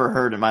I've ever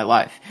heard in my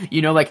life.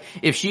 You know, like,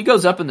 if she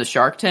goes up in the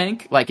Shark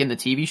Tank, like in the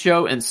TV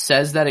show, and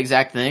says that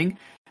exact thing,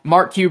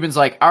 Mark Cuban's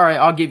like, all right,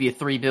 I'll give you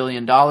 $3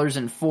 billion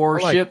and 4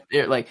 ship.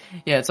 Like,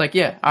 yeah, it's like,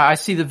 yeah, I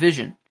see the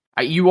vision.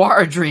 You are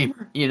a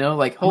dreamer, you know,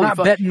 like, holy fuck. I'm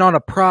not betting on a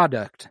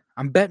product.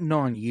 I'm betting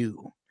on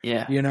you.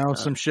 Yeah. You know,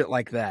 some shit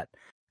like that.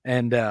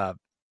 And, I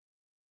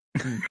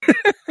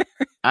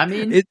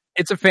mean,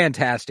 it's a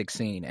fantastic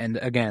scene. And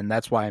again,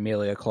 that's why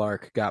Emilia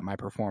Clarke got my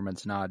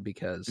performance nod,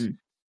 because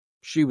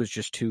she was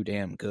just too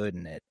damn good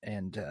in it.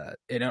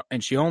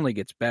 And she only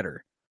gets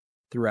better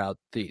throughout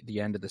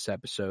the end of this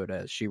episode,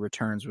 as she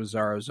returns with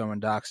Xaro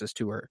Xhoan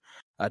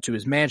to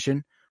his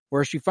mansion,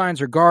 where she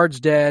finds her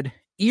guards dead.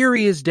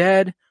 Irri is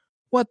dead.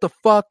 What the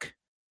fuck?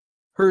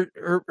 Her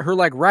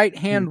like right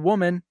hand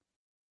woman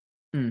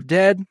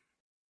dead.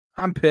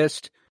 I'm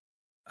pissed.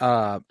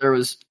 There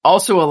was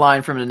also a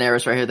line from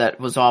Daenerys right here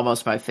that was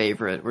almost my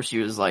favorite, where she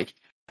was like,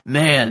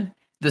 man,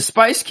 the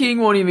Spice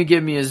King won't even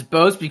give me his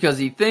boats because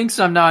he thinks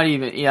I'm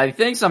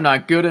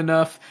not good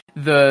enough.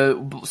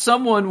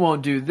 Someone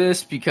won't do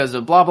this because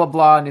of blah, blah,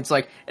 blah. And it's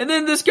like, and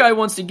then this guy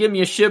wants to give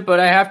me a ship,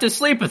 but I have to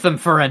sleep with him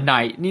for a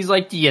night. And he's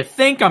like, do you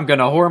think I'm going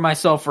to whore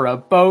myself for a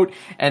boat?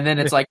 And then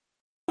it's like,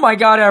 oh my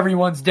God,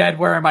 everyone's dead.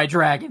 Where are my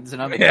dragons?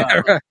 And I'm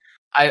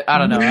I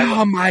don't know. Where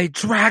are my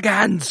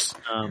dragons?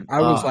 I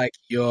was like,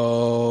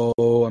 yo,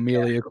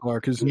 Emilia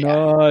Clarke is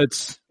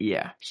nuts.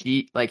 Yeah.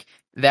 She, like,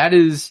 that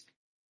is,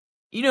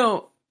 you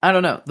know, I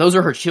don't know. Those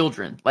are her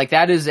children. Like,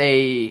 that is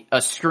a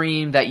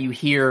scream that you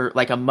hear,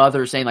 like, a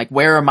mother saying, like,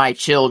 where are my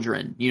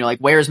children? You know, like,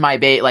 where's my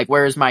like,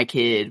 where's my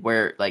kid?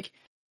 Where, like,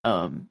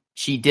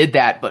 she did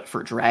that, but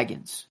for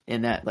dragons.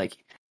 And that, like,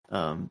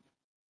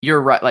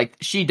 you're right. Like,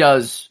 she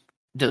does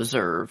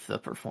deserve the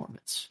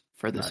performance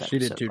for this episode. She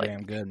did too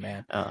damn good,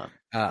 man.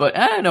 But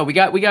I don't know. We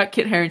got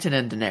Kit Harington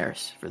and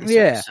Daenerys for this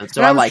episode.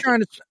 So I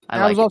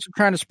was also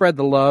trying to spread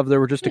the love. There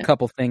were just a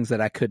couple things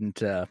that I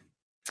couldn't.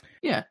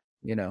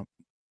 You know,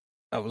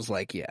 I was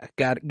like, yeah,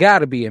 got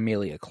to be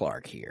Emilia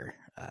Clarke here.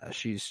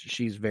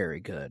 She's very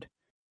good,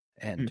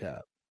 and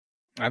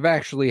I've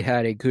actually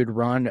had a good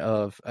run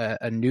of a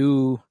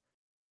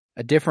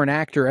different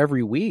actor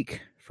every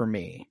week for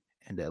me,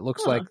 and it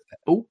looks like.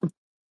 Oh.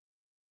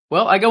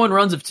 Well, I go in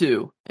runs of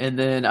 2, and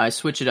then I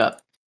switch it up.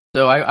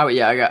 So I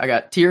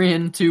got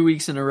Tyrion 2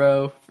 weeks in a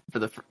row for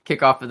the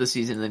kickoff of the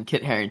season, and then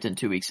Kit Harington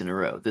 2 weeks in a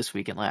row, this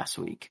week and last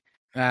week.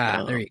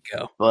 There you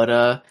go.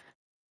 But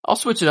I'll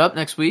switch it up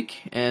next week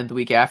and the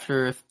week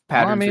after if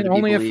patterns. Well, I mean,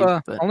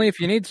 only if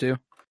you need to.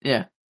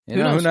 Yeah.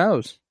 Who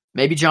knows?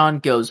 Maybe John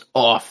goes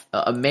off.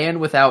 A man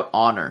without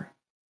honor.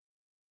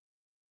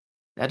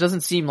 That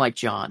doesn't seem like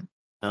John.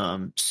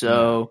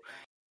 So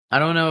I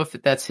don't know if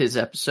that's his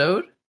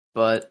episode,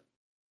 but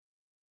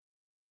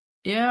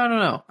yeah, I don't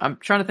know. I'm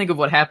trying to think of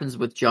what happens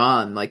with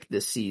John like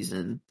this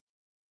season,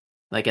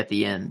 like at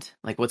the end.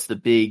 Like what's the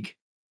big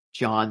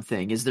John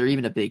thing? Is there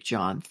even a big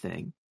John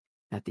thing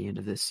at the end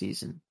of this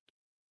season?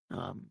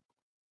 I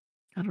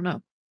don't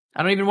know.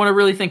 I don't even want to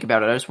really think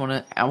about it.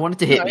 I want it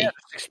to hit me.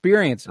 Just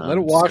experience it. Let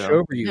it wash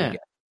over you. Yeah. Again.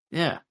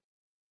 Yeah.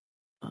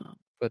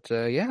 But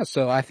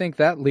so I think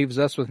that leaves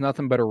us with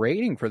nothing but a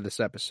rating for this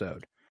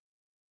episode.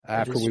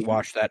 After we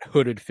watch that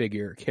hooded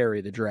figure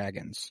carry the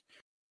dragons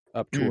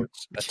up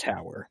towards a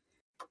tower.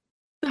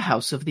 The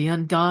House of the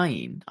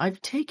Undying.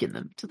 I've taken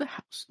them to the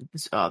house.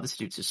 This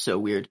dude's just so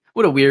weird.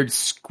 What a weird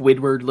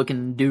Squidward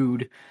looking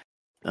dude.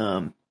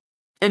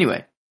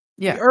 Anyway.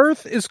 Yeah. The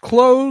Earth is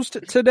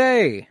closed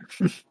today.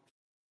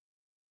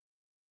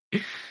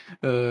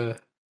 Okay.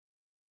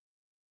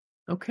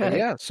 But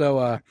yeah,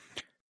 so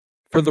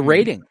for the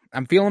rating,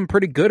 I'm feeling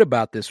pretty good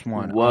about this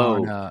one.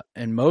 Whoa.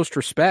 In most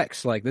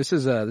respects, like this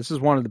is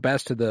one of the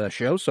best of the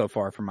show so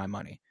far for my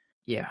money.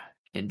 Yeah.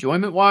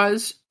 Enjoyment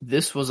wise,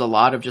 this was a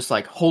lot of just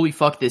like, holy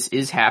fuck, this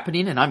is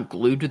happening, and I'm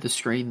glued to the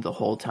screen the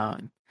whole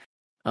time.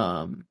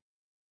 I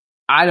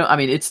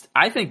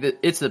think that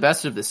it's the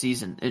best of the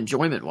season,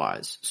 enjoyment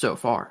wise, so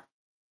far.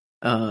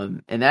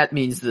 And that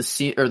means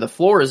the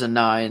floor is a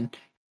 9.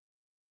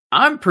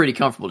 I'm pretty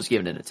comfortable just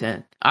giving it a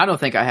 10. I don't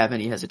think I have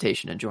any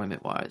hesitation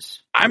enjoyment wise.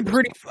 I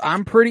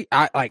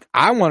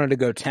wanted to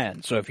go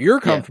 10. So if you're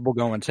comfortable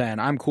going 10,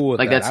 I'm cool with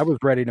that. I was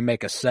ready to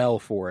make a sell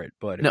for it,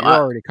 but if you're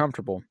already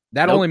comfortable,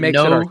 that only makes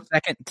it our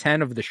second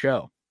 10 of the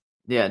show.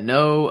 Yeah,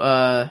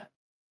 no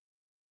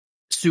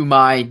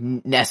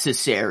sumai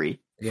necessary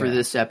for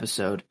this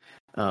episode.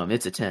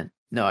 It's a 10.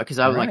 No, because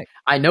I was like,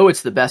 I know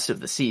it's the best of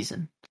the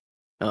season.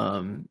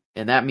 And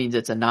that means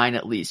it's a 9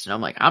 at least. And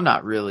I'm like, I'm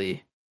not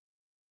really.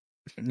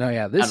 No,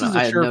 yeah, this is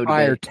a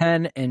surefire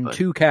 10 in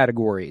 2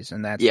 categories,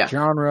 and that's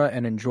genre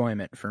and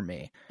enjoyment for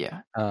me.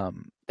 Yeah.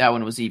 That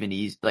one was even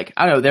easy. Like,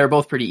 I don't know, they're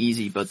both pretty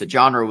easy, but the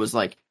genre was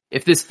like,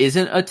 if this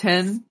isn't a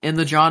 10 in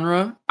the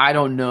genre, I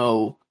don't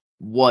know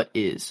what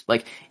is.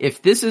 Like,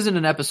 if this isn't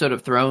an episode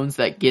of Thrones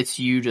that gets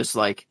you just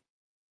like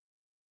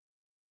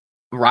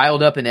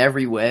riled up in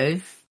every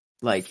way,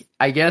 like,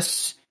 I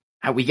guess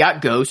we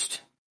got Ghost.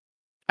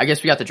 I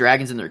guess we got the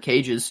dragons in their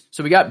cages.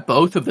 So we got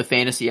both of the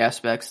fantasy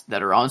aspects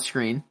that are on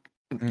screen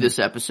this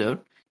episode,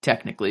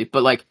 technically.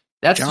 But like,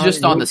 that's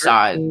just on the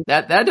side.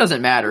 That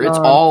doesn't matter. It's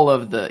all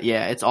of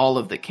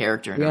the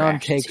character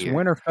interactions takes here.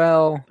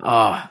 Winterfell.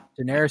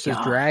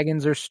 Daenerys'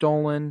 dragons are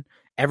stolen.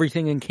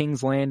 Everything in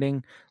King's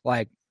Landing.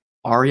 Like,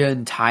 Arya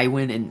and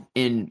Tywin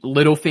in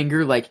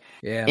Littlefinger. Like,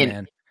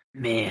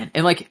 man.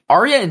 And like,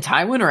 Arya and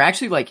Tywin are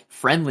actually like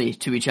friendly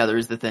to each other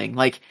is the thing.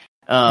 Like,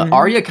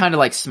 Arya kind of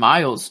like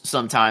smiles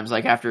sometimes,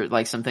 like after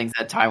like some things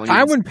that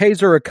Tywin pays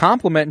her a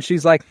compliment and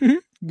she's like,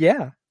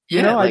 yeah,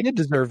 like, I did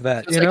deserve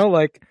that. So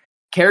like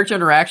character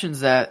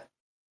interactions that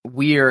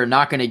we are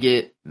not going to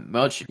get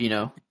much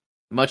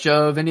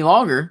of any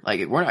longer.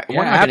 Like we're not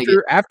going to get.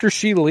 After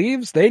she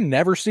leaves, they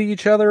never see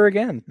each other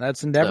again.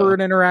 That's never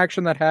an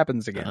interaction that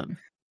happens again.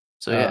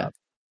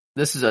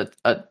 This is a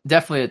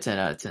definitely a 10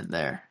 out of 10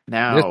 there.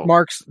 Now this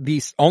marks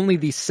only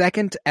the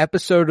second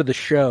episode of the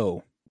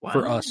show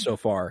for us so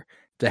far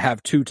to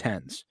have 2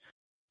 10s.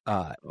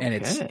 And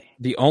it's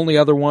the only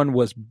other one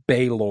was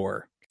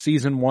Baelor,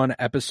 season 1,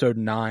 episode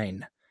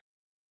 9.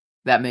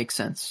 That makes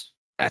sense.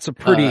 That's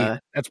pretty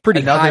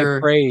high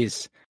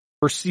praise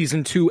for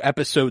season 2,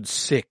 episode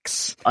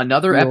 6.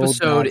 Another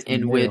episode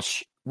in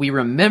which we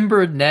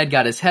remembered Ned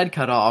got his head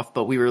cut off,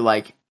 but we were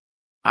like,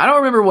 I don't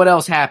remember what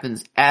else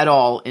happens at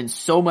all, and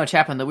so much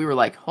happened that we were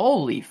like,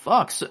 holy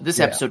fuck, so this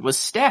episode was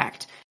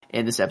stacked.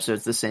 And this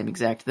episode's the same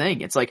exact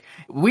thing. It's like,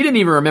 we didn't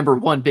even remember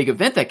one big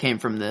event that came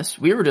from this.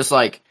 We were just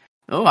like,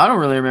 oh, I don't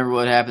really remember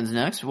what happens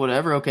next,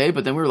 whatever, okay.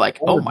 But then we were like,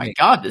 oh my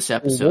god, this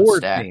episode's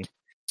stacked.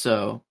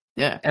 So,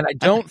 yeah. And I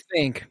don't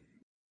think,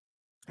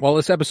 while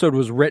this episode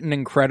was written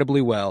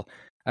incredibly well,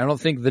 I don't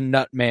think the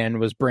Nutman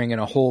was bringing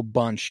a whole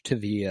bunch to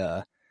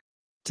the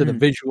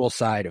visual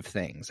side of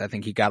things. I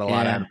think he got a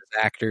lot out of his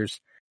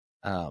actors.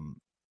 And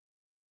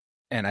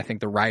I think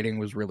the writing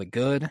was really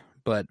good,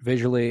 but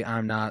visually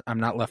I'm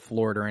not left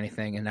floored or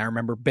anything. And I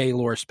remember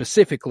Baelor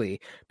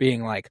specifically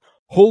being like,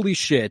 holy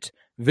shit,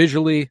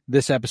 visually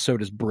this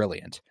episode is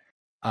brilliant.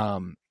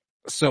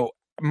 So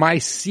my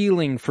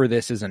ceiling for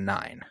this is a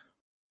 9.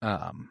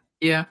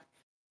 Yeah.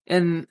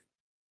 And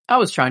I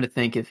was trying to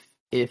think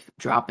if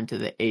dropping to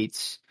the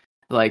 8s,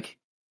 like,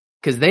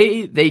 cause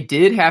they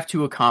did have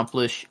to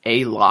accomplish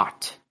a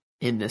lot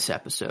in this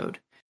episode.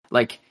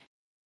 Like,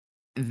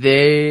 and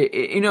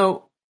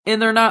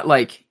they're not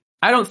like,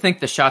 I don't think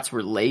the shots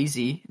were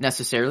lazy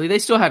necessarily. They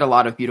still had a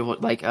lot of beautiful,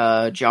 like,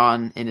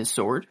 Jon and his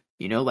sword,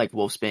 like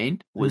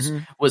Wolfsbane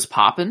was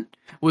popping,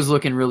 was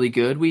looking really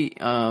good.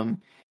 So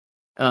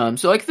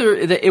like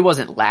it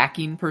wasn't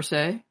lacking per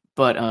se,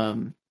 but,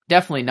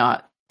 definitely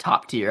not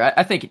top tier.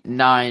 I think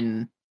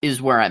 9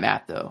 is where I'm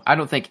at though. I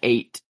don't think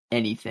 8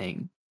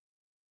 anything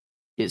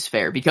is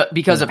fair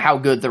because of how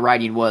good the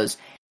writing was,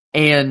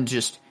 and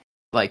just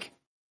like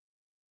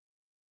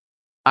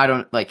I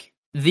don't like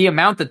the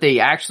amount that they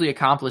actually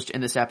accomplished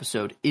in this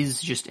episode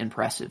is just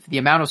impressive. The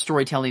amount of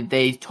storytelling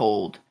they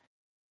told,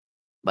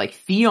 like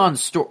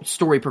Theon's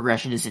story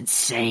progression is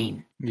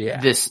insane.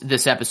 Yeah.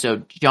 This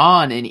episode,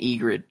 John and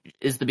Ygritte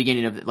is the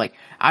beginning of it. Like,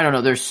 I don't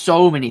know. There's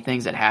so many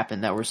things that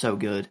happened that were so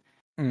good.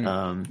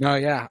 No,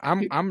 yeah,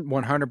 I'm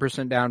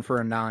 100% down for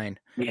a 9.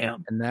 Yeah,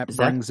 and that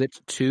brings it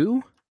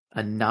to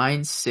a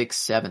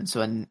 9.67.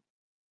 So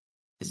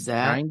is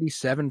that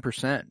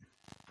 97%?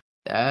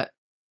 That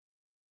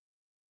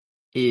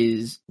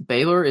is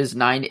Baylor is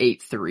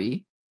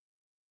 9.83,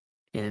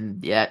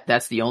 and yeah,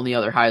 that's the only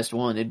other highest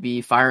one. It'd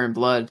be Fire and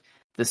Blood,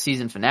 the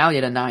season finale,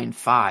 at a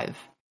 9.5.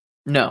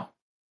 No,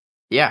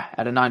 yeah,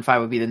 at a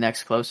 9.5 would be the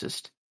next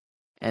closest,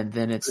 and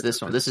then it's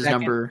this one. This is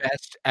number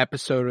best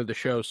episode of the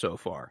show so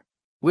far,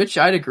 which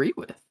I'd agree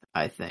with.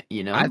 I think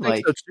I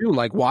think so too.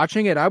 Like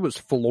watching it, I was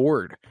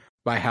floored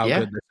by how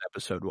good this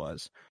episode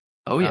was.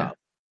 Oh yeah,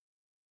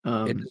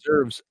 it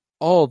deserves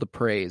all the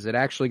praise. It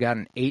actually got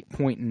an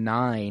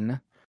 8.9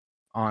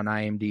 on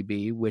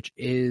IMDb, which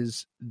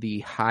is the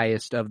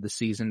highest of the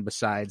season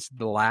besides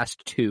the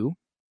last 2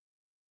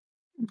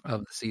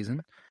 of the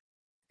season.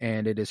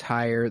 And it is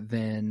higher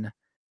than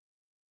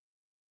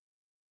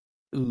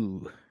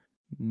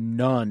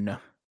none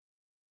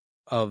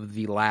of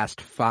the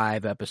last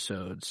 5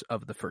 episodes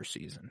of the first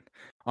season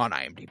on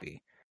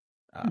IMDb.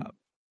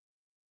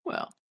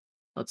 Well,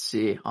 let's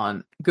see.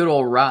 On good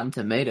old Rotten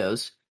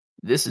Tomatoes,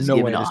 this is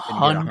given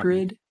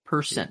 100%.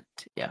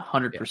 Yeah,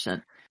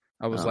 100%.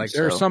 I was like,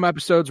 there are some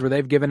episodes where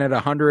they've given it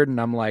 100, and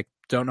I'm like,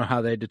 don't know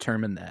how they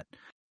determine that.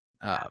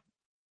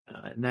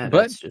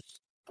 That's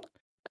just,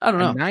 I don't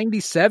know.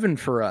 97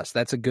 for us.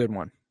 That's a good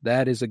one.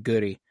 That is a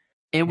goodie.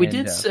 And we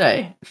did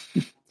say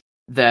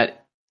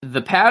that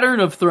the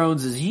pattern of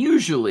Thrones is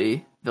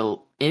usually the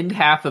end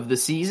half of the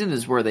season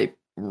is where they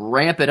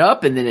ramp it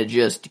up, and then it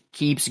just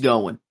keeps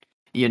going.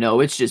 You know,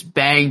 it's just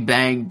bang,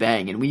 bang,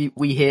 bang, and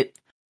we hit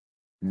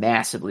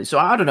massively. So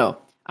I don't know.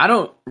 I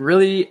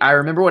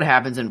remember what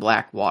happens in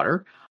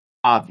Blackwater,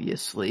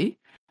 obviously.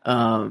 Hey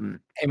man,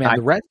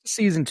 the rest of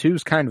season 2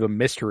 is kind of a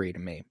mystery to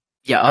me.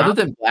 Yeah, other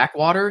than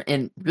Blackwater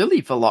and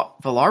really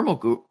Valar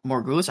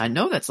Morghulis, I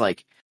know that's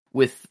like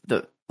with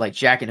the like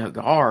Jack and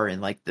Hagar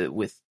and like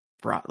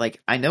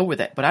I know where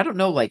that, but I don't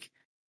know I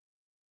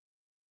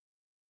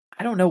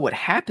don't know what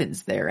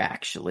happens there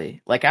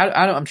actually. Like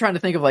I'm trying to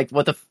think of like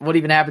what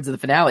even happens in the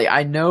finale.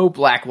 I know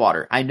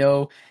Blackwater. I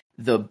know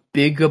the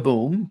big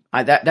boom.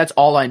 That's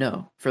all I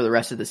know for the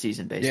rest of the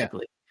season,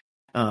 basically.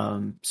 Yeah.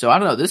 So I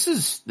don't know. This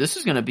is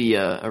going to be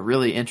a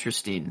really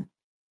interesting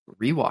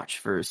rewatch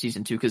for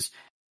season 2 because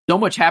so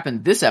much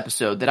happened this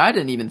episode that I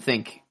didn't even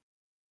think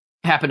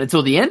happened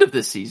until the end of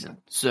this season.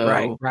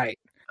 So right.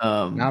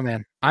 Nah,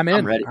 man, I'm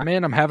in. Ready. I'm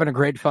in. I'm having a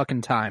great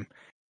fucking time,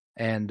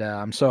 and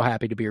I'm so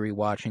happy to be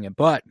rewatching it.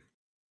 But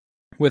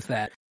with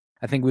that,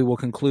 I think we will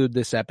conclude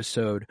this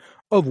episode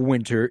of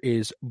Winter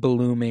is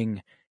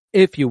Blooming.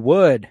 If you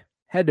would,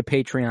 head to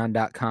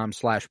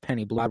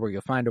patreon.com/PennyBlood, where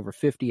you'll find over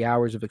 50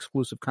 hours of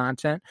exclusive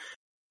content,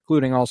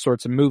 including all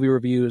sorts of movie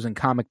reviews and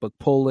comic book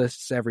pull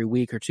lists every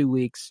week or 2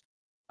 weeks,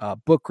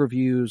 book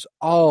reviews,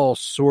 all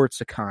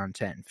sorts of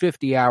content.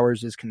 50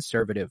 hours is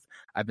conservative.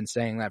 I've been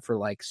saying that for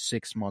like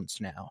 6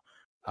 months now,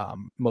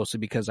 mostly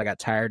because I got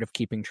tired of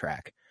keeping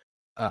track.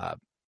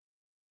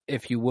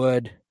 If you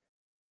would,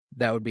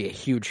 that would be a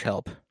huge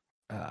help.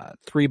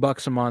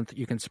 $3 a month.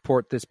 You can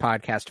support this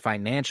podcast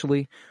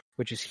financially,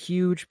 which is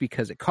huge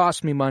because it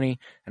costs me money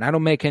and I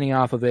don't make any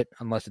off of it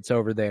unless it's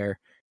over there.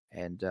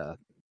 And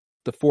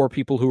the 4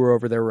 people who are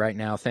over there right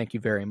now, thank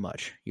you very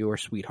much. You are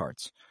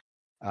sweethearts.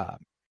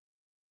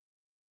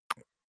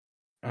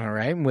 All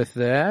right. And with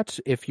that,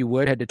 if you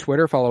would, head to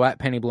Twitter, follow at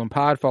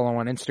PennyBloomPod, follow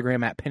on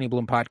Instagram at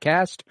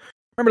PennyBloomPodcast.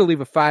 Remember to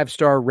leave a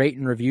 5-star rate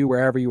and review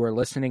wherever you are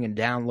listening and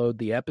download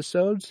the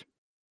episodes.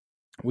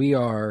 We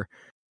are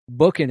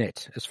booking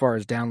it as far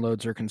as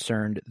downloads are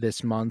concerned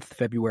this month.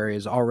 February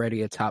is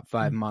already a top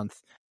 5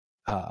 month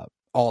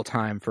all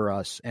time for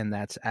us, and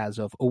that's as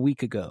of a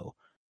week ago.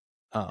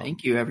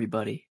 Thank you,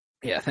 everybody.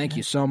 Yeah, thank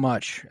you so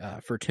much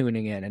for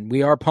tuning in. And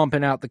we are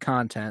pumping out the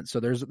content, so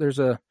there's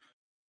a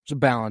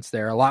balance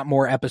there. A lot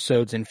more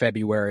episodes in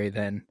February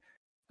than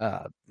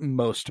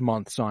most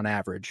months on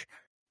average,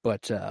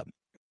 but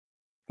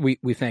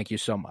we thank you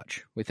so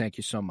much. We thank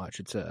you so much.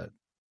 It's a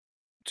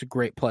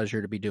great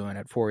pleasure to be doing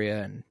it for you,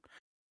 and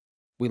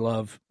we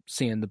love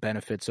seeing the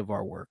benefits of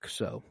our work.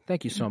 So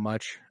thank you so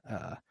much.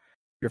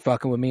 You're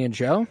fucking with me and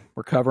Joe.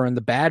 We're covering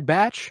The Bad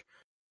Batch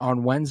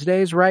on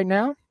Wednesdays right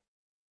now.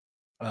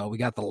 We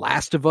got The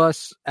Last of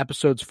Us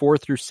episodes 4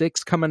 through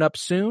 6 coming up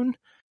soon.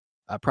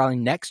 Probably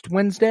next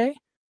Wednesday.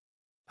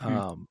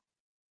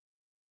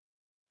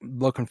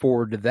 Looking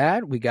forward to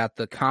that. We got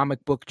the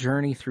comic book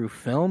journey through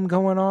film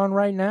going on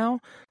right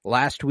now.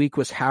 Last week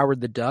was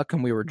Howard the Duck,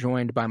 and we were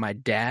joined by my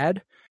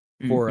dad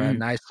for a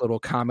nice little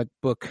comic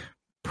book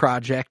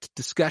project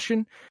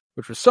discussion.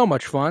 which was so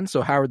much fun.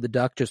 So Howard the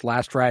Duck just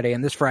last Friday,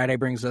 and this Friday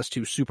brings us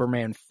to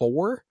Superman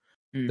 4,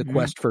 The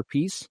Quest for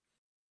Peace,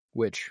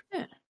 which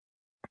I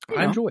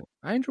enjoy.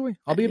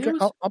 I'll be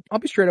I'll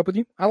be straight up with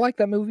you. I like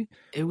that movie.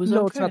 It was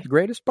it's not the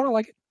greatest, but I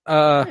like it.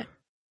 Oh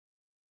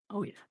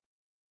yeah.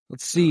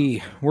 Let's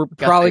see. We're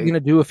probably going to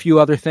do a few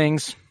other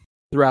things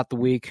throughout the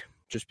week,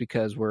 just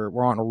because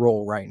we're on a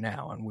roll right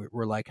now and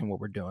we're liking what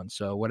we're doing.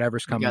 So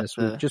whatever's coming this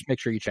week, just make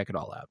sure you check it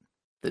all out.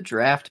 The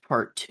draft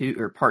part 2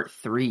 or part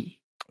 3.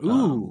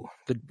 Ooh,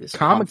 the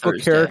comic book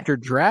character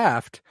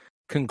draft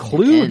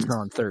concludes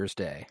on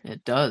Thursday.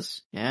 It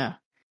does. Yeah.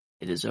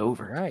 It is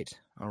over.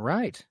 All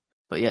right.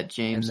 But yeah,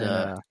 James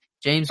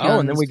Gunn's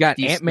and then we got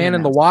Ant-Man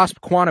and the Wasp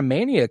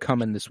Quantumania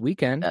coming this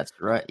weekend. That's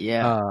right.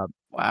 Yeah.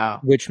 Wow.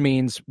 Which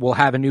means we'll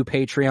have a new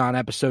Patreon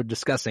episode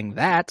discussing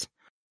that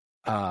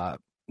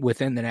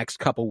within the next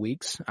couple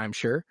weeks, I'm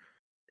sure.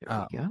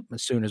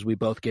 As soon as we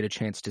both get a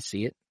chance to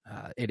see it.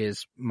 It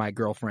is my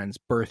girlfriend's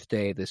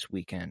birthday this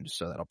weekend,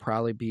 so that'll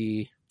probably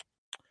be...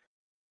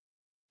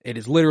 It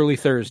is literally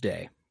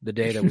Thursday, the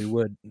day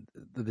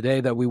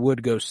that we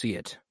would go see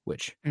it,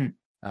 which,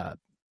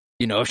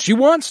 if she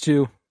wants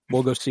to,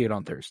 we'll go see it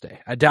on Thursday.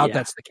 I doubt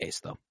that's the case,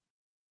 though.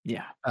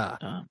 Yeah.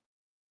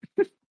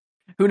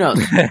 Who knows?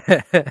 You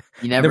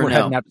never then we're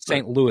heading out to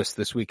St. Louis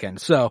this weekend,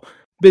 so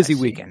busy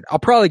weekend. I'll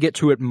probably get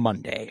to it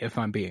Monday, if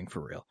I'm being for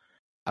real.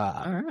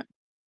 All right.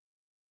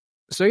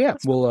 So yeah,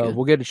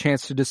 we'll get a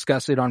chance to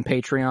discuss it on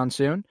Patreon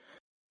soon.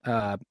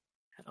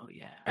 Oh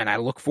yeah. And I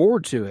look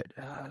forward to it.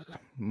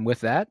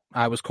 With that,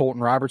 I was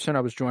Colton Robertson.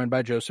 I was joined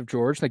by Joseph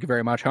George. Thank you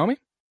very much, homie.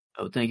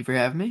 Oh, thank you for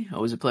having me.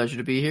 Always a pleasure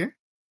to be here.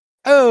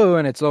 Oh,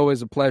 and it's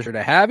always a pleasure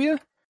to have you.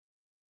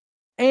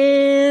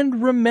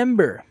 And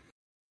remember,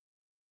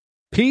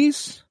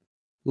 peace,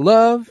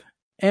 love,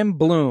 and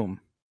bloom.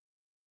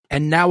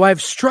 And now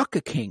I've struck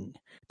a king.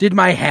 Did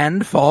my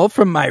hand fall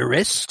from my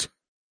wrist?